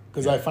it though,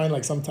 because I find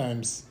like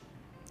sometimes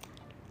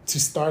to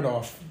start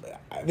off,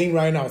 I think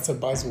right now it's a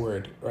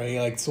buzzword, right?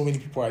 Like so many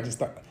people are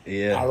just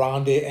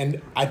around it,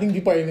 and I think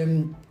people are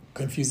even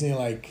confusing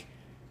like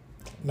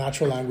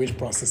natural language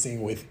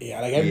processing with AI.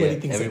 Like everybody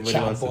thinks a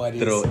chatbot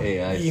is throw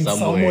AI in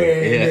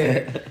somewhere in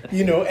there,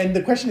 you know. And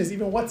the question is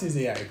even what is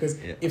AI? Because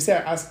if say I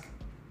ask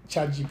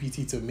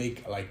ChatGPT to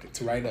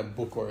write a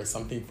book or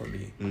something for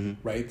me,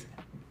 right?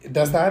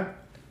 Does that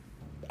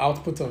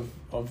output of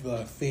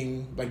the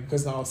thing, like,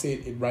 because now I'll say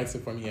it writes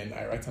it for me and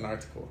I write an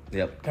article.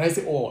 Yep. Can I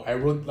say, I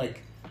wrote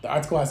like the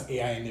article has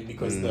AI in it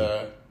because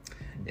I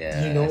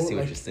see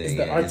what you're saying. Is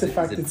the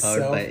artifact is it itself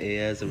powered by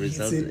AI as a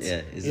result?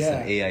 Is this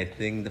an AI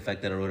thing? The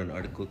fact that I wrote an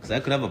article, because I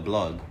could have a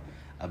blog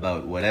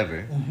about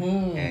whatever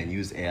and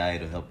use AI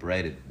to help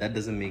write it. That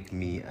doesn't make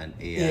me an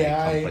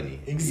AI company.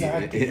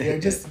 Exactly. You're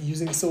just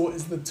using it. So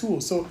it's the tool.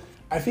 So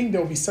I think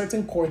there will be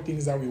certain core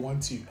things that we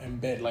want to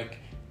embed, like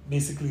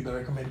basically the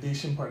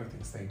recommendation part of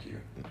things. Thank you.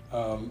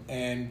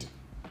 And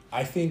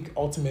I think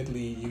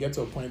ultimately you get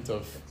to a point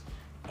of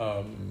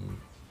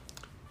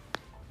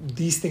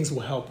these things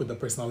will help with the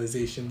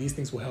personalization. These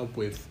things will help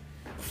with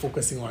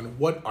focusing on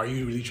what are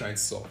you really trying to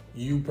solve.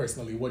 You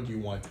personally, what do you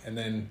want? And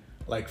then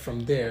like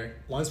from there,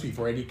 once we've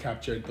already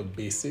captured the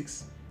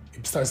basics,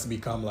 it starts to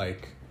become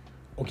like,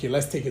 okay,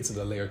 let's take it to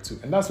the layer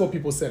 2. And that's what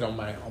people said on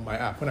my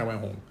app when I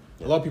went home.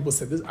 A lot of people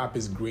said this app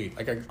is great.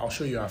 Like I'll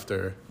show you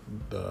after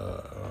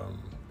the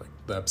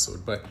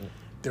episode, but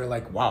they're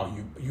like, wow,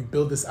 you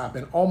build this app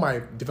and all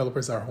my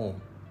developers are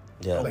home.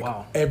 Yeah.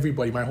 Like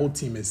everybody, my whole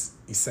team is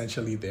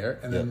essentially there.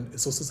 And then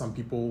it's also some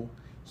people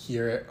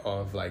here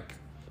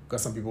got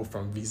some people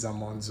from Visa,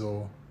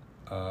 Monzo,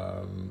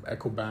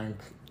 EcoBank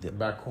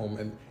back home.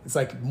 And it's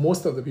like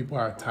most of the people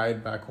are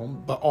tied back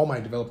home, but all my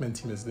development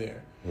team is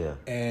there. Yeah.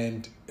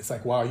 And it's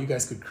like, wow, you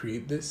guys could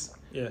create this.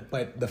 Yeah.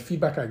 But the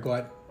feedback I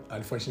got,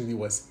 unfortunately,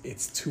 was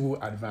it's too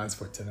advanced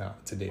for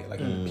today. Like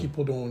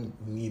people don't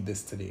need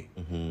this today,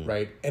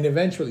 right? And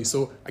eventually,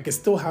 so I can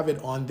still have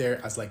it on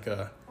there as like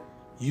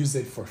use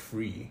it for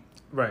free.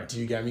 Right. Do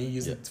you get me?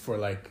 Use it for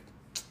like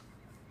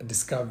a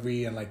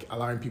discovery and like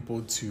allowing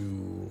people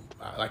to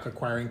like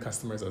acquiring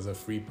customers as a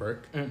free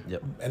perk.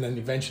 Yep. And then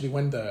eventually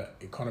when the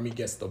economy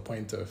gets to the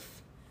point of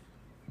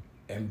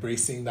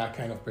embracing that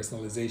kind of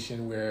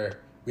personalization where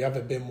we have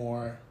a bit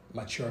more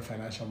mature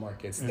financial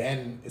markets,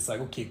 then it's like,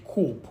 okay,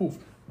 cool, poof.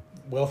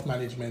 Wealth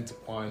management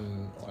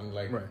on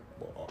like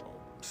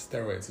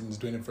steroids, and it's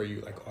doing it for you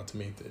like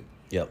automated.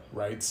 Yep.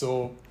 Right.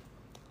 So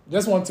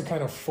just want to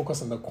kind of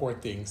focus on the core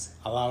things,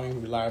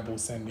 allowing reliable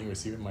sending,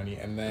 receiving money,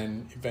 and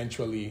then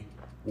eventually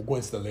we'll go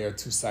into the layer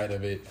 2 side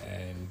of it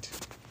and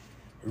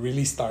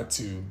really start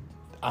to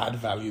add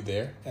value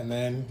there. And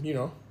then,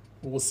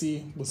 we'll see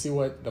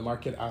what the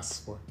market asks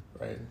for,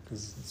 right?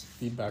 Because it's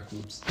feedback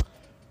loops.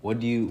 What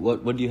do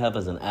you have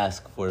as an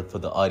ask for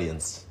the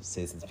audience?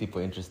 Say since people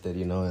are interested,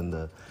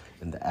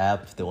 in the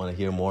app, if they want to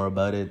hear more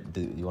about it,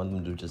 do you want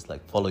them to just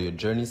like follow your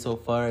journey so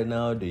far right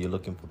now? Do you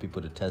looking for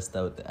people to test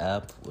out the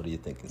app? What are you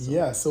thinking?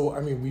 Yeah, so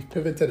I mean we've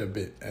pivoted a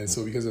bit, and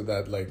so because of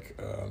that, like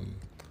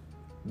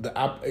the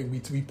app,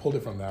 we pulled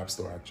it from the App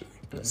Store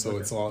actually. So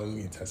it's all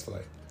in test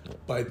flight.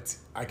 But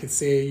I could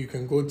say you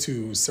can go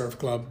to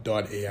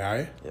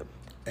surfclub.ai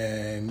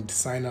and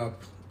sign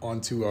up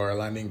onto our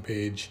landing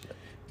page.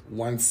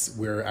 Once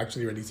we're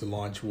actually ready to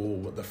launch,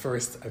 the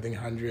first, I think,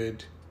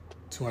 100,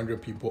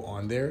 200 people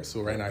on there.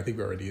 So right now, I think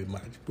we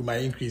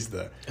might increase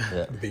the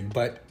thing.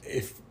 But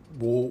if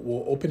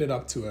we'll open it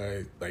up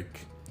to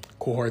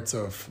cohorts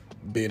of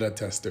beta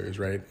testers,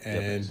 right?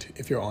 And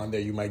if you're on there,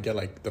 you might get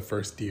like the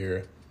first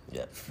year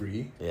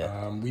free.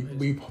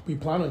 We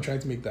plan on trying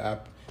to make the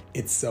app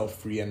itself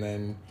free, and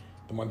then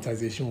the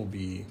monetization will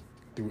be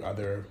through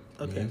other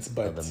means.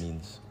 But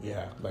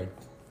like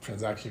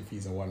transaction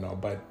fees and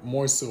whatnot. But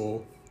more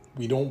so,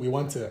 we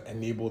want to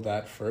enable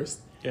that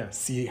first.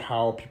 See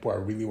how people are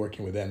really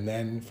working with it, and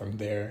then from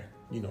there,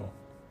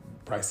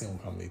 pricing will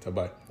come later.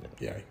 But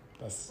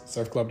that's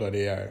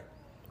surfclub.ai.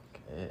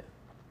 Okay.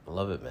 I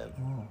love it, man.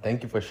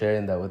 Thank you for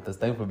sharing that with us.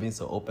 Thank you for being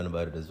so open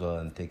about it as well,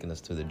 and taking us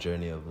through the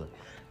journey of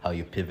how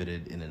you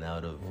pivoted in and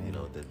out of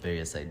the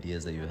various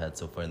ideas that you had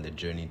so far in the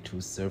journey to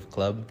Surf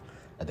Club.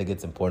 I think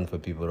it's important for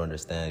people to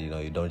understand,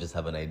 you don't just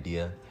have an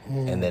idea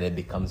and then it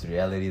becomes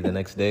reality the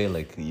next day.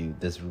 Like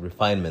there's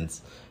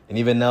refinements, and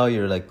even now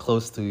you're like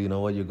close to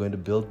what you're going to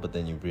build, but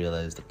then you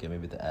realized, okay,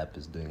 maybe the app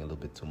is doing a little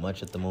bit too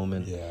much at the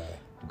moment.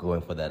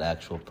 Going for that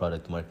actual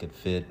product market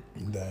fit.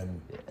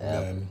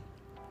 And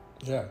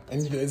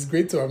it's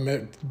great to have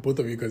met both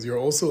of you, because you're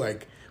also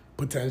like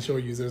potential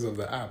users of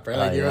the app, right?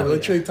 Like you're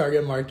literally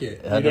target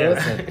market,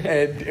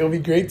 and it'll be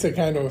great to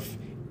kind of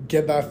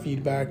get that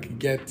feedback.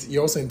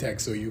 You're also in tech,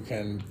 so you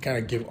can kind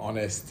of give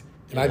honest.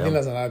 And I think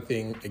that's another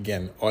thing.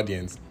 Again,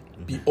 audience,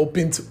 be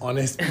open to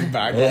honest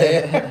feedback.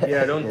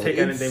 Don't take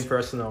anything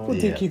personal. Don't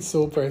take it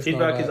so personal.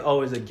 Feedback is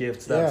always a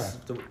gift.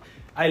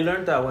 I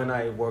learned that when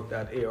I worked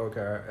at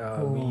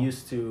Aorca. We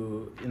used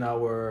to, in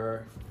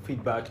our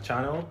feedback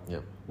channel,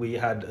 we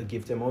had a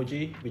gift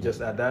emoji. We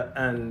just had that,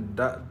 and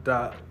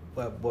that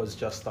was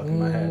just stuck in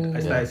my head. I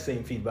started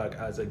seeing feedback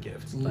as a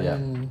gift.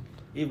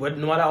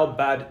 No matter how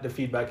bad the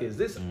feedback is,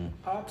 this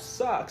app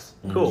sucks.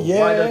 Cool.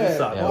 Why does it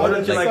suck? What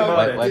don't you like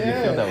about it? Why do you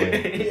feel that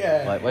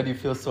way? Why do you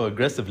feel so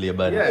aggressively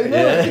about it?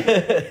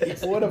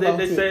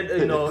 They said,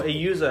 a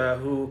user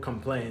who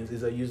complains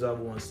is a user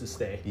who wants to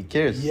stay. He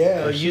cares.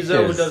 A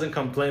user who doesn't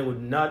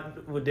complain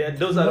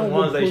those are the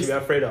ones that you should be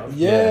afraid of.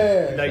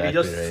 They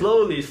just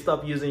slowly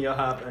stop using your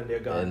app and they're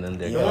gone. And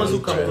then the ones who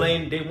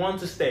complain, they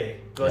want to stay.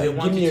 Because they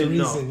want you to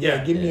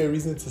know. Give me a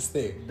reason to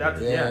stay.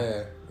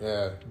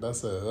 Yeah,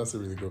 that's a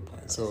really good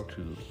point. That's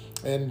true.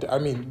 And I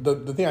mean,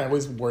 the thing I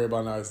always worry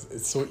about now is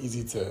it's so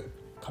easy to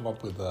come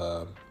up with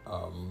a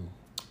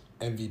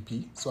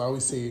MVP. So I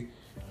always say,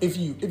 if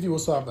you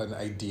also have an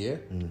idea,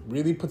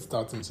 really put it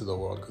out into the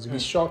world, because you'll be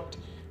shocked.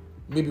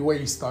 Maybe where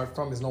you start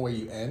from is not where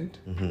you end.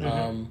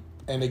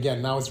 And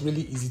again, now it's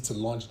really easy to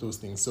launch those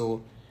things.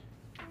 So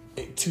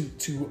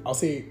I'll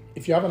say,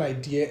 if you have an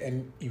idea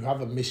and you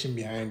have a mission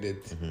behind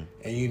it,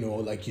 and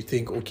you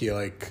think, okay,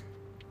 like,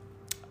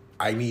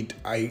 I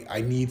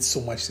need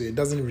so much. So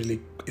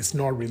it's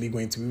not really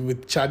going to be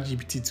with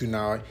ChatGPT 2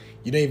 now.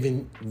 You don't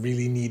even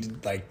really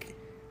need like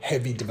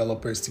heavy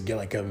developers to get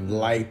like a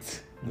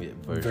light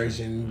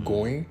version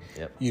going.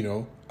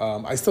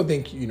 I still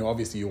think,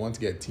 obviously you want to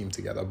get a team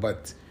together,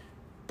 but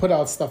put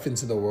out stuff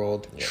into the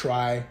world,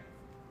 try,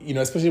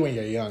 especially when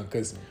you're young,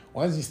 because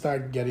once you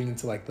start getting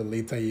into like the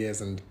later years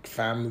and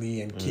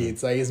family and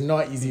kids, like it's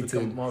not easy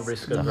to more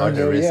risk. It's a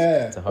harder risk.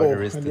 It's a harder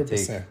risk to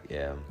take.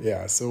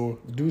 Yeah. So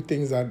do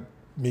things that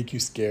make you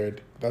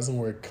scared. Doesn't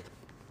work.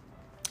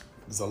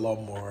 There's a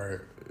lot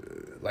more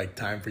like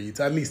time for you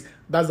to, at least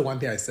that's the one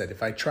thing I said.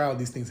 If I try all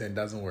these things and it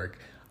doesn't work,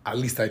 at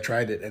least I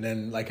tried it, and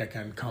then like I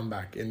can come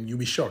back, and you'll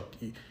be shocked.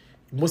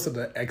 Most of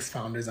the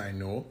ex-founders I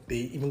know, they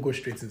even go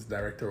straight into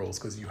director roles,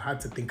 because you had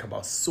to think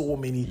about so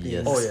many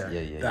things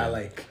that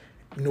like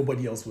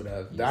nobody else would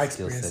have. That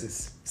experience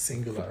is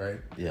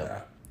singular,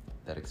 right?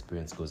 That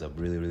experience goes up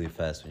really, really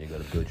fast when you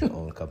got to build your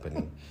own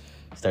company.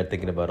 Start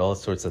thinking about all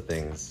sorts of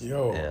things.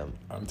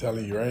 I'm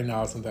telling you right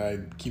now, sometimes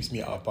it keeps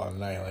me up all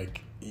night.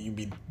 Like you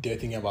be there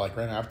thinking about, like,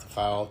 right now I have to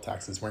file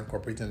taxes. We're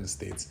incorporated in the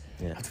States.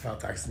 I have to file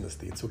taxes in the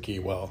States. Okay,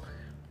 well,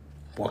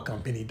 what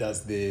company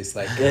does this?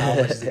 Like, how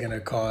much is it gonna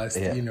cost?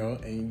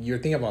 And you're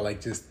thinking about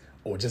like just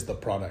the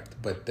product,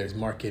 but there's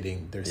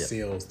marketing, there's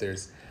sales,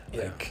 there's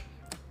like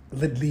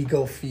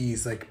legal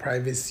fees, like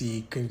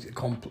privacy,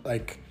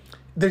 like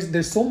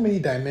there's so many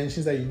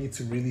dimensions that you need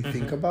to really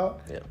think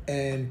about,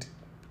 and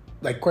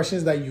like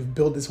questions that you've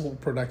built this whole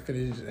product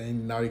finish,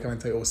 and now you come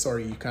and tell you, oh,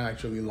 sorry, you can't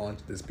actually launch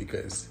this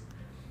because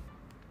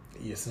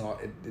it's not,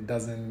 it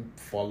doesn't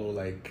follow,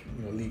 like,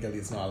 legally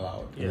it's not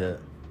allowed.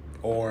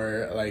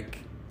 Or like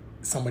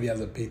somebody has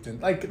a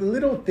patent, like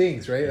little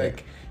things, right?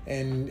 Like,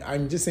 and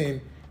I'm just saying,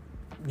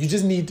 you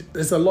just need,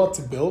 there's a lot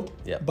to build,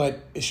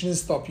 but it shouldn't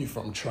stop you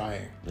from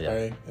trying,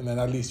 right? And then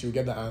at least you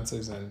get the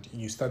answers and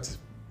you start to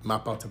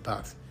map out a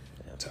path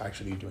to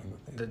actually doing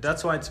the thing.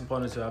 That's why it's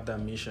important to have that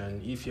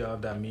mission. If you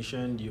have that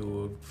mission, you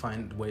will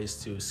find ways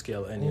to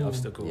scale any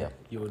obstacle. Yeah.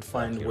 You would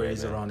find Exactly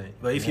ways right, around it.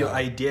 But if you're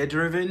idea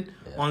driven,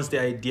 once the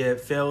idea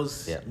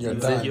fails, You're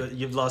done.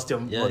 you've lost your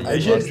motivation.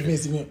 Idea driven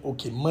is even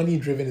okay. Money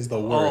driven is the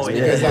worst Oh,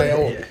 because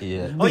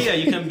Oh yeah,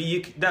 you can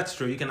be. That's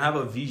true. You can have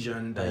a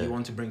vision that you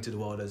want to bring to the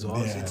world as well.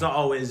 So it's not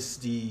always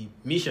the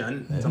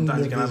mission.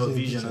 Sometimes you can have a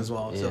vision as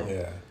well.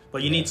 So,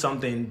 but you need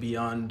something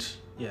beyond.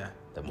 Yeah.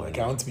 Like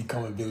I want to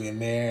become a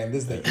billionaire, and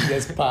this is the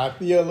easiest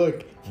path. Yeah,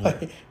 look,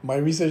 my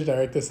research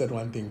director said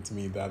one thing to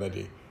me the other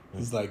day.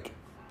 He's like,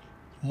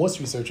 most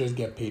researchers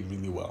get paid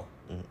really well,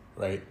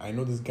 right? I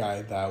know this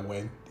guy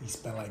that he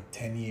spent like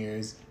 10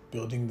 years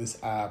building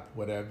this app,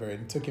 whatever,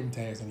 and it took him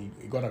 10 years, and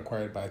he got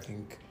acquired by, I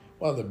think,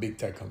 one of the big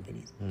tech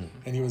companies.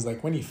 And he was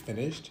like, when he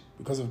finished,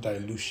 because of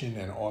dilution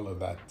and all of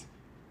that,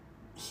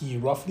 he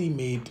roughly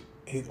made,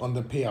 on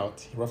the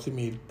payout, he roughly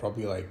made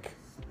probably like,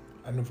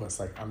 I don't know if it was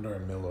like under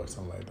 $1 million or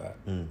something like that.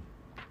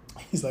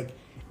 He's like,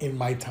 in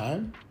my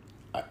time,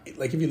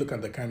 like if you look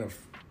at the kind of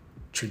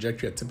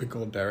trajectory a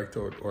typical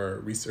director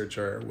or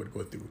researcher would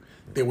go through,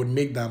 they would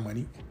make that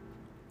money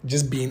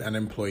just being an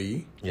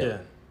employee.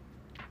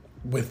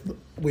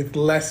 With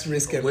less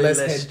risk and less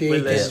headache,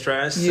 with less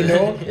stress, you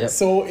know.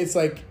 So it's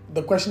like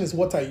the question is,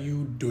 what are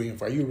you doing it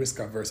for? Are you risk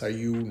averse? Are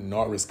you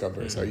not risk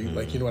averse? Are you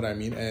like, you know what I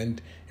mean? And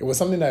it was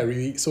something that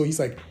really. So he's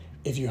like,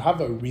 if you have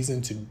a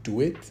reason to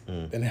do it,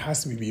 then it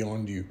has to be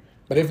beyond you.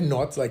 But if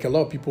not, like a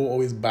lot of people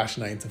always bash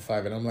 9 to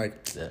 5, and I'm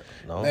like,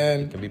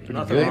 man, it can be pretty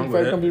nothing good. wrong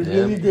with it can be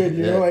really good.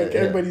 You know, like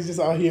everybody's just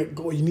out here.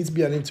 Go, you need to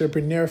be an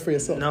entrepreneur for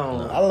yourself.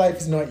 No. Our life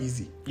is not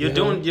easy. You're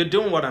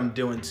doing what I'm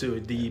doing too.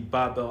 The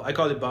barbell, I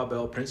call it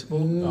barbell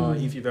principle.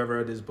 If you've ever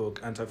read this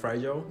book,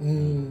 Anti-Fragile.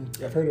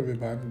 I've heard of it,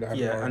 but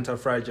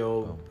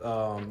Anti-Fragile.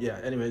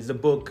 Anyways, the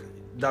book,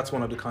 that's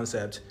one of the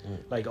concepts.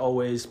 Like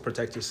always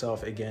protect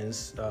yourself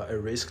against a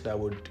risk that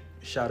would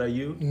shatter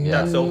you.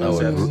 That's the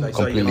concept. Like,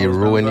 completely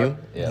ruin you.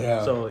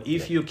 So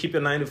if you keep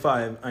your 9 to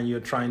 5 and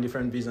you're trying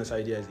different business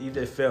ideas, if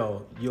they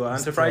fail, you are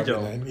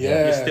anti-fragile.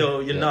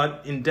 You're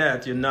not in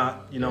debt. You're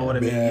not, you know what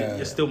I mean?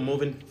 You're still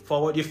moving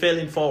forward. You're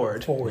failing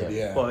forward.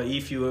 But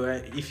if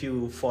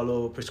you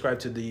prescribe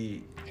to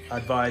the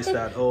advice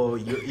that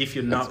if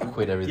you're not,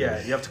 quit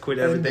everything. You have to quit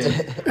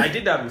everything. I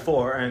did that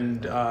before,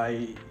 and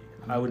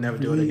I would never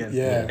do it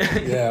again.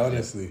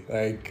 Honestly,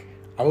 like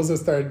I also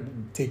started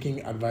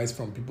taking advice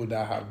from people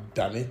that have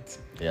done it.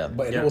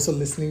 But also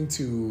listening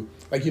to,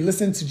 like, you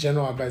listen to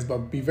general advice,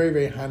 but be very,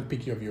 very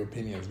handpicky of your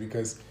opinions,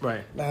 because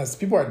as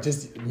people are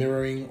just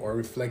mirroring or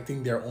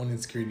reflecting their own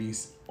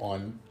insecurities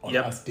on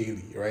us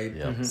daily, right?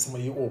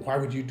 Somebody, why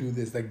would you do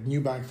this? Like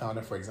Nubank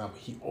founder, for example,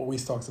 he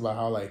always talks about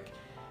how, like,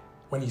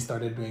 when he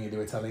started doing it, they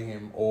were telling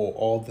him,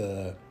 all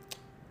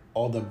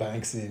the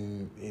banks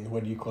in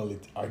what do you call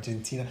it,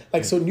 Argentina,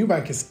 like, so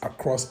Nubank is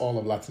across all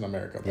of Latin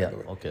America, by the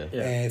way.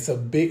 And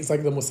it's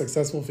like the most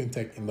successful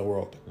fintech in the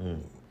world.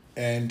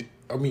 And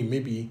I mean,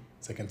 maybe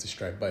second to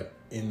Stripe, but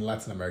in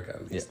Latin America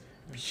at least,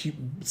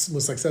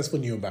 most successful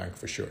neobank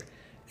for sure.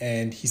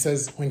 And he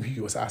says when he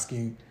was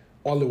asking,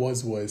 all it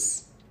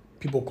was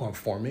people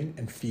conforming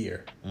and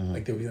fear.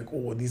 Like they were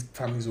like, these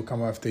families will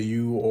come after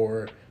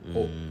you,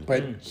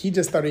 but he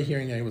just started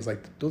hearing it. He was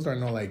like, those are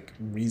not like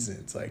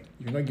reasons. Like,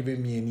 you're not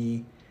giving me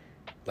any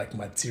like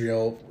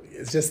material.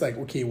 It's just like,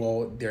 okay,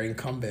 well, they're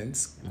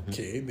incumbents.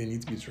 Okay, they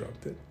need to be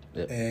disrupted.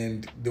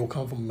 And they'll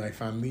come from my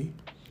family.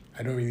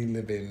 I don't really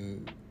live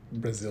in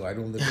Brazil. I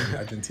don't live in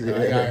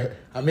Argentina.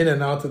 I'm in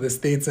and out of the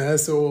States.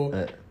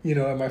 So, you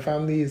know, my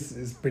family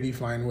is pretty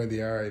fine where they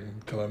are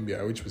in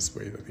Colombia, which was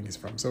where I think he's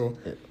from. So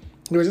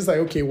he was just like,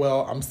 okay,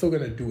 well, I'm still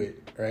going to do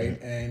it,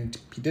 right? And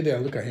he did it,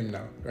 and look at him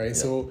now, right?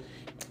 So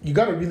you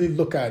got to really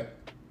look at,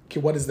 okay,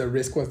 what is the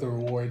risk, what's the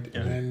reward?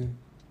 And then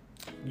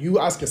you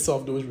ask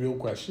yourself those real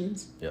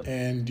questions,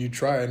 and you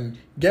try and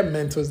get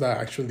mentors that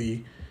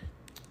actually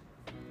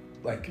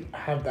like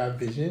have that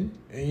vision.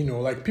 And, you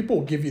know, like, people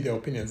will give you their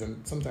opinions,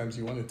 and sometimes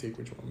you want to take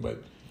which one,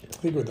 but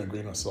take it with a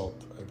grain of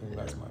salt. I think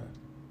that's my...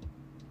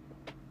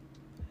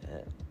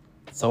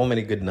 So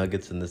many good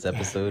nuggets in this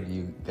episode.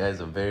 You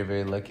guys are very,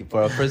 very lucky.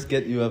 For our first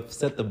guest, you have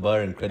set the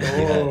bar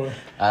incredibly high.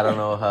 I don't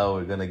know how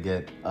we're going to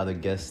get other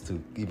guests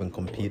to even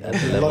compete at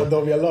the level.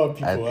 There'll be a lot of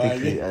people.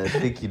 I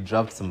think you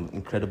dropped some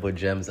incredible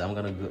gems. I'm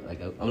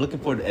looking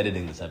forward to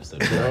editing this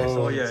episode.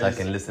 So I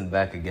can listen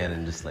back again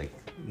and just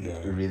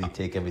really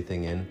take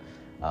everything in.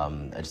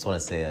 I just want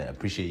to say I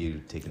appreciate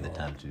you taking the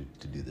time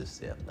to do this.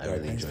 I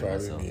really enjoyed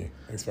myself.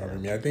 Thanks for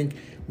having me. I think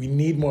we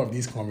need more of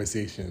these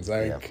conversations.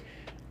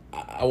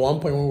 At one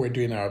point when we were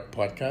doing our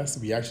podcast,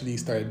 we actually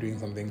started doing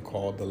something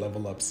called the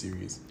Level Up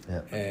series.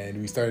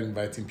 And we started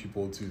inviting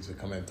people to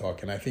come and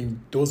talk. And I think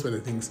those were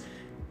the things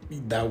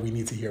that we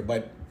need to hear.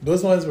 But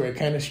those ones were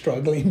kind of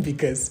struggling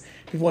because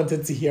people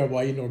wanted to hear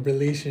about,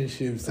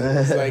 relationships. And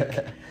it's like...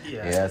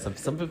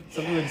 some people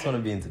just want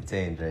to be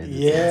entertained, right? It's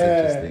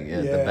interesting.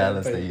 The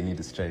balance that you need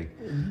to strike.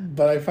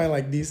 But I find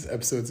like these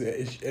episodes,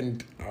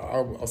 and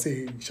I'll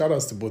say shout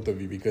outs to both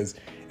of you, because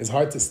it's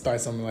hard to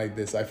start something like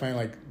this. I find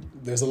like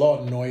there's a lot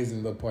of noise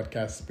in the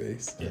podcast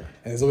space. Yeah.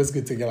 And it's always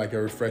good to get like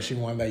a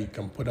refreshing one that you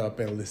can put up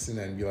and listen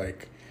and be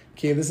like,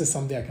 okay, this is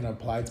something I can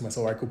apply to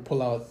myself. I could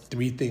pull out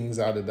 3 things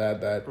out of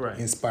that Right.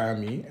 inspire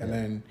me. And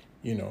then,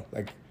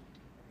 like,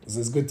 this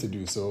is good to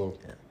do. So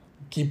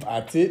keep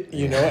at it,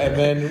 and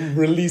then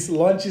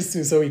launch it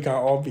soon so we can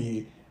all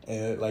be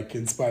like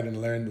inspired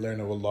and learn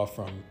a lot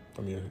from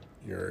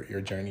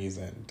your journeys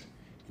and,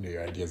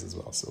 your ideas as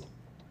well. So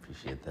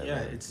Appreciate that. Yeah,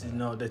 man. it's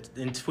that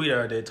in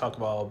Twitter they talk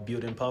about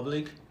build in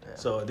public. Yeah.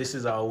 So this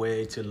is our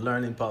way to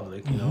learn in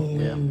public.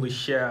 Yeah. We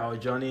share our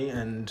journey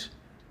and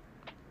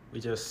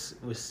we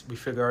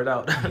figure it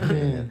out.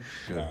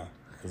 yeah,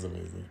 it's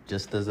amazing.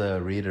 Just as a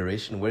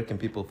reiteration, where can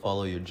people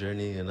follow your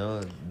journey?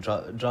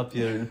 Drop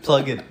your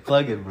plug it,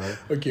 bro.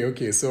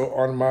 Okay. So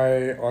on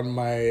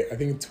my I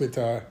think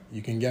Twitter,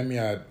 you can get me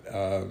at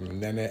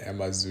Nene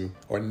Emazu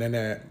or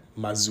Nene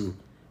Mazu,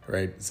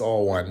 right? It's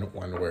all one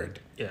word.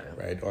 Yeah.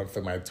 Right, on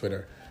for my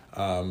Twitter.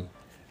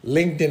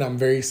 LinkedIn, I'm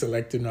very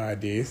selective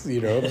nowadays,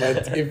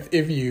 but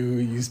if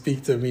you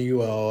speak to me,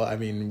 well, I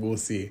mean, we'll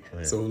see. Oh,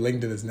 yeah. So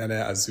LinkedIn is Nene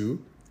Azu.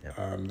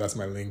 Yeah. That's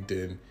my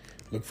LinkedIn.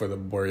 Look for the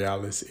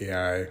Borealis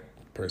AI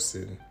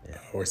person,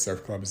 or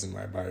Surf Club is in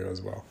my bio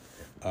as well.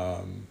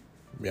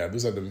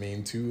 Those are the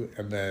main 2.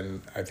 And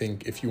then I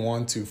think if you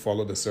want to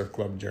follow the Surf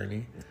Club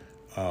journey,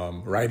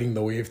 riding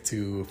the wave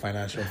to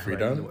financial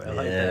freedom. I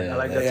like that. I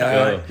like that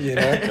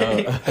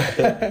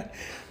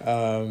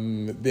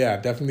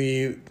tagline.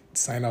 Definitely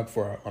sign up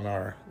on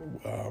our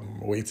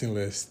waiting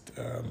list,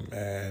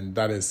 and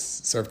that is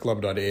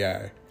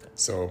surfclub.ai.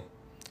 So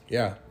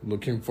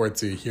looking forward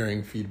to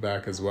hearing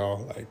feedback as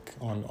well, like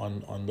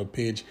on the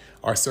page.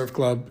 Our Surf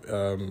Club,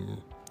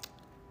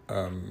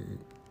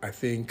 I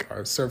think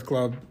our Surf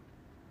Club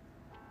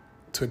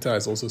Twitter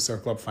is also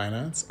Surf Club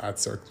Finance, at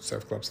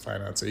Surf Club's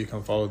Finance, so you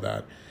can follow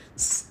that.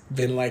 It's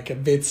been like a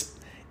bit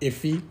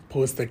iffy,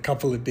 post a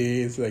couple of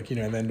days, like,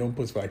 and then don't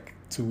post for like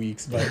 2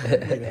 weeks, but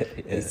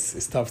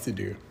it's tough to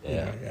do.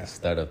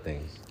 Startup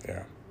things.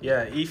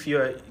 Yeah. If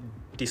you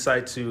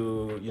decide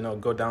to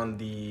go down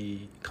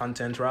the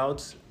content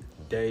route,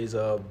 there is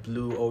a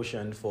blue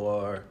ocean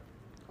for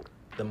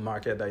the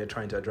market that you're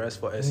trying to address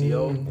for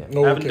SEO.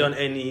 I haven't done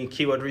any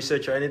keyword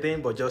research or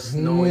anything, but just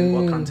knowing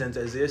what content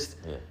exists,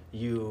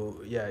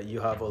 you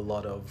have a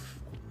lot of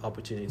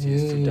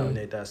opportunities to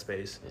dominate that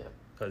space.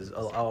 Because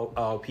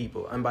our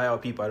people, and by our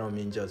people I don't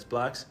mean just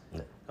blacks,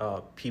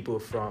 people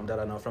that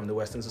are not from the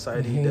Western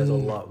society, there's a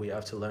lot we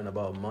have to learn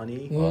about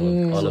money.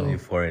 All of you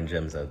foreign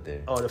gems out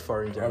there. All the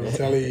foreign gems. I'm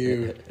telling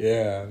you,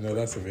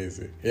 that's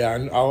amazing. Yeah,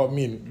 and I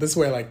mean, this is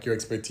where like your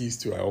expertise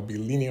too. I'll be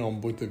leaning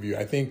on both of you.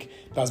 I think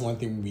that's one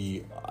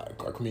thing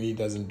our community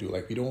doesn't do.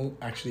 Like, we don't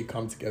actually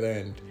come together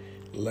and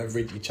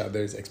leverage each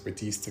other's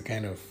expertise to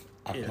kind of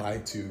apply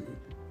to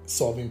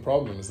solving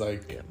problems.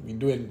 Like, we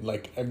do it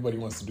like everybody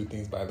wants to do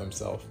things by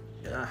themselves.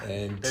 Yeah,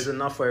 and there's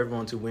enough for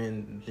everyone to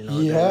win.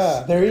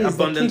 There is.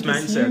 Abundant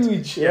mindset. Is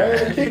huge, right?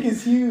 The kick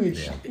is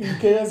huge. You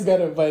just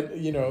gotta, but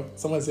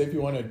someone said if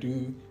you want to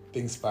do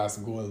things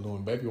fast, go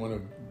alone. But if you want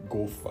to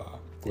go far,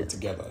 go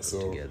together.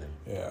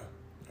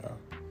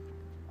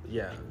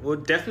 Yeah, we'll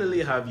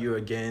definitely have you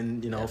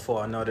again.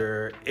 For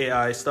another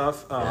AI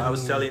stuff. I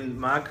was telling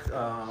Mac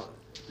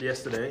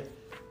yesterday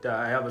that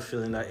I have a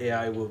feeling that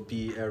AI will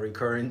be a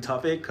recurring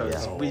topic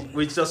because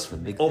we just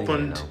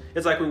opened. Right,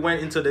 it's like we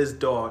went into this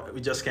door.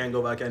 We just can't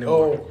go back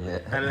anymore.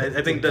 And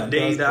I think the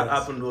day that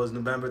happened was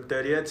November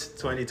 30th,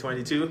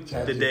 2022,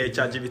 the day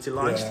ChatGPT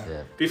launched.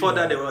 Before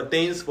that, there were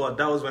things, but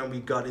that was when we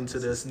got into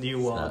this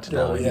new world.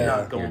 We're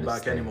not going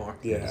back anymore.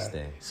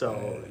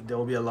 So there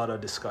will be a lot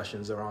of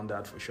discussions around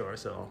that for sure.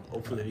 So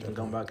hopefully we can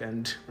come back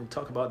and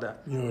talk about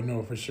that.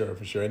 No, for sure.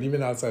 And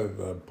even outside of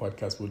the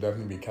podcast, we'll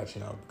definitely be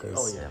catching up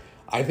because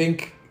I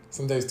think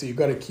sometimes too, you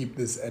got to keep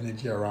this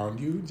energy around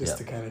you just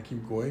to kind of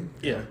keep going.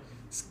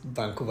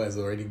 Vancouver is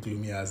already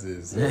gloomy as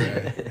is.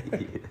 Right?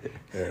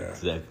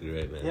 Exactly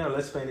right, man. Yeah,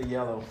 let's paint it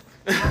yellow.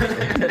 Let's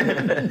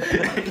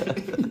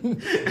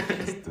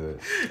do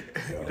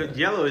it.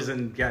 Yellow is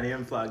in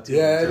Ghanaian flag too.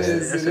 Yeah, it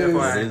is.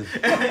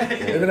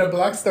 Even a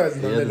black star is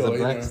in the middle.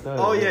 There's a black star.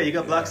 Oh yeah, you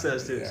got black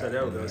stars too. So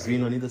there we go.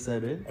 Green on either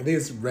side, right? I think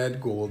it's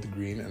red, gold,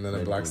 green, and then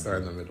a black star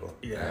in the middle.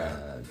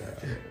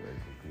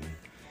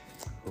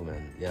 Cool,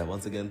 man. Yeah,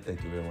 once again,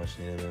 thank you very much,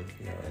 Nina, man.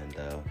 And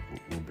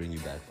we'll bring you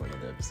back for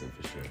another episode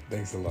for sure.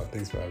 Thanks a lot.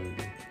 Thanks for having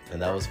me.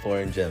 And that was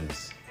Foreign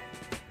Gems.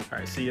 All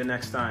right, see you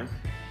next time.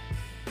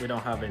 We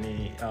don't have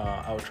any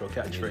outro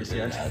catchphrase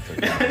yet.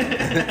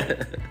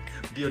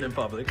 Build in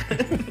public.